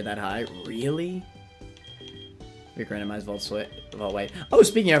wouldn't rank it that high. Really? Big randomized Volt Switch. Volt White. Oh,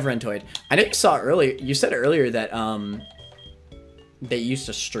 speaking of Rentoid, I know you saw earlier. You said earlier that they used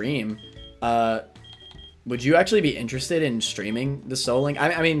to stream. Would you actually be interested in streaming the Soul Link?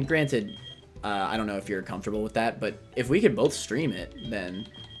 I mean, granted, I don't know if you're comfortable with that, but if we could both stream it, then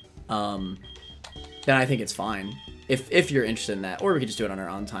I think it's fine. If you're interested in that, or we could just do it on our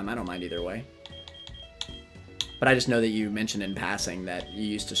own time. I don't mind either way. But I just know that you mentioned in passing that you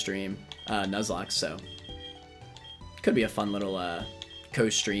used to stream Nuzlocke, so could be a fun little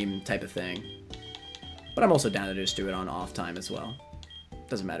co-stream type of thing. But I'm also down to just do it on off time as well.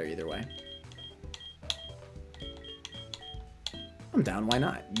 Doesn't matter either way. I'm down, why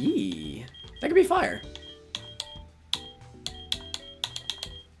not? Yee. That could be fire.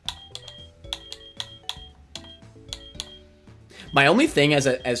 My only thing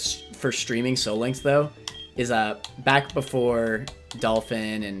as for streaming Soul Links, though, is back before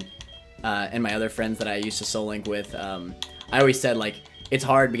Dolphin and my other friends that I used to Soul Link with, I always said, like, it's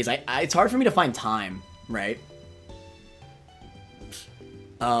hard because it's hard for me to find time, right?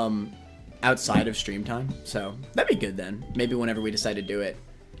 Outside of stream time. So that'd be good then. Maybe whenever we decide to do it,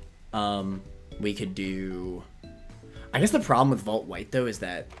 we could do... I guess the problem with Vault White, though, is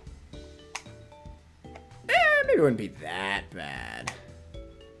that... maybe it wouldn't be that bad.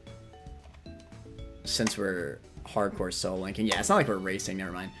 Since we're hardcore solo linking. Yeah, it's not like we're racing,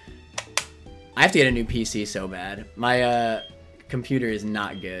 never mind. I have to get a new PC so bad. My computer is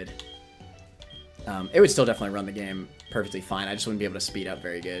not good. It would still definitely run the game perfectly fine. I just wouldn't be able to speed up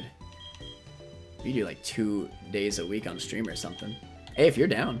very good. You do like 2 days a week on stream or something. Hey, if you're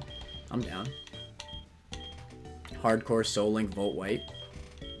down, I'm down. Hardcore Soul Link Volt White.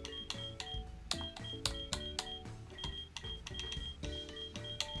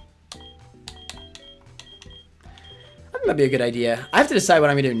 I think that'd be a good idea. I have to decide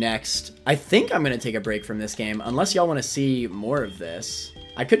what I'm gonna do next. I think I'm gonna take a break from this game, unless y'all want to see more of this.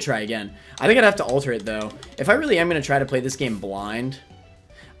 I could try again. I think I'd have to alter it though. If I really am gonna try to play this game blind.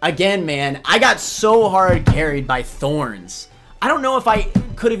 Again, man, I got so hard carried by Thorns. I don't know if I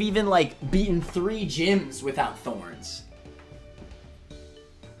could have even, like, beaten 3 gyms without Thorns.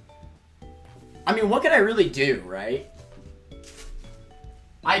 I mean, what could I really do, right?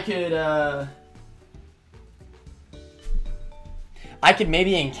 I could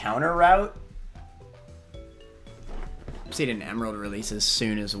maybe encounter route. See, an Emerald releases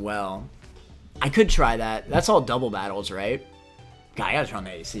soon as well. I could try that. That's all double battles, right? God, I gotta turn on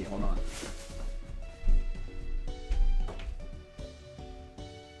the AC. Hold on.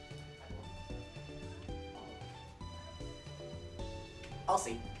 I'll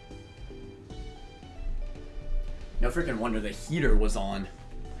see. No freaking wonder the heater was on.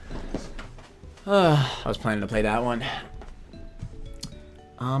 I was planning to play that one.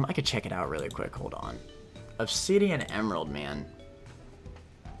 I could check it out really quick. Hold on. Obsidian Emerald, man.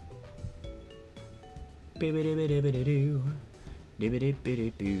 Kind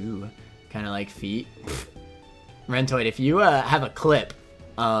of like feet. Rentoid, if you have a clip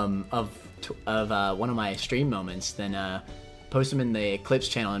of one of my stream moments, then post them in the clips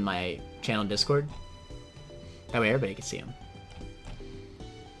channel in my channel Discord. That way everybody can see them.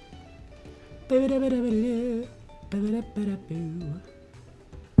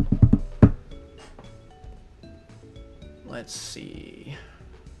 Let's see.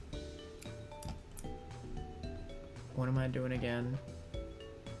 What am I doing again?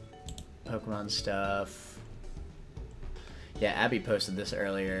 Pokemon stuff. Yeah, Abby posted this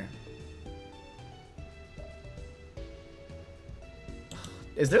earlier.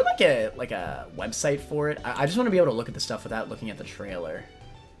 Is there like a website for it? I just want to be able to look at the stuff without looking at the trailer.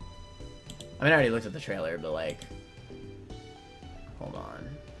 I mean, I already looked at the trailer, but like... Hold on.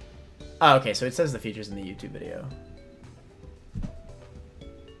 Oh, okay, so it says the features in the YouTube video.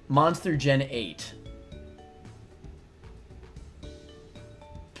 Monster Gen 8.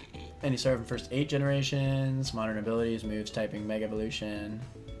 Any start from first 8 generations, modern abilities, moves, typing, Mega Evolution.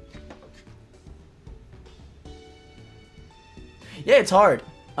 Yeah, it's hard.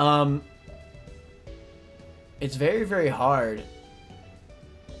 It's very, very hard.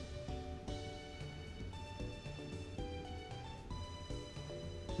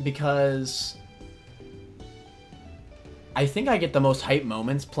 Because I think I get the most hype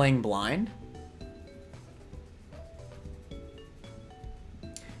moments playing blind.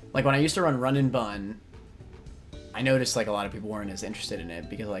 Like when I used to run and bun, I noticed like a lot of people weren't as interested in it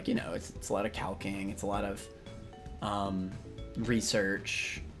because, like, you know, it's a lot of calcing, it's a lot of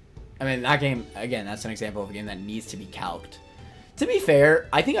research. I mean, that game, again, that's an example of a game that needs to be calced. To be fair,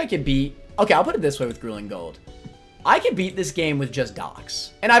 I think I could beat... Okay, I'll put it this way with Grueling Gold. I could beat this game with just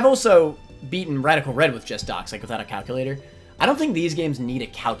docs. And I've also beaten Radical Red with just docs, like without a calculator. I don't think these games need a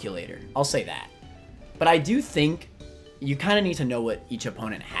calculator. I'll say that. But I do think you kind of need to know what each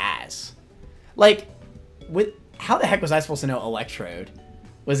opponent has. Like, how the heck was I supposed to know Electrode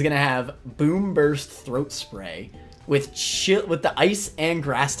was going to have Boom Burst Throat Spray with the Ice and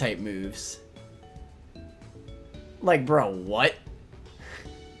Grass type moves? Like, bro, what?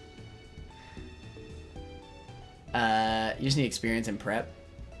 You just need experience and prep.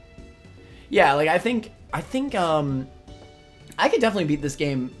 Yeah, like I think I could definitely beat this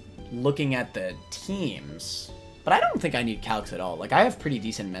game looking at the teams, but I don't think I need calcs at all. Like, I have pretty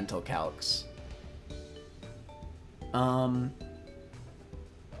decent mental calcs. I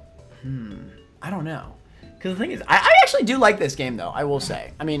don't know. Because the thing is, I actually do like this game, though, I will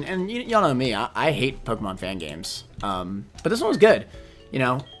say. I mean, and y'all know me, I hate Pokemon fan games. But this one was good, you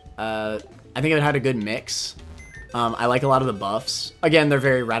know. I think it had a good mix. I like a lot of the buffs. Again, they're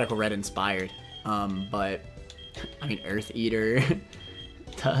very Radical Red inspired. But, I mean, Earth Eater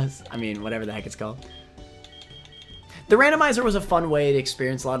does. I mean, whatever the heck it's called. The randomizer was a fun way to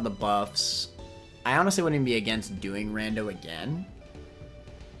experience a lot of the buffs. I honestly wouldn't be against doing rando again.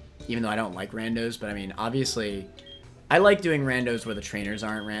 Even though I don't like randos, but I mean, obviously, I like doing randos where the trainers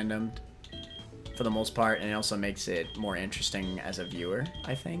aren't randomed for the most part, and it also makes it more interesting as a viewer,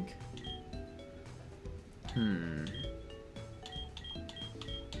 I think. I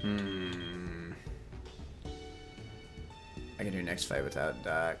can do next fight without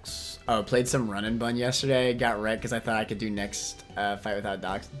docs. Oh, played some run and bun yesterday. Got wrecked because I thought I could do next fight without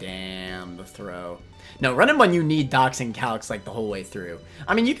docs. Damn, the throw. No, run and bun, you need docs and calcs like the whole way through.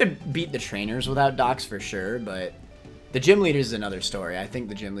 I mean, you could beat the trainers without docs for sure, but the gym leaders is another story. I think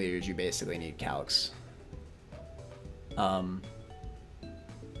the gym leaders, you basically need calcs.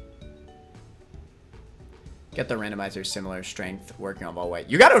 Get the randomizer similar strength working on ball weight.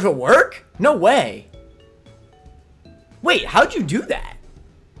 You got it to work? No way. Wait, how'd you do that?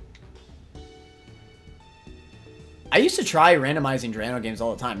 I used to try randomizing Drano games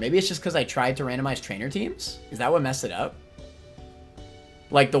all the time. Maybe it's just because I tried to randomize trainer teams? Is that what messed it up?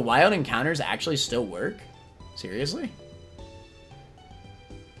 Like, the wild encounters actually still work? Seriously?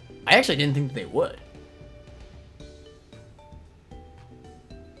 I actually didn't think that they would.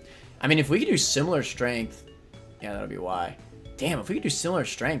 I mean, if we could do similar strength... Yeah, that'll be why. Damn, if we could do similar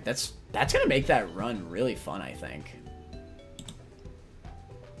strength, that's gonna make that run really fun, I think.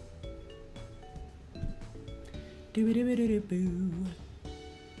 Doo-ba-doo-ba-doo-boo.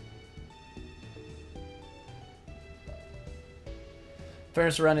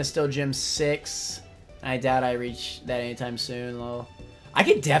 First run is still gym 6. I doubt I reach that anytime soon, lol. I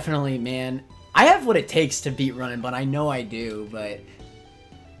could definitely, man. I have what it takes to beat running, but I know I do, but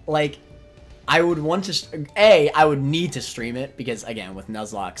like, I would want to, I would need to stream it because, again, with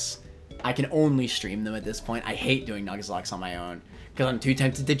Nuzlocks, I can only stream them at this point. I hate doing Nuzlocks on my own because I'm too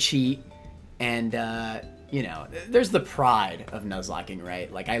tempted to cheat, and, you know, there's the pride of Nuzlocking,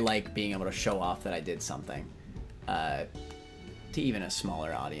 right? Like, I like being able to show off that I did something to even a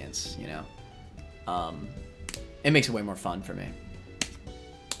smaller audience, you know? It makes it way more fun for me.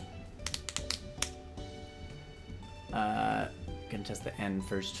 Gonna test the end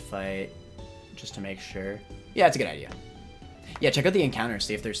first fight just to make sure. Yeah, it's a good idea. Yeah, check out the encounters,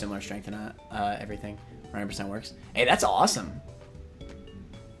 see if there's similar strength or not. Everything 100% works. Hey, that's awesome.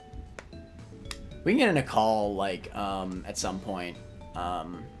 We can get in a call like at some point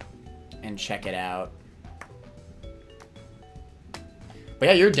and check it out. But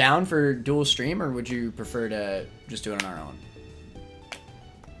yeah, you're down for dual stream, or would you prefer to just do it on our own?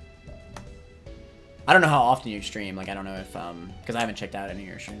 I don't know how often you stream. Like, I don't know if because I haven't checked out any of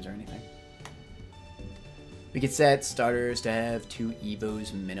your streams or anything. We could set starters to have 2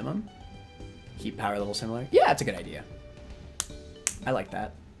 evos minimum. Keep power level similar. Yeah, that's a good idea. I like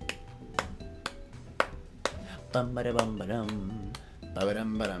that. Bum ba dum ba dum. Ba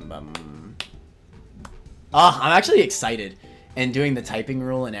dum ba dum bum. Oh, I'm actually excited. And doing the typing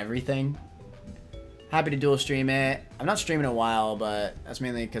rule and everything. Happy to dual stream it. I'm not streaming in a while, but that's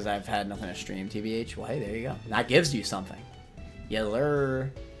mainly because I've had nothing to stream, TBH. Well, hey, there you go. That gives you something.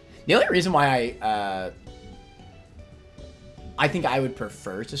 Yeller. The only reason why I think I would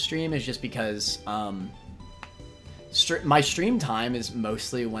prefer to stream is just because my stream time is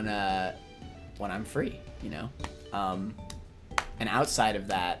mostly when I'm free, you know? And outside of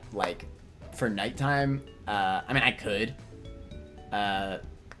that, like, for nighttime, I mean, I could,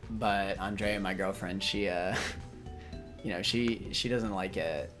 but Andrea, my girlfriend, she, you know, she doesn't like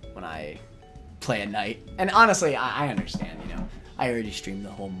it when I play at night. And honestly, I understand, you know. I already streamed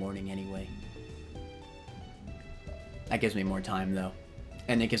the whole morning anyway. That gives me more time, though.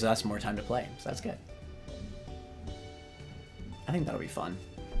 And it gives us more time to play, so that's good. I think that'll be fun.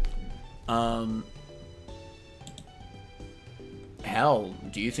 Hell,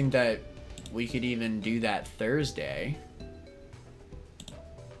 do you think that we could even do that Thursday?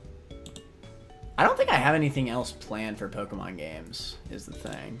 I don't think I have anything else planned for Pokemon games, is the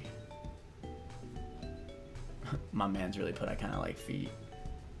thing. My man's really put I kind of like feet.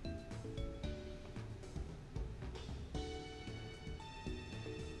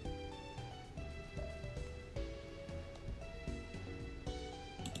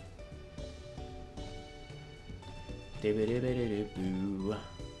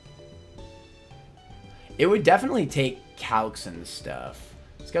 It would definitely take calcs and stuff.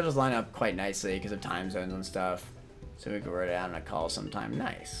 Schedules line up quite nicely because of time zones and stuff. So we could write it out on a call sometime.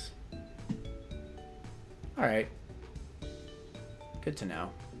 Nice. Alright. Good to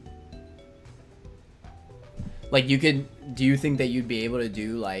know. Like, you could... Do you think that you'd be able to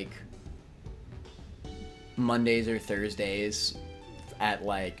do, like, Mondays or Thursdays at,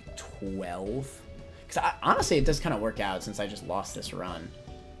 like, 12? Because honestly, it does kind of work out since I just lost this run.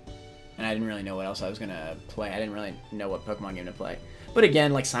 And I didn't really know what else I was going to play. I didn't really know what Pokemon game to play. But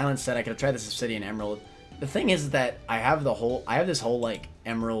again, like Silence said, I could have tried this Obsidian Emerald. The thing is that I have this whole like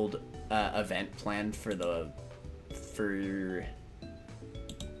Emerald event planned for the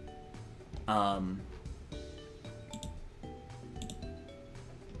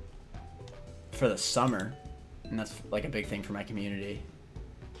summer, and that's like a big thing for my community.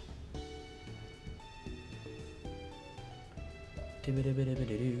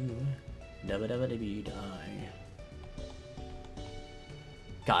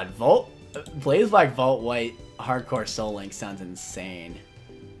 God, Blaze Black Vault White Hardcore Soul Link sounds insane.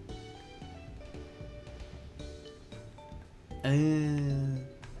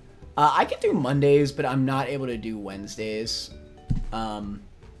 I can do Mondays, but I'm not able to do Wednesdays,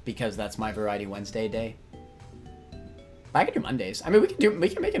 because that's my Variety Wednesday day. But I can do Mondays. I mean, we can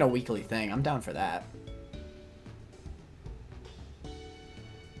make it a weekly thing. I'm down for that.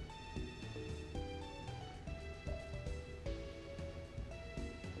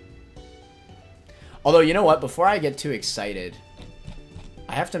 Although, you know what? Before I get too excited,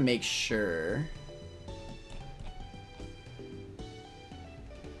 I have to make sure.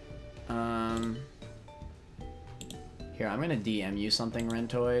 Here, I'm gonna DM you something,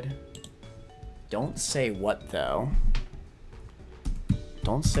 Rentoid. Don't say what, though.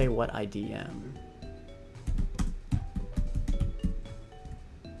 Don't say what I DM.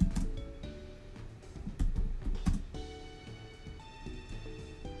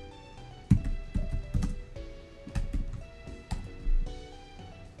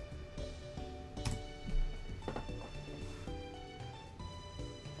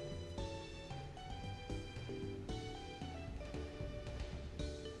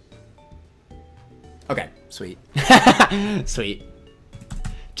 Okay, sweet. Sweet.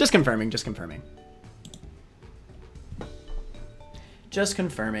 Just confirming, just confirming. Just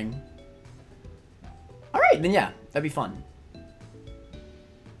confirming. Alright, then yeah, that'd be fun.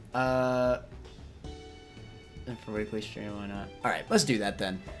 For weekly stream, why not? Alright, let's do that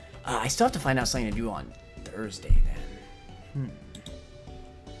then. I still have to find out something to do on Thursday then.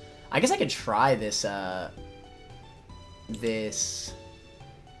 I guess I could try this, this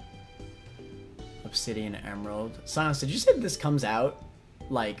Obsidian Emerald. Silence, did you say this comes out?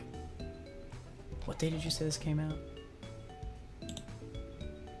 Like, what day did you say this came out? I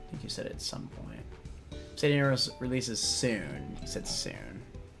think you said it at some point. Obsidian Emerald releases soon. You said soon.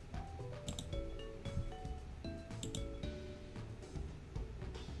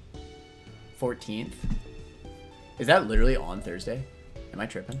 $14th? Is that literally on Thursday? Am I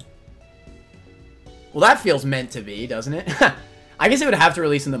tripping? Well, that feels meant to be, doesn't it? I guess it would have to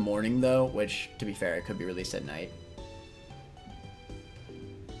release in the morning, though, which, to be fair, it could be released at night.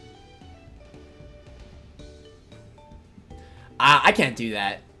 I can't do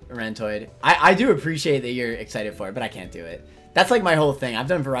that, Rentoid. I do appreciate that you're excited for it, but I can't do it. That's, like, my whole thing. I've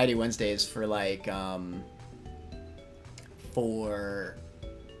done Variety Wednesdays for, like, I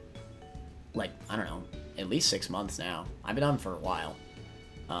don't know, at least 6 months now. I've been on for a while.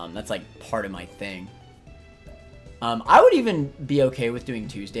 That's, like, part of my thing. I would even be okay with doing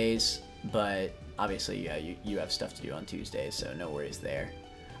Tuesdays, but obviously, yeah, you have stuff to do on Tuesdays, so no worries there.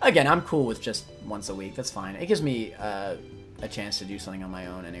 Again, I'm cool with just once a week. That's fine. It gives me a chance to do something on my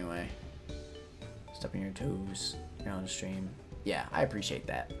own anyway. Stepping your toes. You're on the stream. Yeah, I appreciate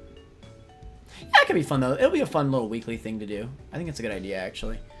that. Yeah, it could be fun, though. It'll be a fun little weekly thing to do. I think it's a good idea,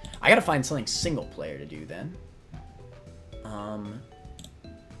 actually. I gotta find something single player to do, then.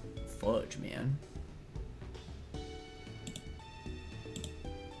 Fudge, man.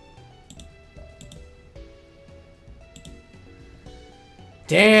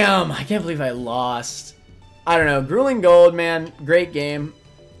 Damn, I can't believe I lost. I don't know. Grueling Gold, man. Great game.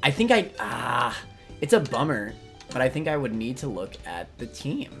 I think it's a bummer, but I think I would need to look at the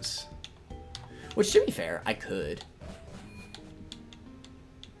teams. Which, to be fair, I could.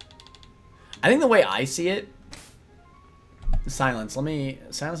 I think the way I see it... Silence.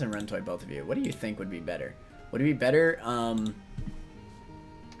 Silence and Rentoid, both of you. What do you think would be better? Would it be better,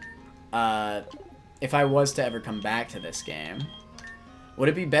 if I was to ever come back to this game... Would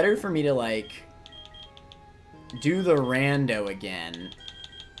it be better for me to, like, do the rando again,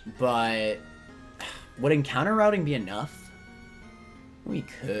 but would encounter routing be enough? We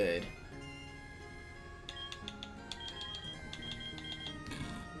could.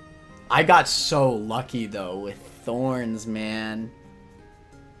 I got so lucky, though, with Thorns, man.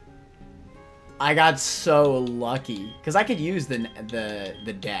 I got so lucky. Because I could use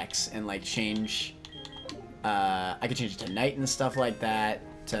the decks and, like, change... I could change it to night and stuff like that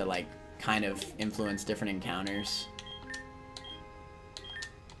to, like, kind of influence different encounters.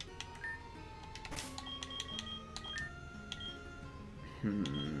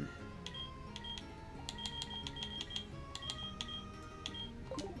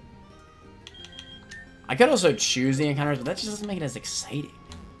 I could also choose the encounters, but that just doesn't make it as exciting.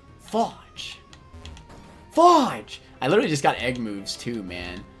 Fudge. Fudge! I literally just got egg moves too,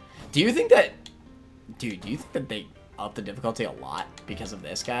 man. Do you think that... Dude, do you think that they upped the difficulty a lot because of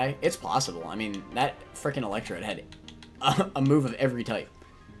this guy? It's possible. I mean, that freaking Electrode had a move of every type.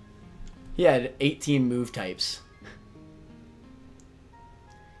 He had 18 move types.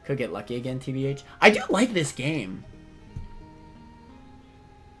 Could get lucky again, TBH. I do like this game.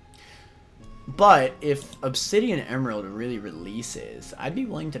 But if Obsidian Emerald really releases, I'd be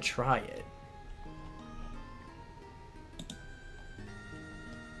willing to try it.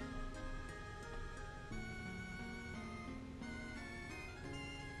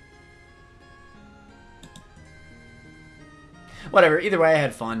 Whatever, either way, I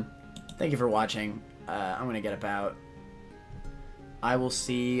had fun. Thank you for watching. I'm gonna get about. I will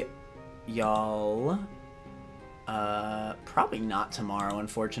see y'all probably not tomorrow,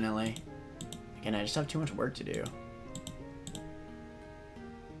 unfortunately. Again, I just have too much work to do.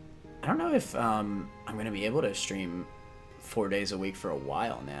 I don't know if I'm gonna be able to stream 4 days a week for a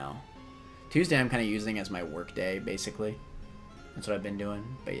while now. Tuesday I'm kind of using as my work day, basically. That's what I've been doing,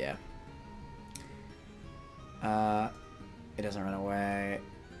 but yeah. It doesn't run away.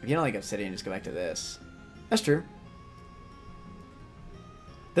 If you don't like Obsidian, just go back to this. That's true.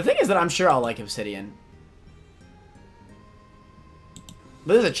 The thing is that I'm sure I'll like Obsidian.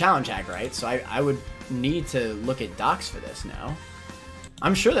 But there's a challenge hack, right? So I would need to look at docs for this now.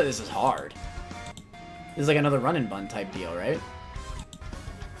 I'm sure that this is hard. This is like another run and bun type deal, right?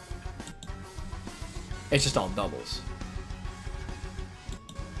 It's just all doubles.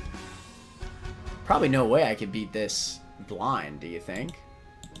 Probably no way I could beat this blind, do you think?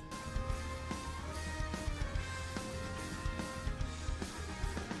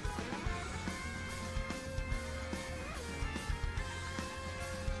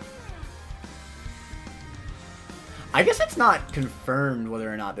 I guess it's not confirmed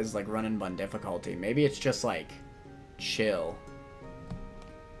whether or not this is like run and bun difficulty. Maybe it's just like chill.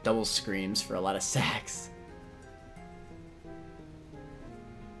 Double screams for a lot of sacks.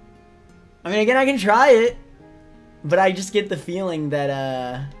 I mean, again, I can try it, but I just get the feeling that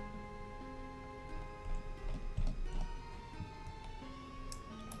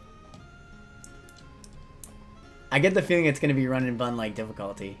I get the feeling it's gonna be run and bun like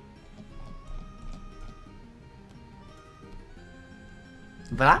difficulty.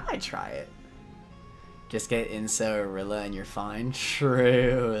 But I might try it. Just get Inso or Rilla and you're fine.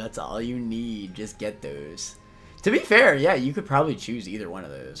 True. That's all you need. Just get those. To be fair, yeah, you could probably choose either one of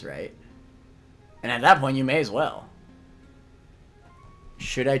those, right? And at that point, you may as well.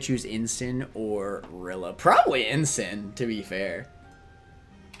 Should I choose Ensign or Rilla? Probably Ensign, to be fair.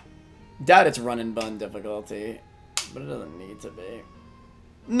 Doubt it's run and bun difficulty. But it doesn't need to be.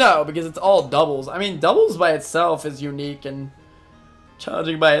 No, because it's all doubles. I mean, doubles by itself is unique and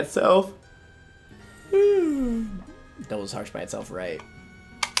challenging by itself. Doubles harsh by itself, right?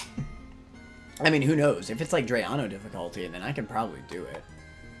 I mean, who knows? If it's like Drayano difficulty, then I can probably do it.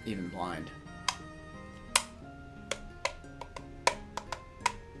 Even blind.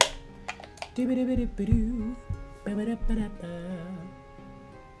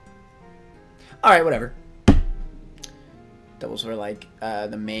 Alright, whatever. Doubles were like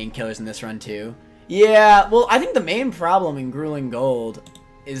the main killers in this run too. Yeah, well, I think the main problem in Grueling Gold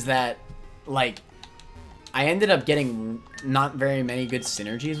is that, like, I ended up getting not very many good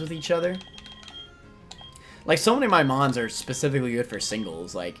synergies with each other. Like, so many of my mons are specifically good for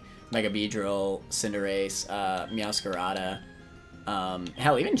singles, like Mega Beedrill, Cinderace, Meowscarada,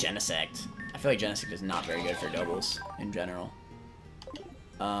 hell, even Genesect. I feel like Genesect is not very good for doubles in general.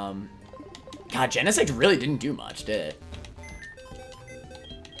 God, Genesect really didn't do much, did it?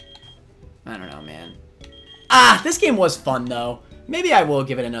 I don't know, man. Ah, this game was fun, though. Maybe I will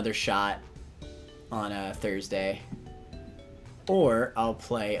give it another shot on Thursday. Or I'll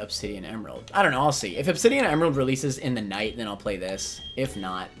play Obsidian Emerald. I don't know, I'll see. If Obsidian Emerald releases in the night, then I'll play this. If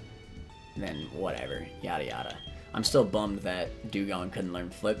not, then whatever. Yada yada. I'm still bummed that Dewgong couldn't learn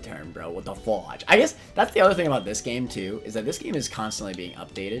Flip Turn, bro. What the fudge? I guess that's the other thing about this game, too, is that this game is constantly being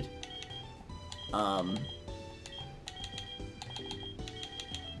updated.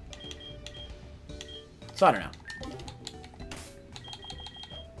 So I don't know.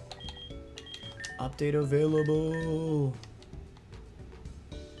 Update available.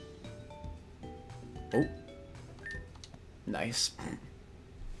 Oh. Nice.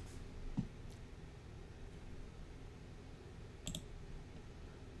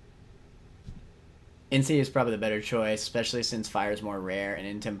 Incy is probably the better choice, especially since Fire is more rare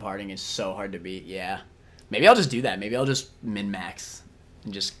and Intim Parting is so hard to beat. Yeah. Maybe I'll just do that. Maybe I'll just min-max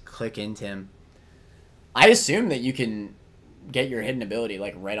and just click Intim. I assume that you can get your hidden ability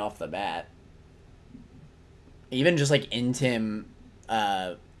like right off the bat. Even just like Intim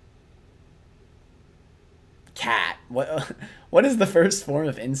Cat. What is the first form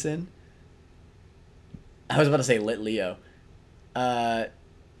of Ensign? I was about to say Lit Leo.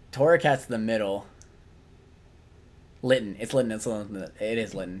 Torracat's the middle. Litten. It's Litten. It's Litten. It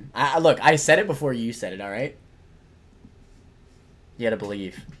is Litten. Look, I said it before you said it, alright? You gotta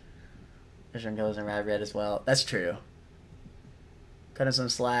believe. Vision goes in Rad Red as well. That's true. Cut him some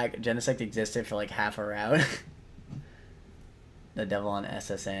slack. Genesect existed for like half a route. The devil on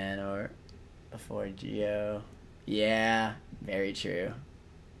SSN or before Geo. Yeah, very true.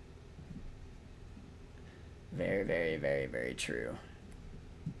 Very, very, very, very true.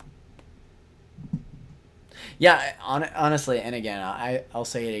 Yeah, honestly, and again, I'll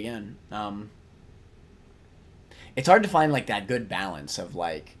say it again. It's hard to find like that good balance of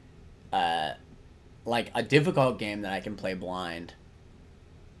like a difficult game that I can play blind,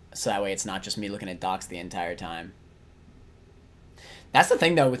 so that way it's not just me looking at docs the entire time. That's the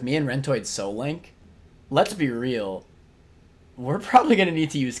thing though with me and Rentoid Soul Link. Let's be real, we're probably gonna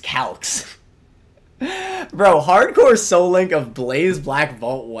need to use calcs. Bro, hardcore Soul Link of Blaze Black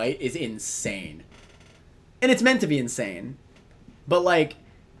Vault White is insane. And it's meant to be insane. But, like,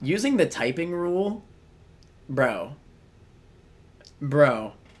 using the typing rule... Bro.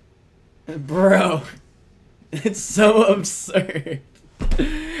 It's so absurd.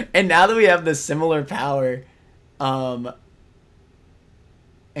 And now that we have the similar power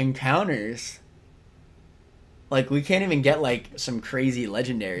encounters, like, we can't even get, like, some crazy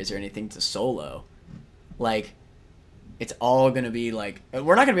legendaries or anything to solo. Like, it's all gonna be, like...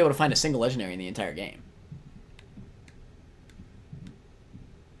 We're not gonna be able to find a single legendary in the entire game.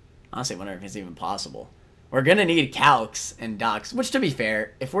 Honestly, I wonder if it's even possible. We're gonna need calcs and docs, which, to be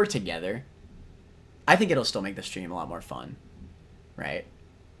fair, if we're together, I think it'll still make the stream a lot more fun. Right?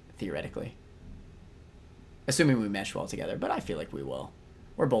 Theoretically. Assuming we mesh well together, but I feel like we will.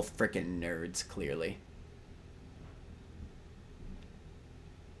 We're both freaking nerds, clearly.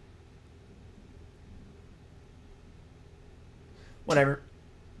 Whatever.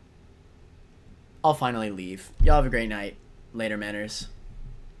 I'll finally leave. Y'all have a great night. Later, manners.